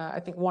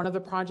 I think one of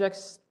the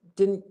projects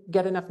didn't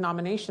get enough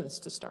nominations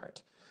to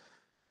start.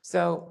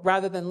 So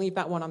rather than leave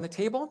that one on the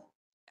table,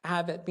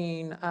 have it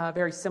being a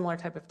very similar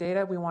type of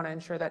data, we want to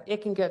ensure that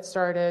it can get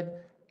started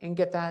and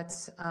get that,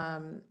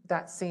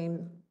 that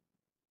same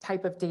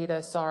type of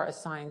data SAR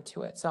assigned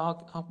to it. So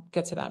I'll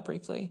get to that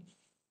briefly.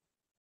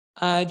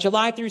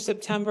 July through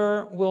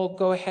September, we'll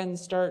go ahead and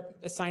start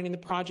assigning the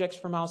projects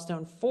for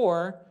milestone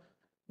 4,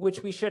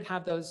 which we should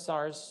have those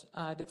SARs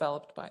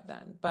developed by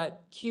then.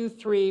 But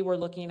Q3, we're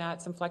looking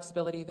at some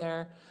flexibility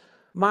there.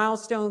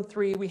 Milestone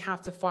 3, we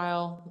have to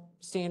file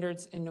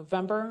standards in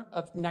November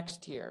of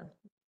next year.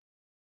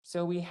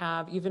 So we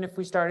have, even if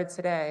we started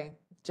today,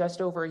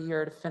 just over a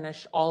year to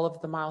finish all of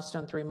the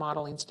milestone 3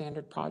 modeling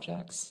standard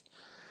projects.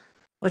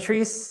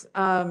 Latrice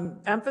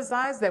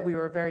emphasized that we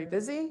were very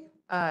busy,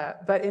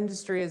 but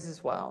industry is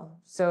as well.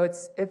 So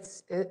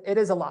it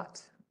is a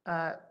lot,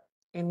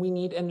 and we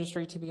need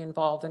industry to be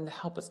involved and to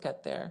help us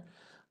get there.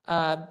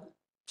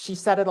 She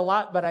said it a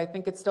lot, but I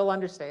think it's still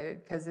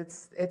understated because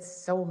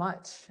it's so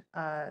much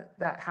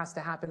that has to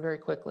happen very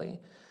quickly.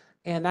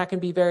 And that can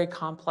be very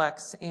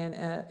complex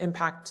and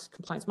impact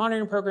compliance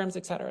monitoring programs,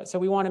 et cetera. So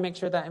we want to make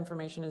sure that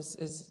information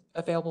is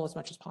available as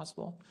much as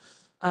possible.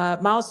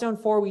 Milestone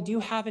 4, we do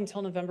have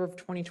until November of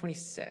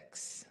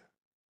 2026.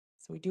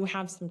 So we do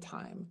have some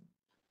time,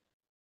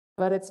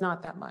 but it's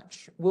not that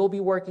much. We'll be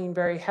working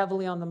very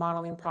heavily on the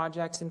modeling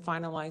projects and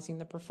finalizing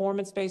the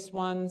performance-based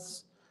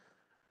ones,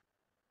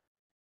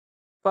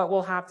 but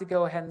we'll have to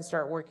go ahead and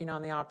start working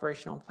on the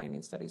operational and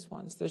planning studies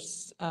ones.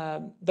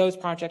 Those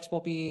projects will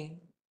be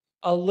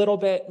a little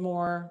bit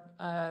more,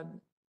 I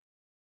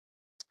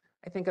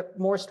think,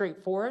 more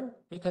straightforward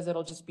because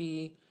it'll just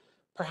be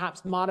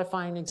perhaps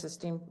modifying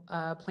existing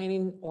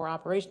planning or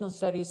operational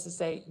studies to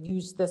say,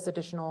 use this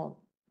additional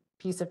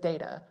piece of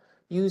data,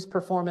 use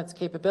performance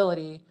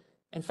capability,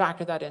 and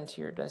factor that into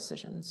your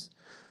decisions.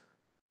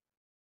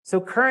 So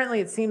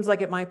currently, it seems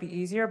like it might be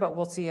easier, but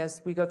we'll see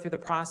as we go through the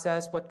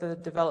process what the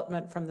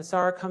development from the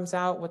SAR comes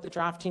out, what the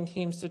drafting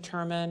teams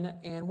determine,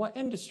 and what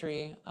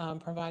industry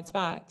provides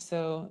back.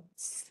 So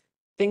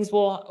things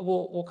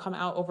will come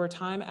out over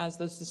time as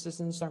those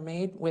decisions are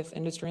made with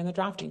industry and the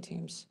drafting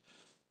teams.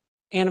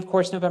 And of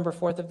course, November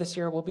 4th of this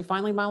year, we'll be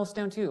filing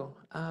milestone 2.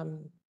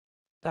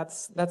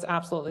 That's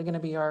absolutely going to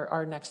be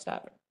our next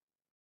step.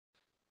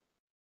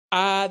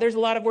 There's a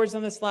lot of words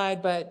on this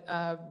slide, but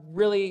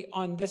really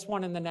on this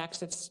one and the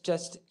next, it's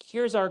just,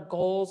 here's our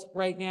goals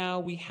right now.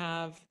 We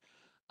have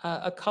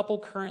a couple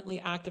currently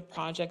active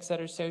projects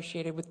that are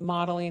associated with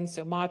modeling.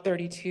 So Mod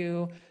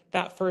 32,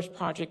 that first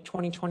project,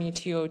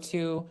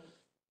 2020-202,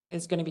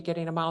 is going to be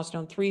getting a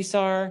milestone 3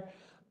 SAR.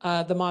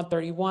 The Mod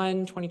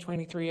 31,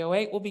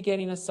 2023-08 will be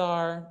getting a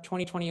SAR.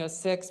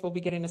 2020-06 will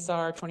be getting a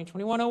SAR.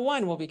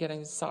 2021-01 will be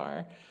getting a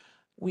SAR.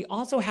 We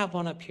also have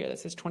one up here that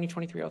says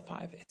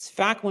 2023-05. It's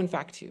FAC 1,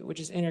 FAC 2, which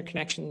is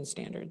interconnection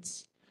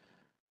standards.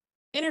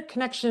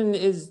 Interconnection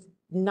is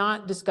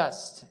not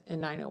discussed in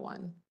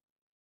 901.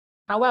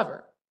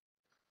 However,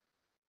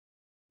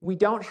 we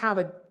don't have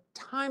a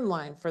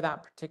timeline for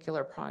that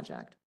particular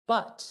project,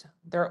 but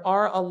there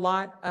are a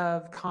lot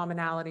of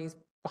commonalities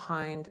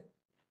behind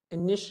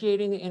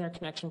initiating the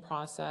interconnection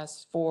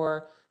process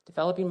for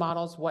developing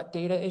models, what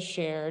data is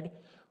shared,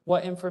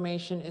 what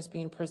information is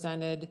being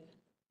presented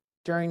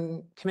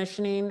during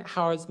commissioning,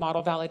 how is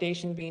model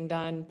validation being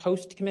done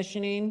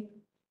post-commissioning.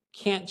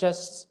 Can't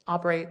just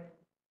operate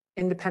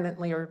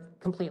independently or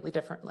completely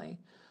differently.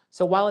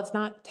 So while it's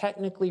not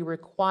technically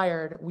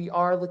required, we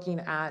are looking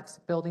at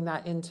building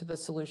that into the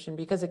solution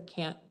because it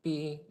can't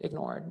be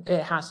ignored.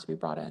 It has to be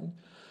brought in.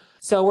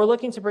 So we're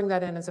looking to bring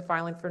that in as a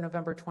filing for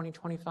November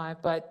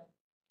 2025, but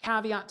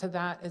caveat to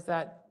that is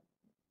that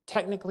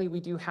technically we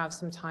do have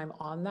some time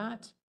on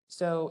that.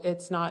 So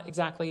it's not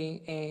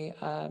exactly a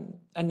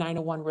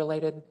 901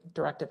 related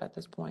directive at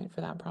this point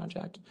for that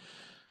project.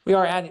 We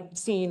are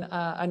seeing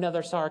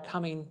another SAR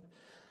coming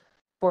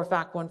for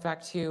FAC 1,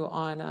 FAC 2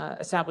 on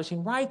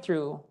establishing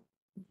ride-through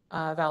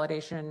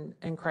validation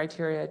and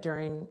criteria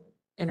during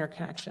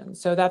interconnection.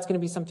 So that's going to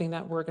be something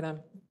that we're going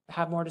to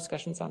have more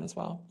discussions on as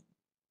well.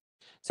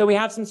 So we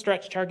have some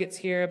stretch targets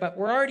here, but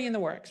we're already in the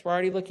works. We're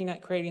already looking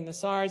at creating the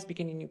SARs,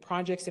 beginning new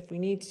projects if we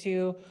need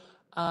to,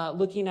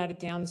 looking at a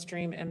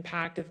downstream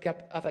impact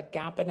of a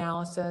gap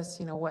analysis,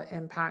 what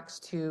impacts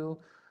to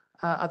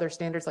other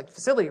standards like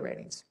facility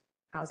ratings.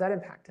 How's that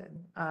impacted?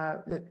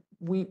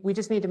 We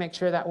just need to make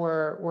sure that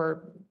we're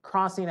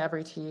crossing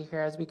every T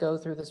here as we go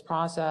through this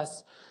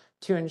process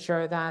to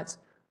ensure that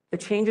the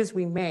changes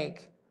we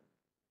make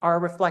are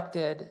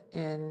reflected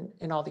in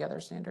all the other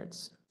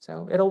standards.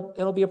 So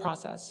it'll be a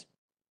process.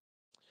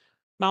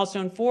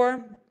 Milestone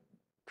 4,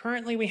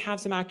 currently we have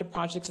some active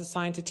projects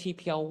assigned to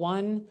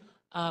TPL1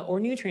 or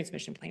new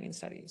transmission planning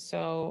studies.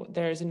 So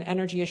there's an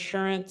energy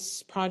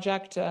assurance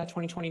project,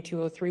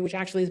 2022-03, which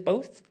actually is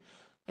both.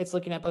 It's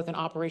looking at both an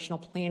operational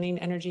planning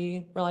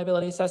energy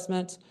reliability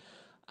assessment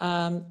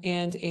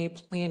and a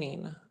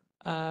planning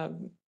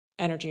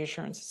energy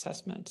assurance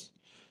assessment.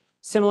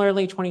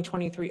 Similarly,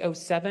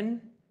 2023-07,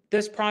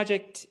 this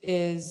project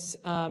is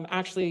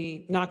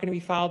actually not going to be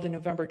filed in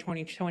November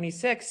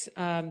 2026.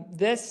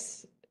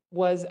 This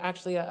was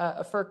actually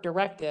a FERC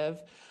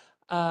directive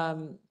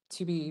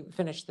to be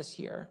finished this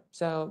year.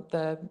 So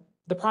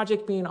the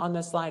project being on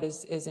this slide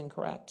is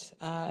incorrect.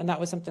 And that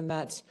was something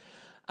that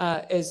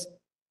is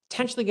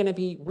potentially going to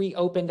be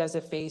reopened as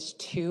a phase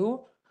 2.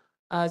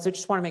 So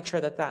just want to make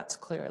sure that that's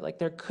clear. Like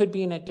there could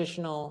be an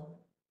additional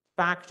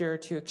factor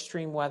to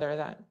extreme weather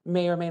that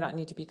may or may not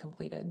need to be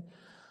completed.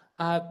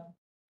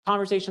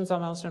 Conversations on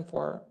milestone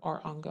 4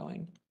 are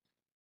ongoing.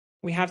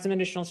 We have some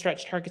additional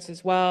stretch targets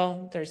as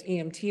well. There's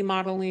EMT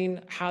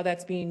modeling. How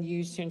that's being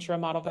used to ensure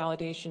model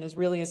validation is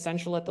really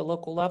essential at the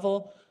local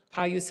level.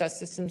 How you assess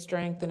system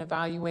strength and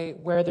evaluate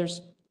where there's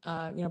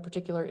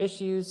particular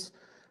issues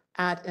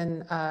at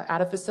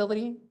a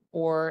facility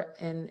or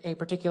in a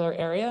particular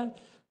area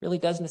really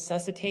does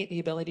necessitate the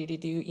ability to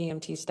do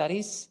EMT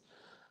studies.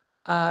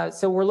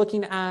 So we're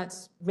looking at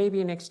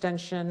maybe an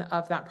extension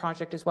of that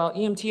project as well.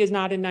 EMT is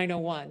not in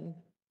 901.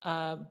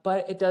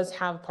 But it does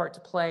have a part to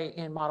play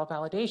in model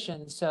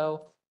validation.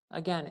 So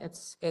again,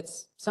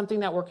 it's something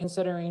that we're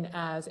considering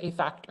as a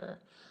factor,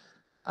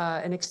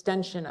 an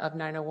extension of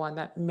 901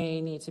 that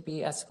may need to be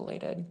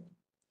escalated.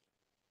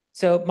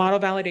 So model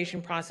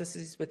validation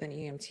processes within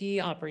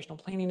EMT, operational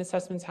planning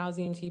assessments, how's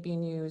EMT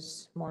being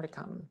used, more to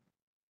come.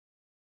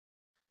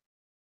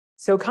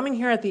 So coming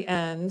here at the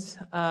end,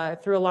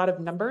 through a lot of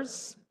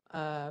numbers,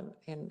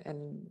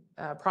 and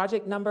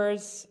project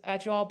numbers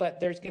at you all, but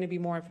there's going to be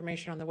more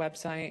information on the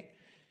website.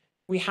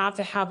 We have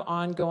to have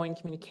ongoing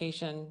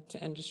communication to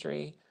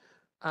industry.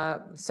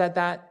 Said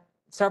that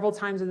several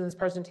times in this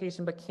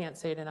presentation, but can't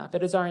say it enough.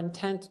 It is our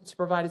intent to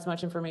provide as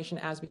much information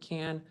as we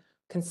can,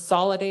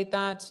 consolidate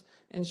that,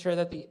 ensure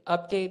that the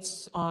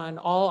updates on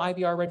all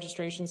IBR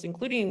registrations,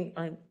 including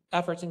our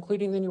efforts,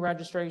 including the new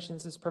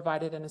registrations, is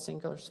provided in a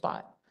singular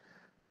spot.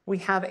 We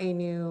have a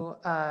new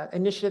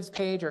initiatives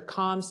page. Our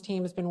comms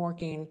team has been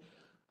working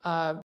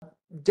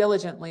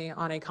diligently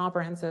on a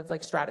comprehensive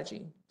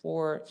strategy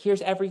for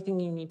here's everything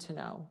you need to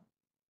know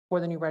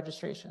for the new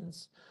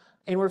registrations.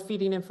 And we're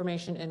feeding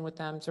information in with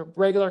them. So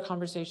regular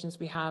conversations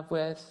we have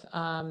with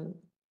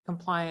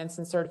compliance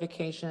and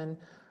certification,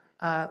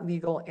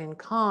 legal and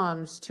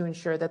comms to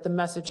ensure that the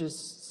message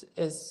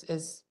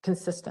is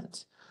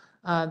consistent,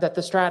 that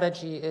the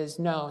strategy is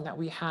known, that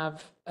we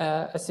have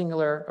a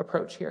singular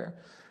approach here.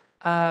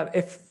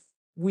 If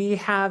we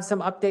have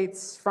some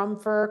updates from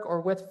FERC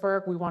or with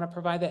FERC, we want to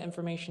provide that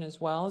information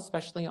as well,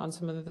 especially on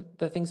some of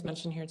the things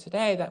mentioned here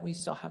today that we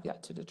still have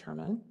yet to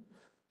determine.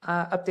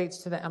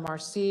 Updates to the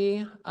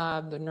MRC,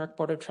 the NERC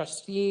Board of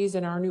Trustees,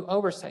 and our new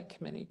Oversight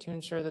Committee to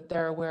ensure that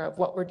they're aware of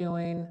what we're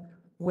doing,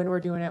 when we're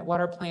doing it, what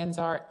our plans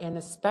are, and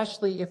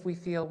especially if we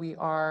feel we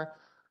are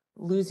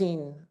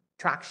losing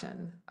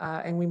traction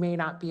and we may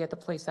not be at the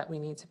place that we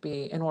need to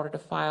be in order to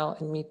file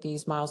and meet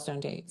these milestone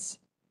dates.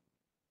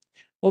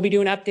 We'll be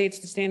doing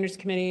updates to standards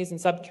committees and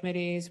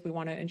subcommittees. We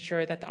want to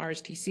ensure that the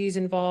RSTC is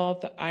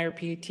involved, the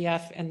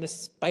IRPTF, and the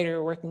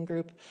SPIDER working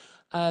group.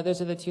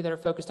 Those are the two that are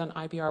focused on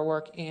IBR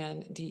work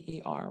and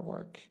DER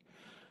work.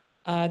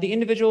 The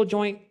individual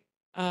joint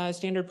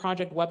standard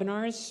project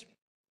webinars.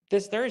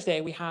 This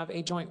Thursday, we have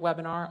a joint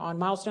webinar on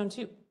milestone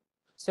 2.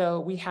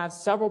 So we have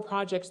several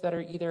projects that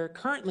are either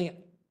currently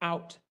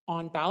out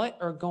on ballot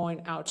or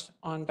going out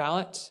on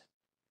ballot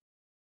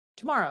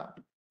tomorrow.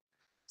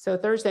 So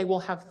Thursday,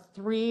 we'll have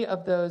 3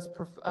 of those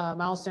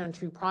milestone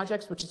 2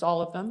 projects, which is all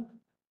of them,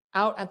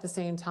 out at the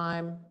same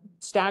time,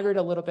 staggered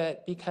a little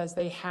bit because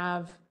they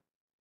have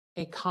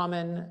a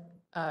common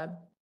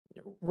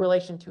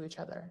relation to each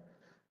other.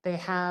 They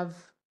have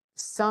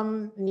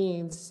some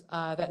needs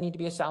that need to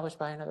be established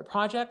by another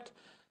project.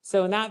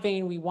 So in that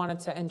vein, we wanted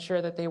to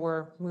ensure that they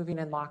were moving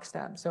in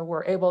lockstep. So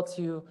we're able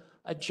to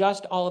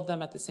adjust all of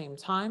them at the same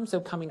time. So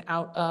coming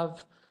out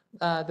of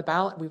the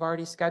ballot, we've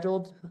already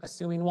scheduled,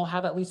 assuming we'll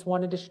have at least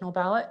one additional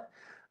ballot.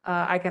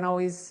 I can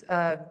always,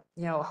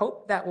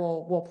 hope that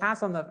we'll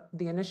pass on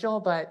the initial,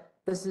 but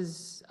this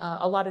is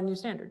a lot of new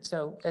standards,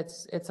 so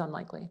it's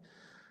unlikely.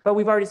 But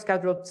we've already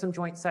scheduled some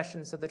joint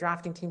sessions so the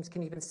drafting teams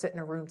can even sit in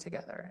a room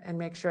together and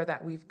make sure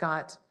that we've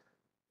got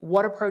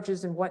what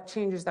approaches and what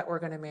changes that we're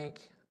going to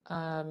make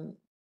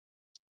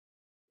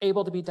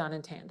able to be done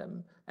in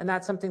tandem. And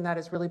that's something that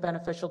is really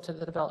beneficial to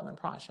the development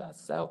process.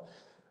 So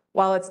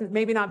while it's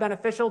maybe not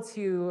beneficial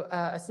to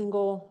a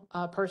single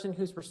person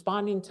who's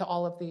responding to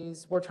all of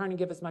these, we're trying to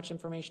give as much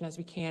information as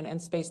we can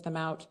and space them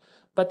out,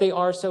 but they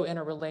are so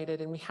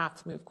interrelated and we have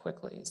to move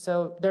quickly.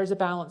 So there's a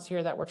balance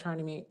here that we're trying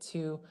to meet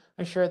to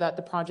ensure that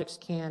the projects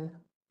can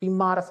be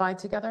modified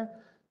together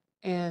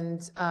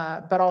and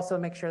but also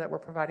make sure that we're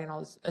providing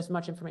as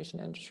much information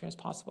to industry as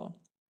possible.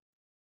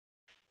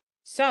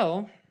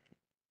 So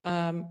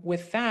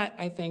with that,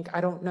 I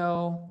don't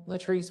know,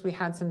 Latrice, we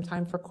had some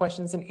time for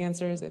questions and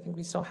answers. I think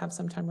we still have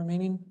some time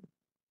remaining.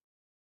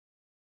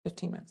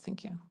 15 minutes,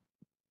 thank you.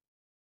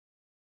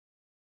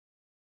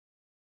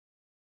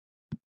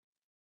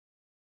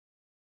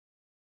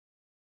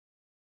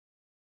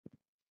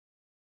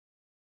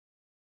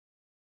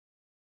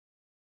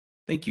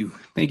 Thank you.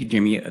 Thank you,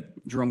 Jimmy.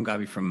 Jerome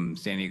Gabi from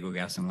San Diego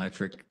Gas and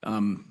Electric.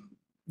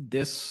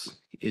 This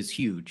is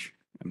huge.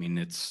 I mean,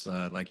 it's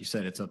like you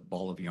said, it's a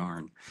ball of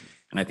yarn.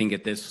 And I think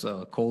at this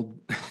cold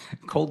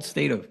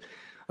state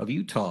of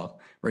Utah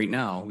right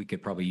now, we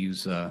could probably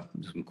use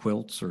some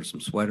quilts or some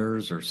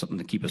sweaters or something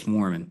to keep us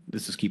warm. And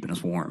this is keeping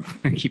us warm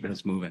and keeping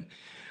us moving.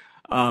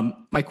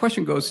 My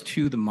question goes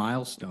to the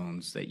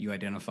milestones that you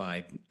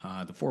identified,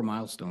 the 4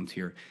 milestones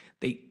here.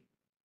 They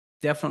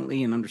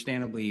definitely and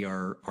understandably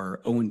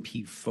are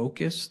O&P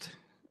focused,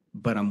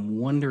 but I'm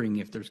wondering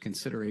if there's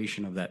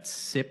consideration of that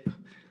SIP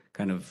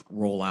kind of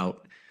rollout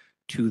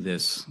to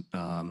this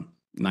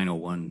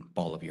 901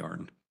 ball of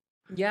yarn.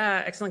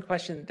 Yeah, excellent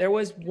question. There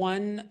was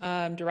one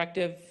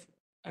directive,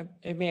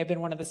 it may have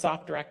been one of the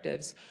soft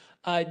directives.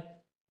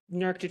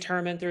 NERC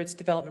determined through its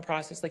development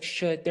process, like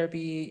should there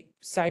be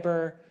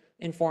cyber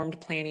informed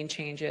planning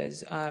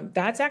changes.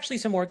 That's actually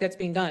some work that's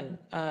being done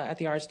at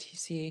the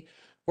RSTC.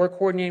 We're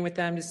coordinating with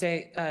them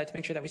to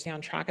make sure that we stay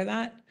on track of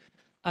that.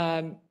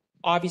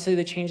 Obviously,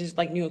 the changes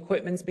like new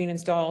equipment's being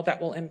installed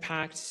that will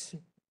impact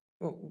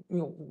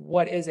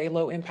what is a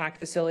low impact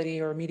facility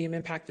or a medium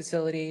impact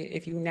facility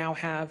if you now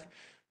have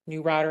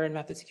new router and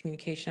methods of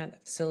communication at the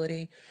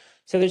facility.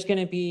 So there's going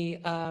to be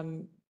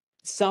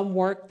some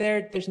work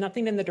there. There's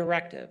nothing in the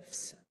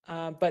directives,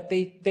 but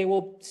they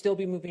will still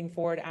be moving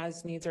forward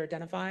as needs are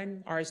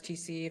identified.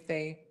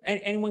 RSTC,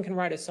 anyone can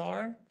write a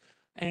SAR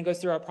and it goes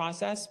through our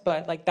process,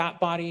 but like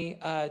that body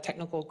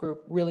technical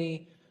group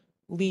really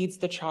leads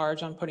the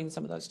charge on putting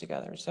some of those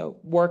together. So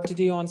work to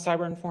do on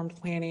cyber informed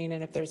planning,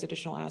 and if there's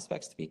additional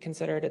aspects to be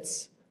considered,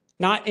 it's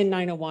not in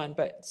 901,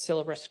 but still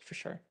a risk for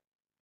sure.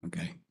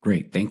 Okay,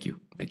 great. Thank you.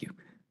 Thank you.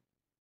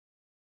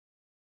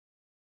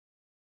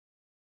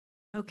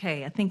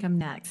 Okay, I think I'm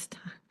next.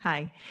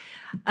 Hi,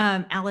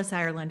 Alice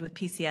Ireland with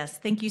PCS.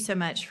 Thank you so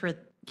much for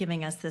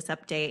giving us this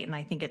update, and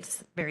I think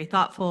it's very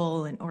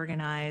thoughtful and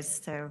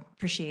organized, so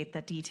appreciate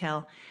the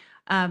detail.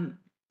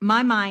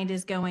 My mind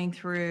is going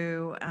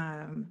through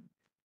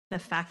the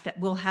fact that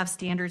we'll have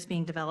standards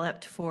being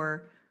developed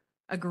for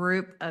a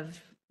group of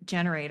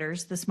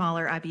generators, the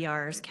smaller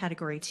IBRs,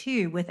 category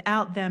 2,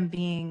 without them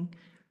being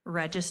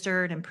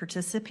registered and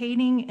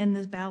participating in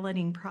the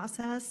balloting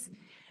process.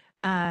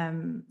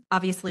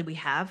 Obviously, we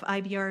have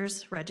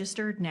IBRs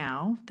registered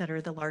now that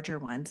are the larger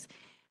ones.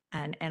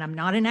 And I'm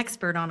not an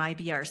expert on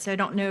IBR, so I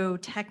don't know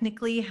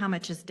technically how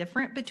much is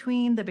different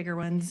between the bigger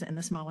ones and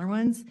the smaller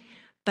ones.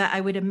 But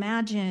I would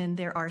imagine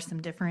there are some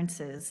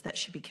differences that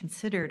should be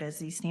considered as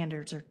these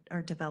standards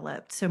are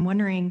developed. So I'm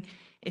wondering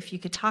if you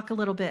could talk a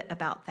little bit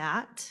about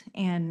that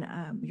and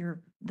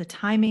the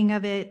timing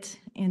of it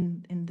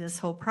in this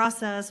whole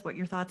process, what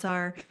your thoughts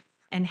are,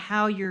 and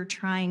how you're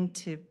trying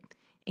to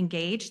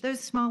engage those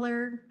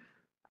smaller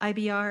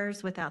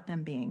IBRs without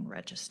them being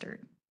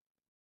registered.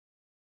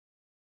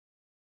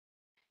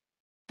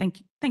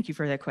 Thank you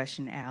for that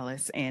question,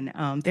 Alice. And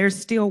there's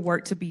still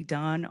work to be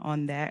done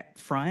on that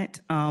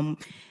front.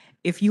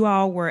 If you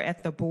all were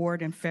at the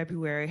board in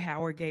February,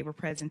 Howard gave a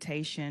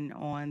presentation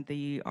on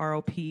the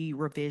ROP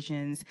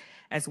revisions,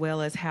 as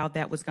well as how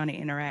that was going to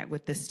interact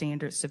with the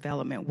standards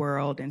development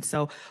world. And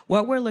so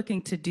what we're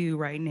looking to do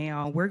right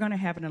now, we're going to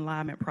have an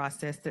alignment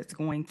process that's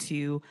going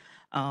to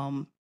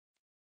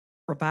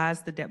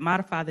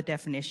modify the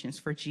definitions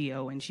for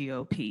GO and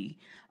GOP,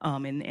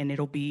 and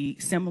it'll be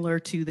similar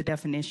to the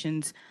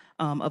definitions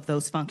of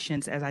those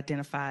functions as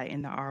identified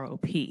in the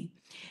ROP.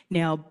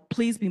 Now,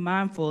 please be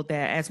mindful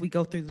that as we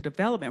go through the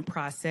development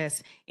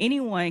process,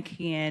 anyone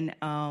can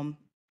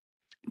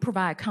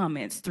provide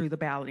comments through the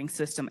balloting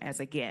system as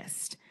a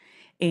guest.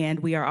 And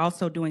we are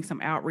also doing some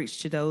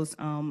outreach to those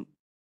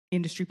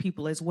industry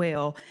people as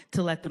well,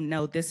 to let them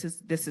know this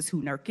is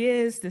who NERC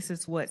is, this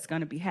is what's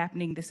going to be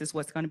happening, this is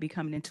what's going to be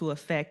coming into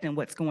effect and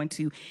what's going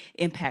to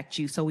impact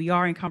you. So we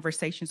are in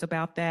conversations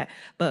about that,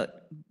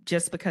 but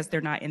just because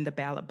they're not in the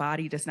ballot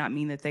body does not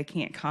mean that they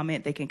can't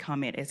comment. They can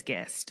comment as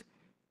guests.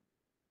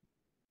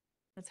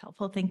 That's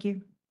helpful. Thank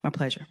you. My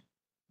pleasure.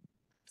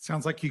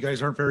 Sounds like you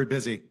guys aren't very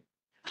busy.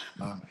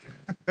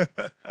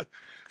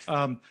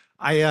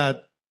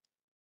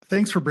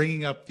 Thanks for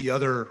bringing up the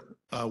other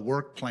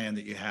work plan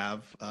that you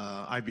have,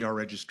 IBR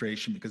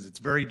registration, because it's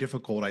very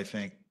difficult, I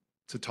think,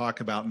 to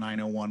talk about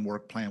 901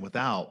 work plan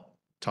without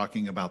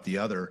talking about the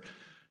other.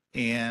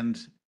 And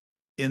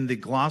in the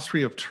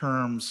glossary of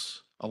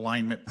terms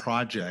alignment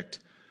project,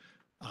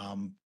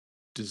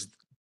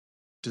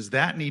 does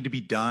that need to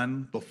be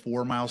done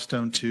before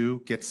milestone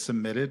 2 gets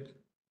submitted?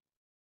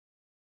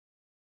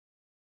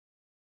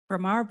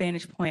 From our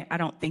vantage point, I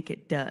don't think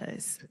it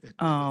does.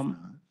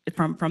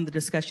 From the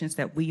discussions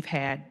that we've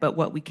had, but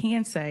what we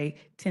can say,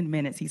 10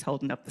 minutes, he's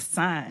holding up the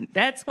sign.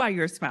 That's why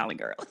you're smiling,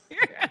 girl.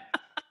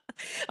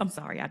 I'm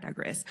sorry, I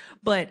digress.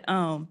 But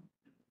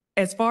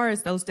as far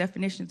as those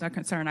definitions are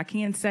concerned, I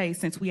can say,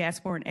 since we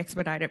asked for an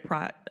expedited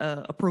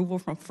approval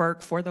from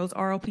FERC for those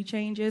RLP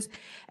changes,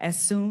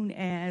 as soon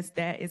as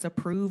that is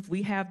approved,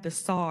 we have the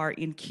SAR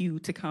in queue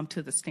to come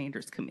to the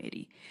standards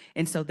committee.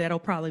 And so that'll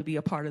probably be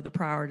a part of the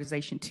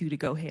prioritization too, to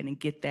go ahead and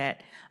get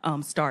that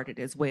started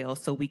as well,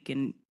 so we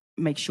can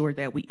make sure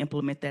that we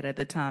implement that at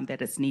the time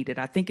that it's needed.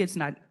 I think it's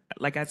not,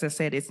 like as I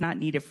said, it's not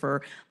needed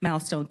for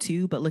milestone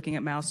 2, but looking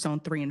at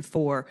milestone 3 and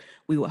 4,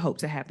 we would hope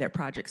to have that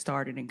project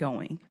started and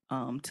going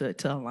to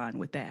align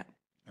with that.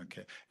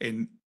 Okay.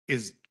 And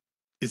is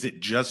it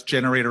just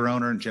generator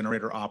owner and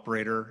generator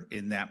operator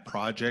in that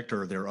project,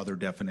 or are there other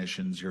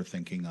definitions you're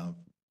thinking of?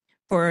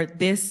 For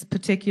this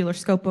particular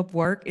scope of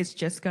work, it's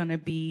just going to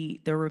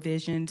be the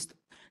revisions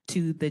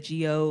to the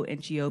GO and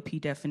GOP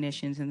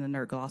definitions in the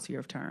NERC glossary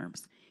of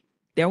terms.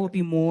 There will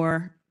be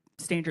more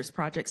standards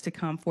projects to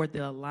come for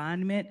the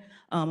alignment.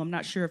 I'm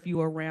not sure if you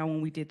were around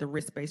when we did the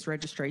risk-based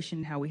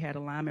registration, how we had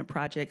alignment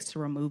projects to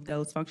remove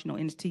those functional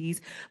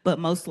entities, but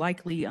most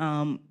likely,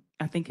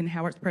 I think in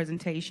Howard's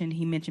presentation,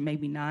 he mentioned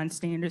maybe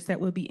non-standards that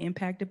would be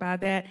impacted by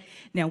that.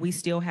 Now, we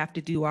still have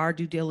to do our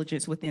due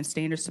diligence within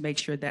standards to make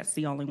sure that's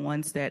the only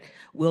ones that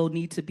will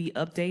need to be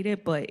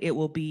updated, but it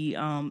will be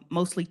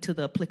mostly to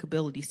the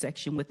applicability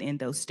section within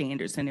those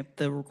standards. And if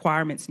the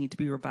requirements need to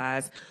be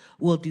revised,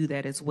 we'll do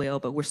that as well.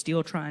 But we're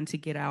still trying to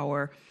figure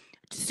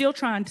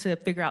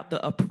out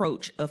the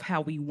approach of how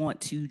we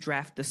want to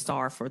draft the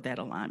SAR for that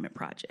alignment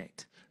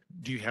project.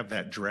 Do you have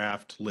that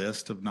draft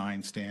list of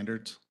 9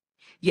 standards?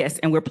 Yes,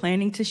 and we're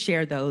planning to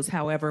share those.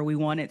 However, we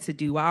wanted to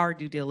do our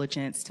due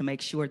diligence to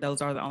make sure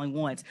those are the only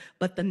ones.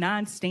 But the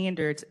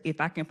non-standards, if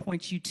I can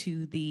point you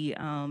to the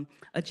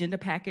agenda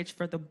package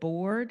for the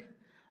board,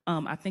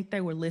 I think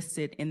they were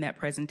listed in that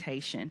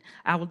presentation.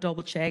 I will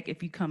double check.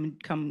 If you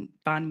come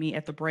find me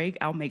at the break,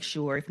 I'll make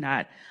sure. If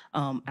not,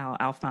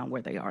 I'll find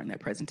where they are in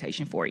that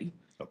presentation for you.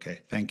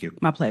 Okay, thank you.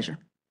 My pleasure.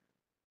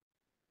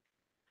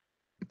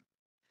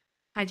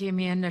 Hi,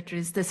 Jamie and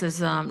Latrice. This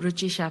is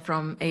Ruchi Shah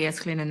from AS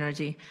Clean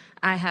Energy.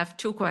 I have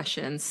 2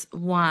 questions.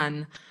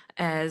 One,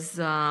 as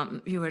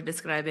you were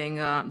describing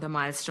the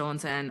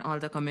milestones and all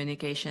the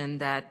communication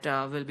that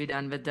will be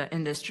done with the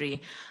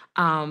industry,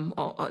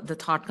 the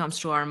thought comes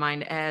to our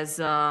mind as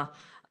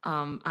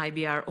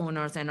IBR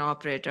owners and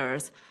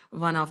operators.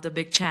 One of the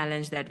big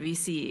challenge that we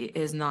see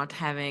is not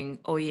having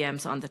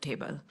OEMs on the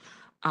table.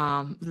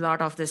 A lot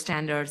of the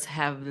standards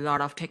have a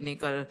lot of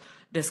technical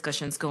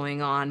discussions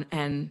going on,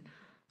 and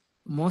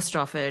most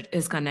of it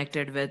is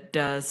connected with,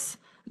 does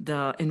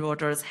the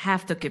inverters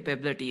have the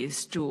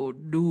capabilities to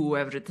do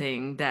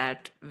everything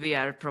that we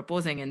are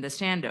proposing in the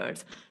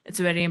standards? It's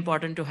very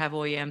important to have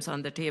OEMs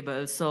on the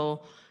table.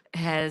 So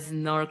has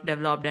NERC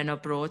developed an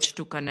approach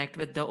to connect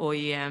with the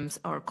OEMs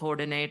or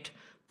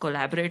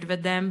collaborate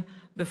with them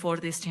before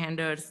the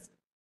standards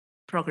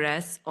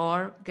progress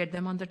or get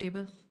them on the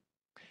table?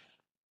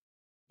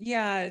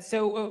 Yeah,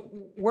 so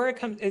where it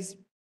comes is,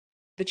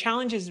 the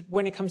challenge is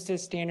when it comes to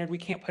standard, we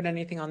can't put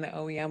anything on the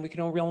OEM. We can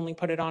only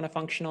put it on a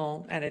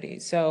functional entity.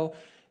 So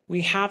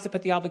we have to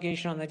put the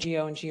obligation on the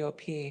GO and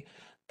GOP,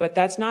 but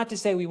that's not to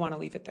say we want to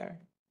leave it there.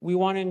 We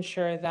want to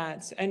ensure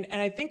that, and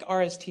I think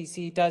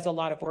RSTC does a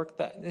lot of work,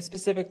 that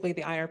specifically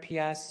the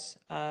IRPS,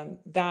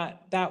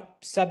 that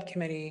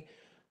subcommittee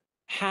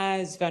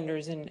has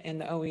vendors in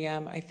the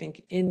OEM, I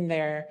think, in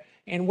there,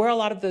 and where a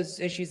lot of those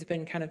issues have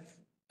been kind of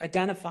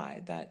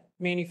identified, that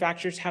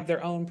manufacturers have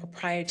their own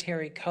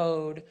proprietary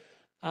code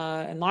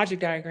and logic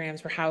diagrams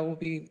for how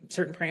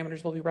certain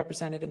parameters will be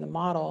represented in the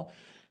model.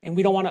 And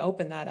we don't want to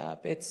open that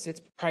up. It's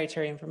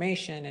proprietary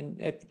information,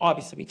 and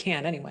obviously we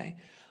can anyway.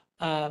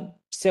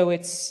 So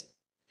it's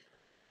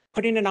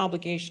putting an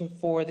obligation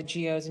for the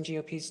GOs and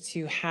GOPs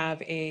to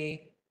have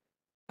a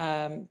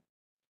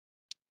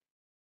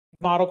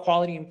model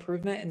quality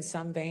improvement in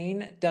some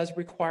vein does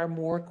require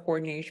more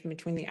coordination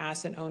between the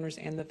asset owners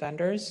and the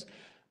vendors.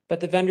 But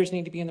the vendors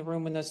need to be in the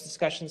room when those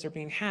discussions are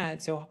being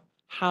had. So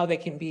how they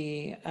can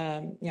be,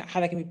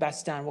 how they can be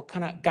best done, what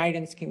kind of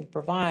guidance can you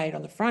provide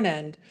on the front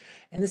end.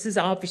 And this is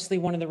obviously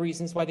one of the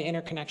reasons why the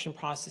interconnection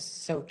process is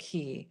so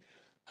key.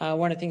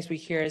 One of the things we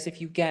hear is if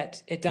you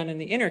get it done in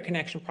the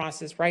interconnection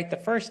process right the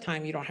first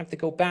time, you don't have to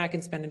go back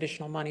and spend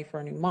additional money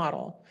for a new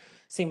model.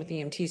 Same with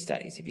EMT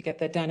studies. If you get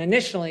that done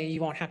initially, you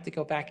won't have to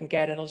go back and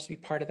get it. It'll just be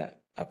part of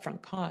that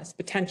upfront cost,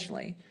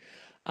 potentially.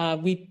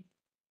 We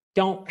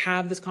don't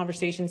have this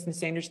conversations in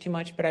standards too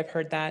much, but I've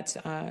heard that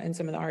in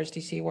some of the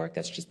RSDC work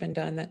that's just been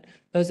done, that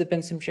those have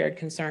been some shared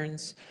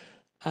concerns.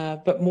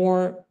 But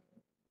more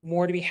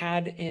to be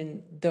had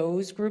in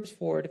those groups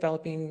for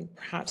developing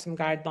perhaps some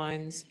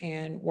guidelines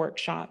and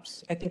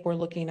workshops. I think we're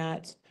looking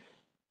at,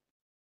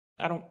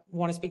 I don't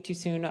want to speak too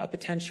soon, a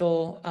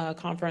potential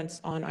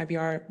conference on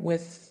IBR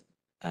with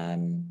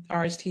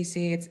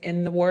RSTC. It's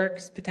in the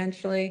works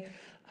potentially.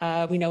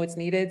 We know it's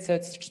needed, so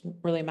it's just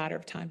really a matter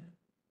of time.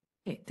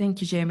 Okay, thank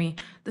you, Jamie.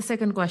 The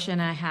second question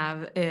I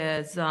have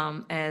is,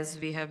 as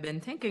we have been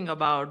thinking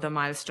about the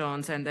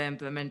milestones and the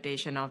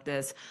implementation of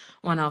this,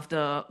 one of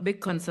the big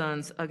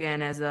concerns,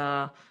 again, as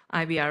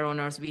IBR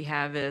owners we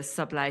have is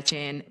supply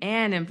chain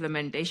and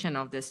implementation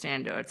of the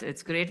standards.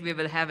 It's great we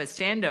will have a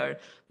standard,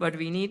 but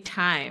we need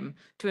time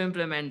to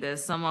implement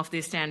this. Some of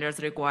these standards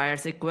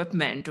requires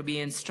equipment to be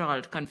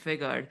installed,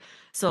 configured.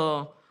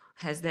 So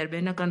has there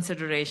been a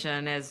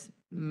consideration as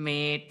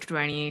May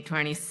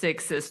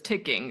 2026 is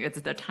ticking, it's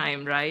the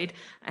time, right?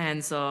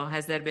 And so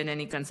has there been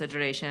any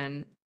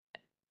consideration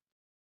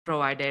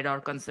provided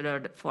or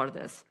considered for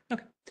this?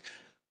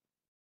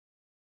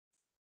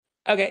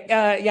 Okay,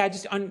 yeah,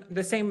 just on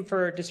the same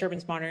for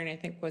disturbance monitoring, I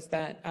think was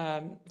that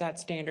that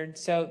standard.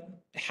 So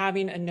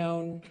having a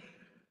known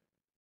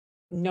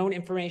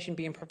information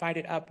being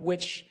provided up,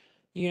 which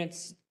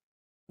units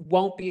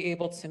won't be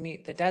able to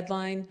meet the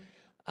deadline,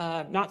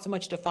 not so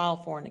much to file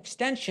for an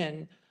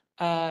extension,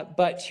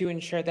 but to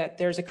ensure that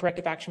there's a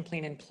corrective action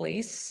plan in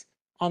place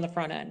on the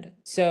front end.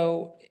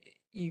 So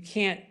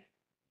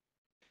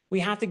we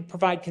have to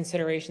provide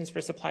considerations for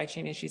supply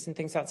chain issues and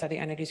things outside the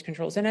entity's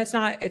controls. And it's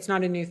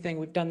not a new thing.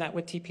 We've done that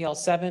with TPL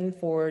 7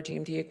 for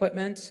GMD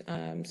equipment,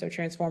 so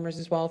transformers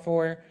as well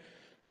for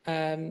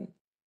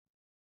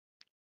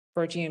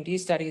GMD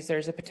studies.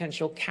 There's a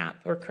potential cap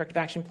or corrective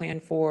action plan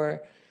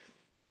for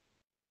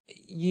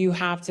you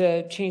have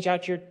to change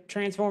out your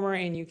transformer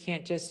and you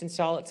can't just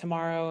install it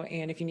tomorrow.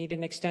 And if you need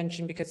an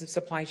extension because of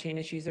supply chain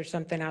issues or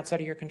something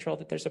outside of your control,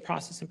 that there's a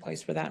process in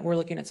place for that. We're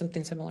looking at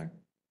something similar.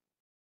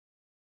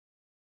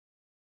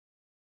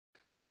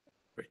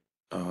 Great.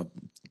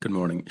 Good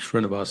morning.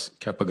 Srinivas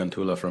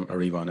Kapagantula from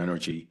Arivan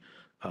Energy.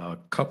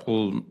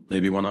 Couple,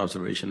 maybe one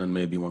observation and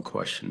maybe one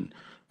question.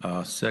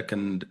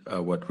 Second,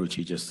 what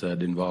Ruchi just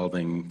said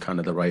involving kind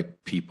of the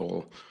right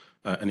people.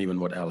 And even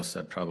what Alice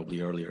said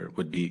probably earlier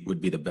would be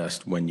the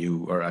best when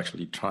you are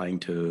actually trying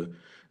to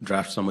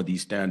draft some of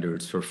these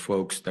standards for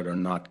folks that are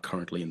not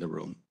currently in the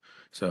room.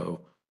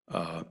 So,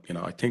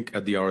 I think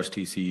at the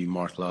RSTC,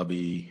 Mark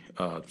Lobby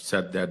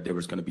said that there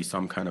was going to be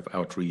some kind of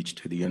outreach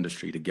to the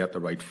industry to get the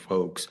right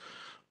folks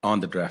on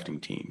the drafting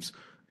teams.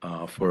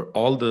 For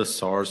all the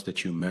SARs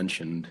that you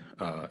mentioned,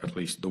 at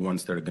least the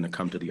ones that are going to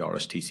come to the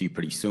RSTC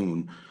pretty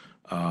soon,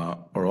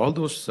 are all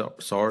those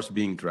SARs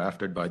being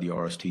drafted by the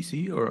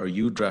RSTC, or are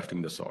you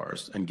drafting the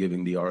SARs and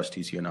giving the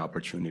RSTC an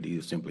opportunity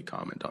to simply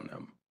comment on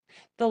them?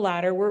 The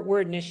latter.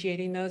 We're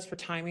initiating those for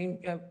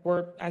timing.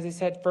 As I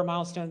said, for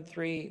milestone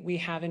 3, we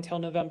have until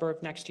November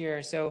of next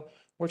year. So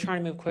we're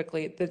trying to move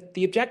quickly.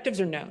 The objectives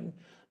are known.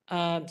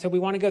 So we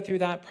want to go through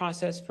that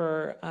process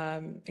for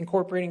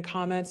incorporating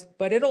comments,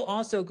 but it'll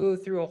also go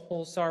through a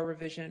whole SAR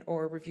revision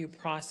or review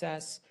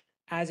process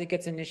as it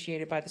gets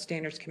initiated by the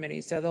standards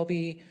committee. So there'll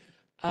be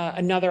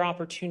another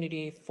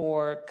opportunity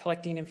for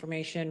collecting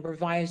information,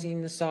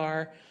 revising the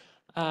SAR,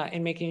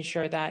 and making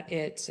sure that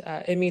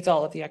it meets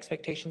all of the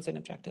expectations and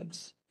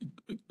objectives.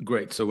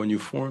 Great. So when you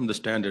form the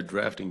standard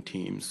drafting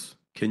teams,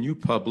 can you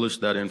publish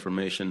that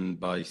information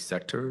by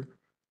sector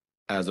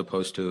as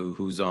opposed to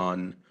who's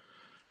on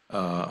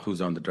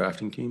the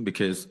drafting team?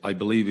 Because I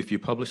believe if you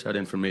publish that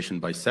information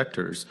by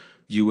sectors,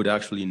 you would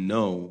actually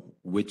know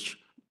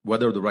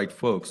whether the right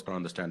folks are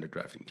on the standard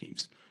drafting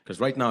teams. Because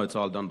right now it's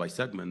all done by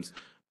segments,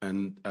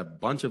 and a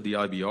bunch of the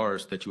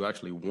IBRs that you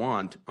actually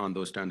want on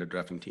those standard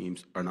drafting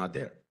teams are not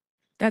there.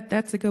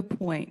 That's a good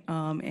point.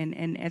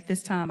 And at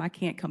this time, I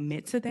can't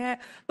commit to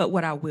that. But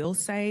what I will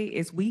say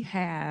is we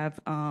have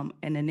an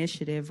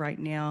initiative right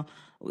now,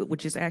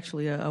 which is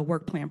actually a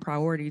work plan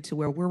priority, to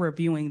where we're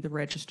reviewing the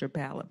registered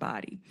ballot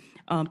body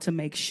to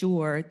make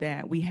sure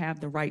that we have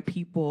the right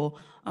people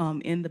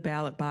in the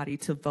ballot body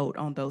to vote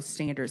on those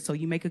standards. So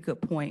you make a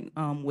good point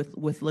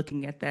with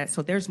looking at that.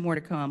 So there's more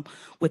to come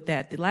with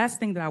that. The last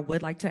thing that I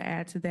would like to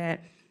add to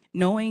that,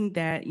 knowing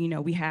that,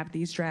 we have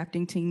these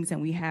drafting teams and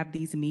we have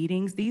these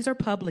meetings, these are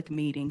public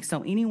meetings,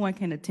 so anyone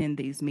can attend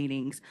these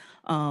meetings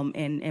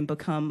and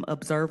become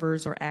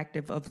observers or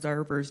active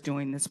observers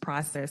during this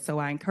process. So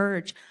I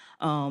encourage,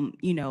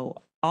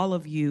 all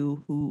of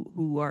you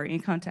who are in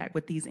contact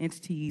with these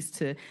entities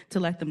to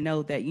let them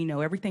know that,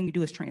 everything we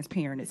do is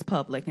transparent, it's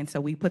public. And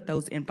so we put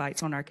those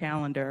invites on our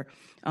calendar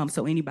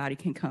so anybody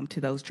can come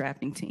to those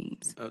drafting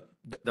teams.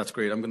 That's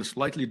great. I'm going to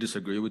slightly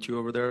disagree with you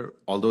over there.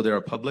 Although they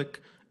are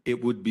public,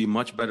 it would be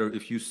much better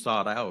if you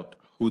sought out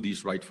who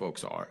these right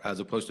folks are, as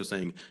opposed to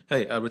saying,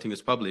 hey, everything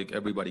is public,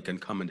 everybody can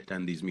come and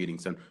attend these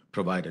meetings and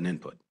provide an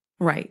input.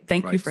 Right.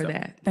 Thank you Right, for so-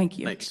 that. Thank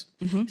you. Thanks.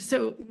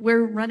 So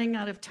we're running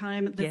out of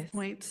time at this Yes.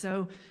 point,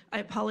 so I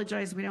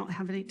apologize, we don't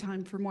have any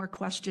time for more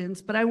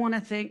questions, but I want to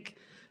thank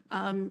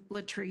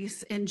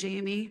Latrice and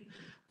Jamie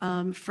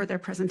for their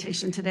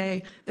presentation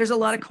today. There's a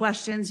lot of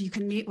questions. You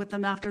can meet with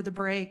them after the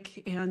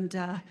break and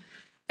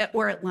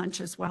or at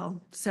lunch as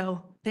well.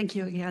 So thank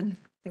you again.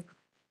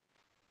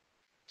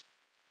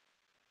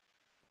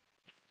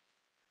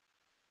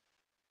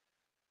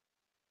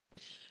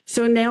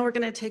 So now we're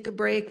going to take a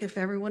break. If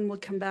everyone will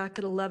come back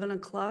at 11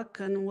 o'clock,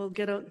 and we'll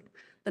get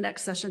the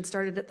next session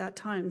started at that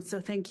time. So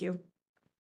thank you.